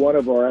about every one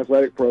of our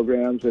athletic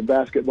programs, and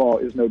basketball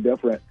is no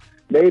different.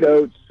 Nate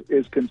Oates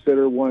is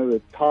considered one of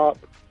the top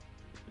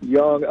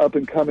young,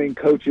 up-and-coming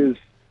coaches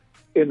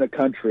in the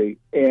country.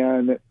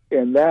 And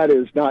that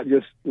is not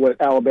just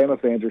what Alabama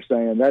fans are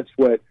saying. That's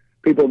what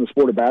people in the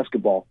sport of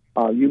basketball.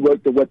 You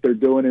look at what they're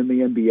doing in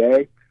the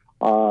NBA,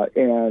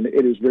 and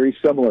it is very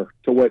similar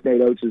to what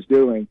Nate Oates is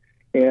doing.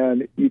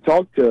 And you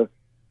talk to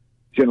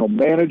general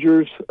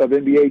managers of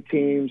NBA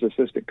teams,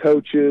 assistant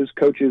coaches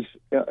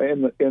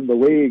in the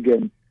league,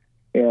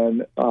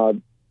 and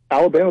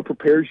Alabama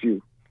prepares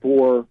you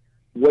for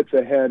what's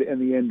ahead in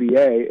the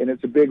NBA, and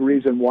it's a big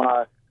reason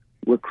why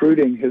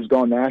recruiting has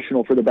gone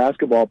national for the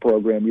basketball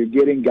program. You're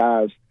getting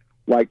guys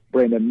like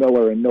Brandon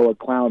Miller and Noah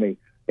Clowney,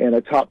 and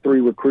a top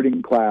 3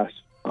 recruiting class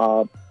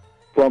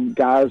from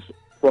guys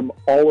from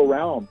all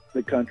around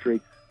the country.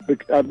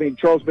 I mean,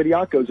 Charles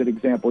Bediako is an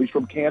example. He's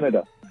from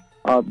Canada.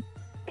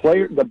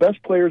 The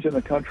best players in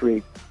the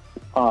country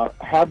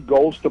have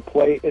goals to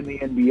play in the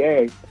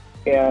NBA,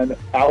 and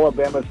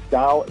Alabama's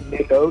style,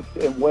 Nate Oates,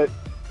 and what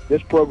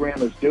this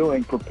program is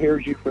doing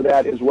prepares you for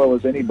that as well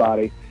as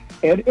anybody.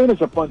 And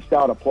it's a fun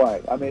style to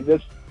play. I mean,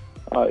 this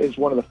is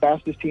one of the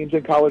fastest teams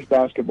in college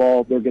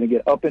basketball. They're going to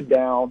get up and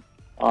down,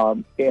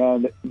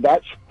 and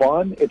that's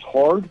fun. It's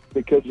hard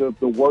because of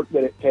the work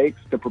that it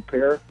takes to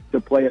prepare to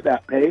play at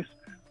that pace.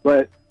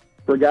 But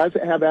for guys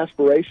that have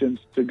aspirations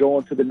to go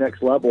on to the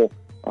next level,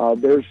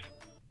 there's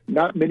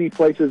not many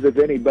places, if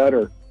any,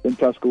 better than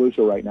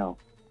Tuscaloosa right now.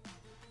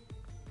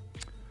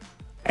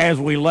 As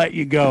we let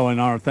you go, and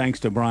our thanks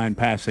to Brian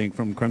Passink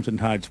from Crimson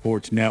Tide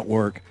Sports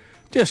Network,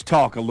 just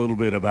talk a little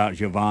bit about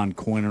Jahvon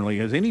Quinerly.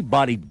 Has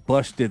anybody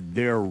busted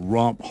their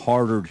rump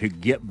harder to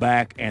get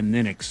back and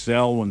then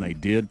excel when they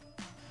did?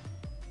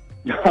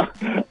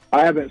 I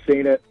haven't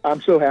seen it.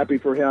 I'm so happy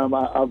for him.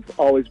 I've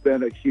always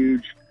been a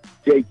huge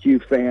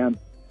JQ fan.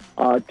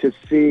 To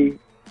see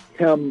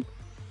him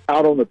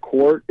out on the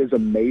court is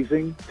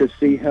amazing. To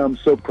see him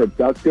so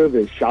productive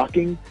is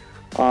shocking.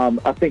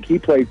 I think he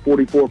played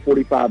 44,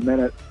 45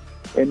 minutes,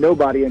 and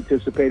nobody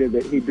anticipated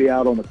that he'd be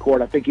out on the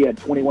court. I think he had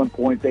 21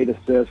 points, 8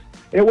 assists.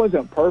 It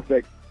wasn't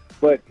perfect,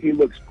 but he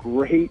looks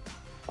great.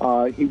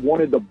 He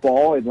wanted the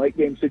ball in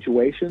late-game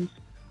situations,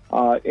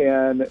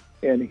 and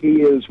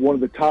he is one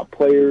of the top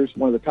players,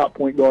 one of the top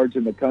point guards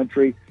in the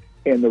country.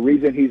 And the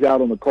reason he's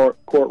out on the court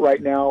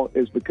right now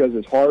is because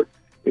his heart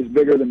is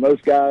bigger than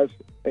most guys,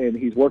 and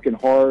he's working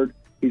hard.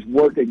 He's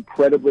worked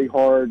incredibly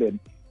hard, and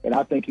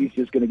I think he's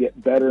just going to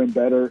get better and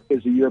better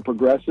as the year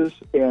progresses.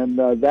 And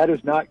that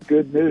is not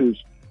good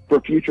news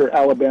for future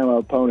Alabama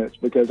opponents,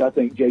 because I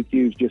think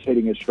JQ is just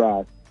hitting his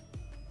stride.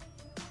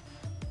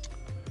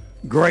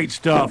 Great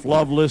stuff.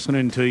 Love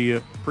listening to you.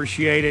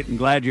 Appreciate it, and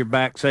glad you're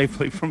back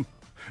safely from,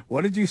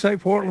 what did you say,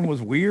 Portland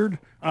was weird?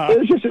 It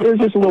was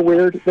just a little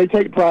weird. They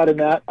take pride in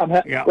that.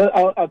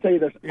 I'll tell you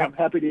this. Yeah.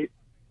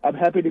 I'm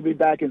happy to be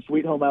back in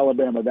Sweet Home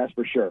Alabama. That's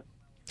for sure.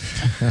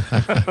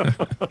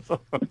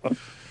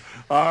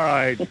 All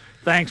right.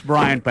 Thanks,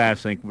 Brian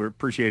Passink. We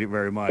appreciate it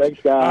very much.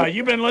 Thanks, guys.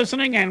 You've been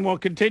listening, and we'll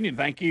continue.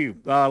 Thank you.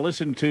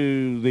 Listen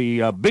to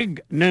the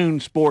Big Noon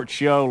Sports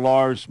Show.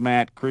 Lars,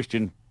 Matt,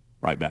 Christian,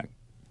 right back.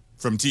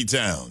 From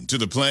T-Town to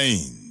the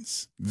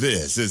Plains,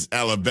 this is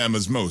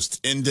Alabama's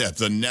most in-depth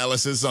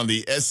analysis on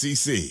the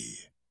SEC.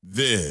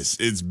 This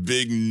is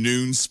Big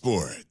Noon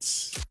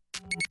Sports.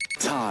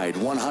 Tide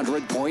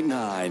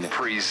 100.9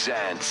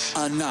 presents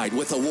A Night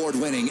with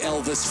award-winning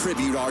Elvis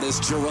tribute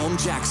artist Jerome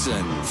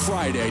Jackson.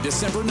 Friday,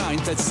 December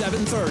 9th at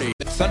 7:30.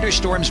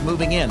 Thunderstorms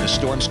moving in. The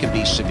storms can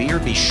be severe.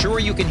 Be sure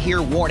you can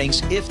hear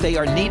warnings if they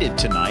are needed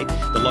tonight.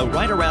 The low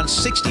right around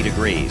 60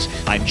 degrees.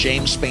 I'm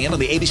James Spann on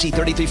the ABC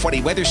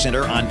 3340 Weather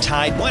Center on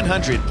Tide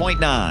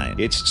 100.9.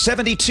 It's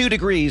 72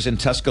 degrees in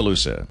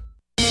Tuscaloosa.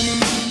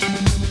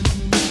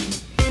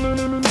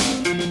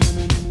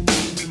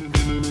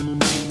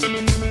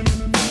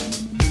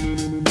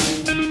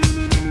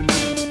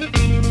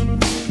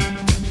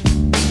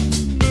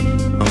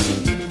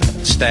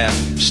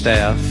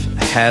 Staff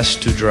has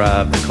to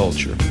drive the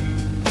culture.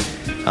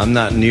 I'm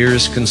not near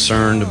as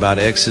concerned about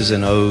X's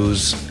and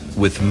O's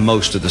with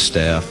most of the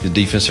staff. The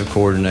defensive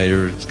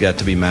coordinator has got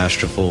to be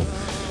masterful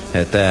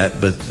at that,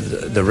 but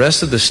the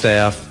rest of the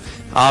staff,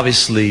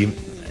 obviously,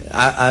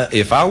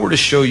 if I were to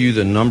show you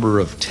the number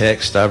of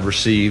texts I've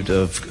received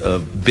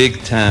of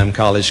big-time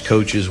college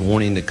coaches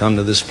wanting to come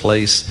to this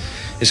place,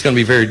 it's going to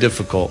be very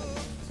difficult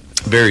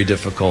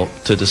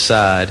to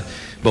decide.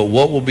 But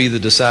what will be the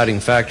deciding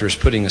factor is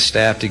putting a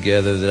staff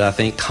together that I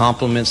think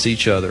complements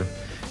each other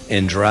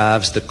and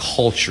drives the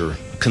culture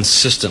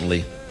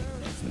consistently.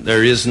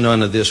 There is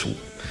none of this,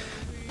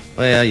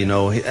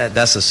 well,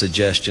 that's a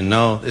suggestion.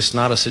 No, it's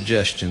not a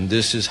suggestion.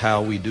 This is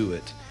how we do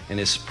it, and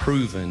it's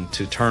proven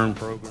to turn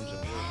programs.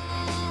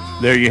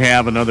 There you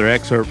have another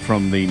excerpt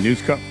from the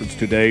news conference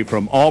today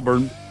from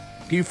Auburn.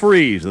 Hugh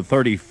Freeze, the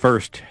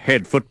 31st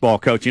head football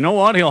coach. You know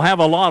what? He'll have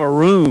a lot of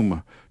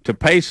room to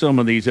pay some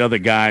of these other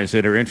guys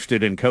that are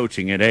interested in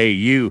coaching at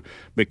AAU,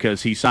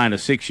 because he signed a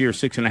 6-year,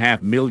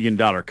 $6.5 million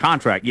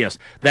contract. Yes,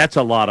 that's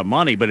a lot of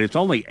money, but it's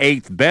only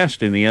 8th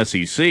best in the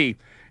SEC,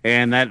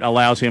 and that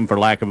allows him, for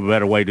lack of a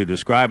better way to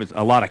describe it,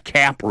 a lot of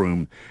cap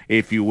room,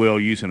 if you will,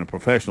 using a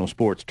professional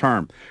sports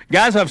term.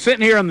 Guys, I'm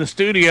sitting here in the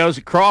studios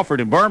at Crawford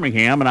in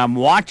Birmingham, and I'm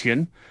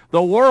watching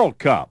the World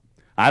Cup.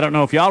 I don't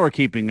know if y'all are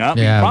keeping up.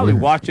 Yeah, You're probably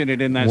watching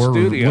it in that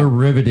studio. We're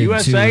riveted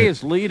USA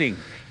is leading.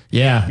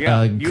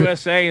 Yeah.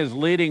 USA is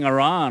leading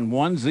Iran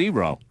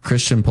 1-0.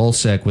 Christian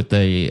Pulisic with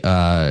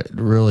a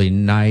really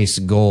nice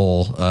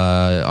goal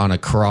on a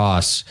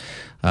cross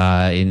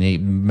in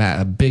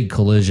a big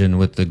collision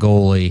with the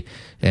goalie,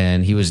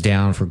 and he was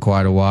down for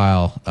quite a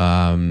while.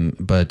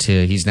 But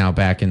he's now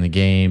back in the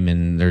game,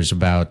 and there's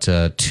about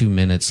 2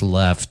 minutes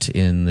left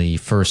in the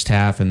first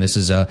half, and this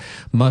is a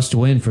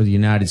must-win for the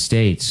United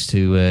States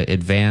to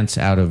advance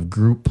out of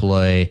group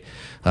play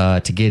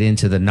to get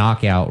into the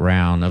knockout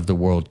round of the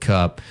World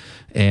Cup.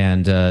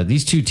 And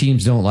these two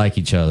teams don't like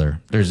each other.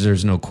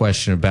 There's no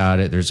question about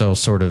it. There's all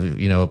sort of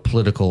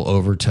political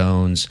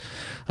overtones,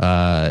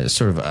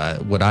 sort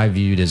of what I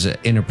viewed as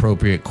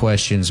inappropriate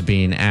questions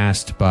being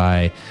asked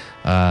by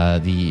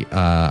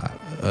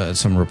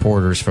some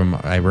reporters from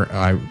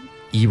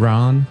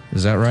Iran.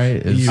 Is that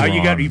right?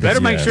 You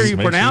better make sure you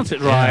pronounce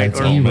it right,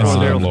 or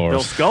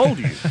they'll scold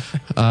you.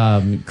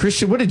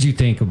 Christian, what did you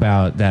think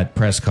about that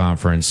press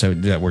conference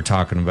that we're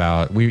talking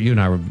about? You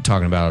and I were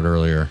talking about it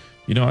earlier.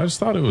 I just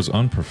thought it was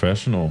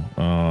unprofessional.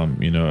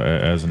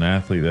 As an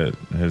athlete that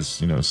has,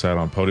 sat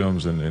on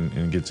podiums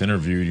and gets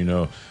interviewed,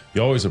 you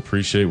always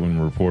appreciate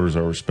when reporters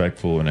are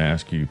respectful and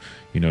ask you,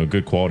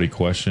 good quality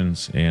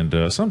questions.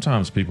 And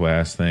sometimes people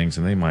ask things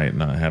and they might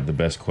not have the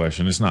best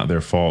question. It's not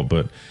their fault,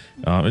 but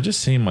it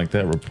just seemed like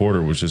that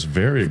reporter was just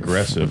very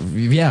aggressive.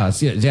 Yeah.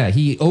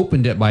 He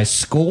opened it by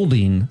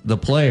scolding the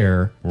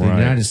player, the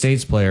United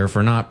States player,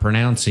 for not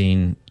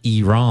pronouncing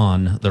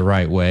Iran the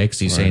right way because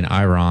he's saying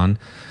Iran.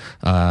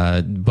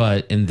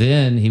 And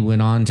then he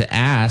went on to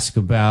ask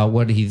about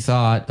what he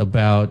thought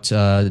about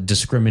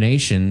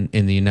discrimination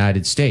in the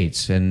United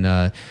States, and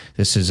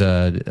this is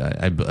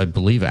I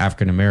believe,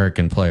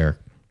 African-American player.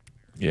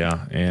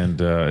 Yeah, and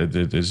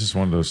it's just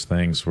one of those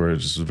things where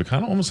it's just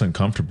kind of almost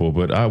uncomfortable.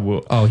 But I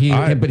will.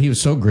 But he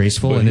was so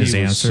graceful in his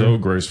answer. So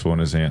graceful in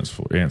his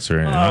answer,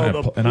 and I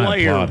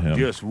applaud him.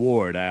 Just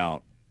wore it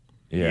out.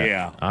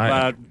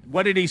 Yeah.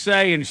 What did he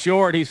say in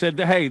short? He said,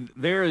 hey,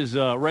 there is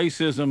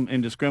racism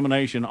and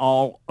discrimination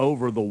all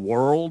over the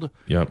world.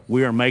 Yep.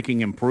 We are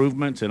making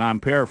improvements, and I'm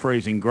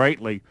paraphrasing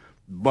greatly,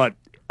 but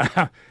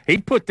he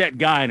put that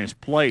guy in his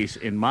place,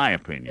 in my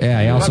opinion.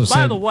 Yeah, he also said,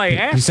 by the way,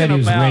 he said he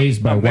was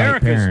raised by white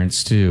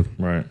parents, too.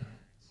 Right.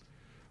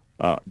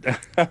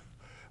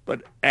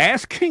 But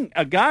asking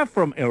a guy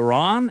from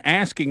Iran,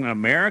 asking an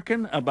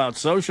American about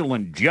social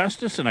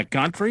injustice in a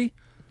country?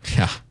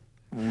 Yeah.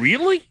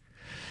 Really?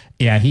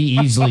 Yeah, he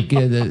easily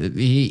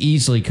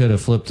could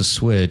have flipped the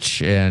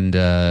switch and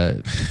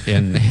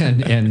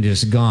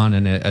just gone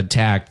and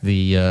attacked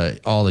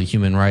all the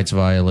human rights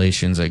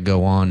violations that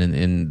go on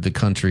in the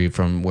country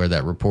from where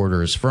that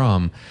reporter is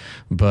from,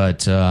 but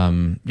took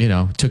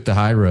the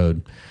high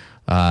road.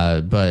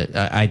 But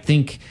I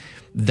think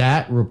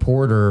that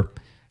reporter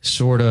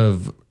sort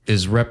of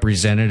is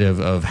representative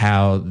of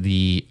how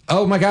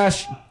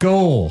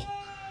goal.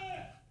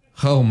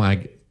 Oh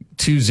my.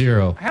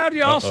 2-0. How do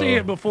y'all see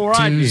it before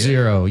I did?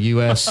 2-0.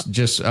 U.S.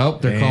 just,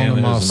 they're calling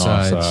them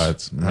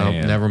offsides. Oh,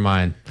 never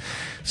mind.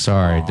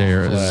 Sorry,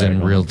 there is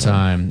in real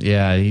time.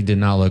 Yeah, he did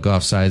not look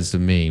offsides to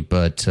me,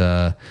 but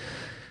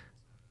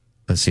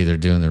let's see, they're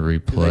doing the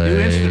replay. Do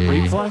they do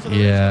instant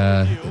replay?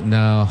 Yeah,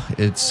 no,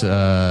 it's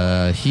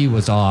he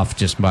was off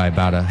just by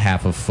about a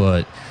half a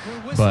foot.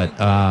 But,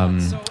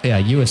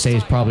 USA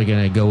is probably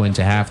going to go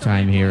into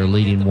halftime here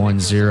leading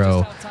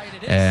 1-0.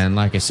 And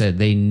like I said,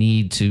 they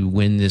need to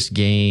win this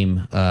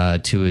game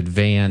to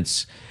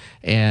advance.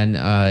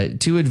 And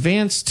to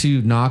advance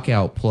to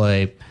knockout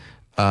play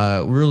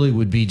really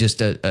would be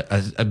just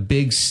a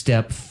big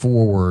step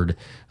forward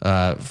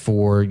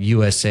for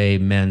USA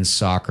men's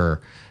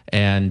soccer.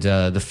 And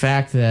the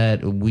fact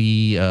that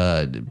we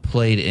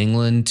played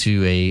England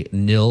to a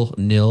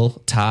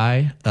 0-0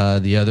 tie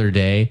the other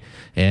day,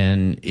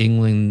 and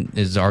England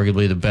is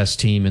arguably the best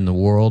team in the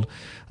world,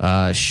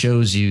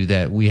 shows you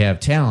that we have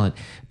talent.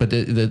 But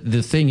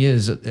the thing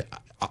is,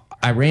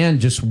 Iran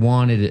just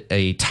wanted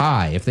a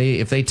tie. If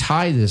they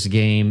tie this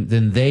game,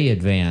 then they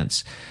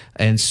advance.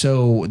 And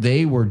so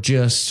they were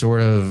just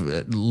sort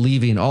of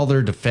leaving all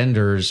their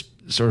defenders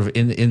sort of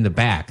in the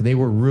back. They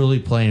were really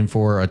playing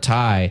for a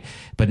tie,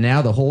 but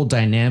now the whole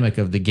dynamic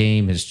of the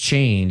game has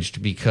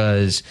changed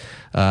because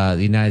the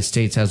United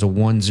States has a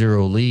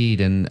 1-0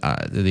 lead, and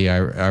the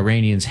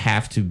Iranians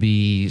have to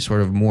be sort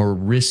of more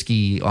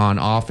risky on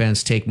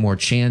offense, take more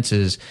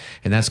chances,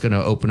 and that's going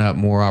to open up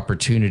more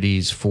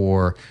opportunities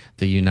for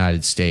the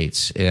United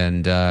States.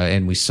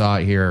 And we saw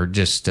it here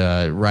just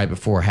right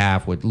before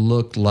half, what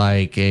looked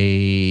like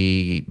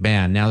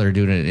now they're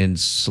doing it in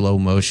slow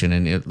motion,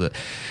 and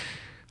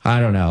I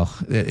don't know.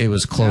 It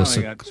was close.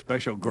 Now they got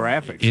special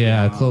graphics.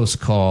 Yeah, close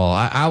call.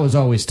 I was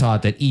always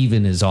taught that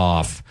even is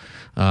off.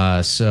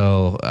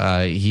 So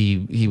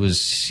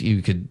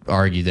you could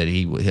argue that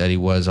he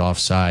was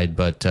offside,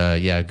 but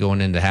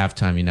going into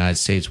halftime, United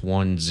States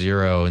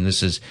 1-0, and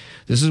this is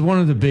one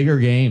of the bigger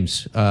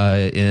games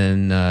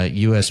in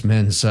U.S.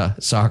 men's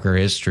soccer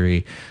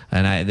history,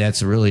 and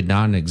that's really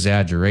not an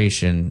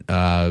exaggeration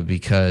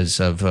because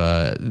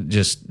of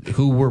just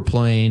who we're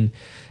playing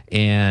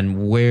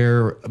and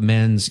where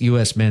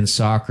U.S. men's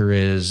soccer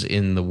is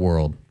in the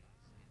world.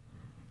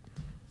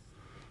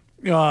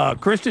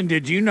 Kristen,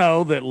 did you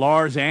know that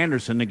Lars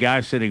Anderson, the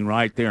guy sitting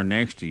right there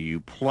next to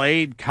you,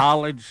 played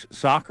college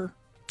soccer?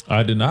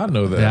 I did not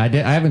know that.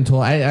 Yeah, I haven't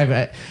told.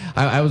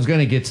 I was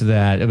going to get to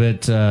that,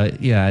 but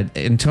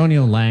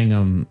Antonio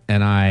Langham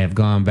and I have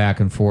gone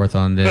back and forth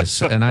on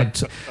this, and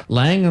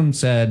Langham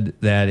said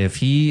that if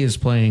he is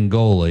playing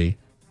goalie,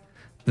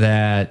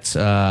 that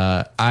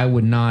I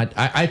would not.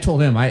 I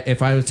told him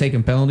if I was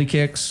taking penalty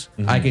kicks,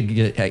 I could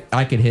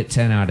hit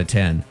 10 out of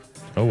 10.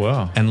 Oh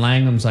wow! And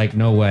Langham's like,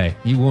 no way,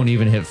 you won't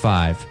even hit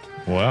 5.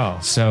 Wow!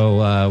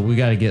 So we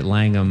got to get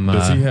Langham.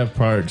 Does he have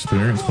prior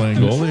experience playing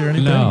goalie or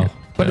anything? No.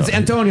 But it's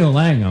Antonio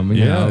Langham,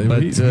 you know.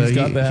 But he's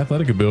got the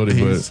athletic ability,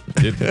 but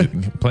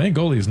playing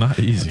goalie is not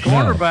easy.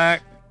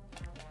 Quarterback.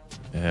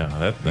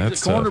 Yeah, that's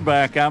He's a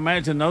cornerback. I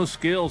imagine those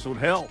skills would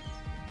help.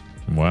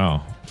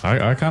 Wow.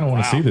 I kind of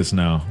want to see this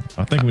now.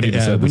 I think we need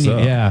to set this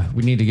up. Yeah,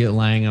 we need to get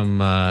Langham.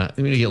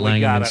 We need to get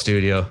Langham in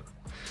studio.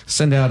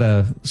 Send out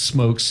a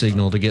smoke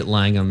signal to get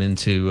Langham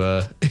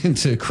into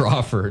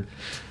Crawford.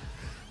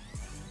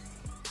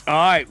 All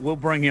right, we'll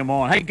bring him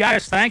on. Hey,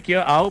 guys, thank you.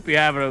 I hope you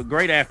have a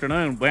great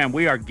afternoon. Man,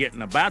 we are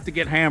about to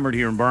get hammered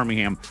here in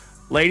Birmingham.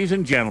 Ladies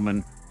and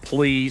gentlemen,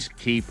 please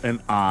keep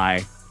an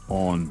eye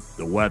on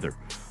the weather.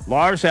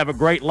 Lars, have a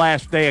great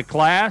last day of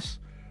class.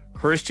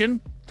 Christian,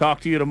 talk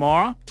to you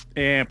tomorrow.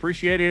 And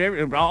appreciate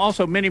it.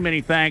 Also, many, many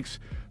thanks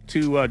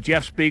to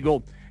Jeff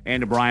Spiegel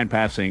and to Brian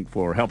Passink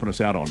for helping us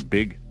out on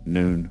Big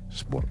Noon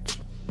Sports.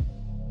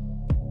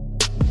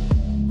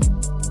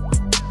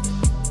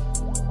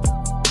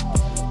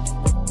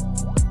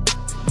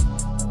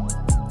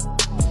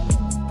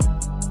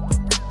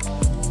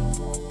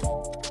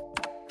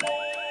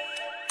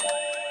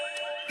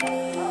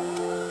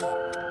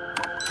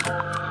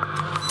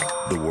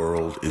 The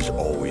world is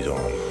always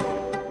on.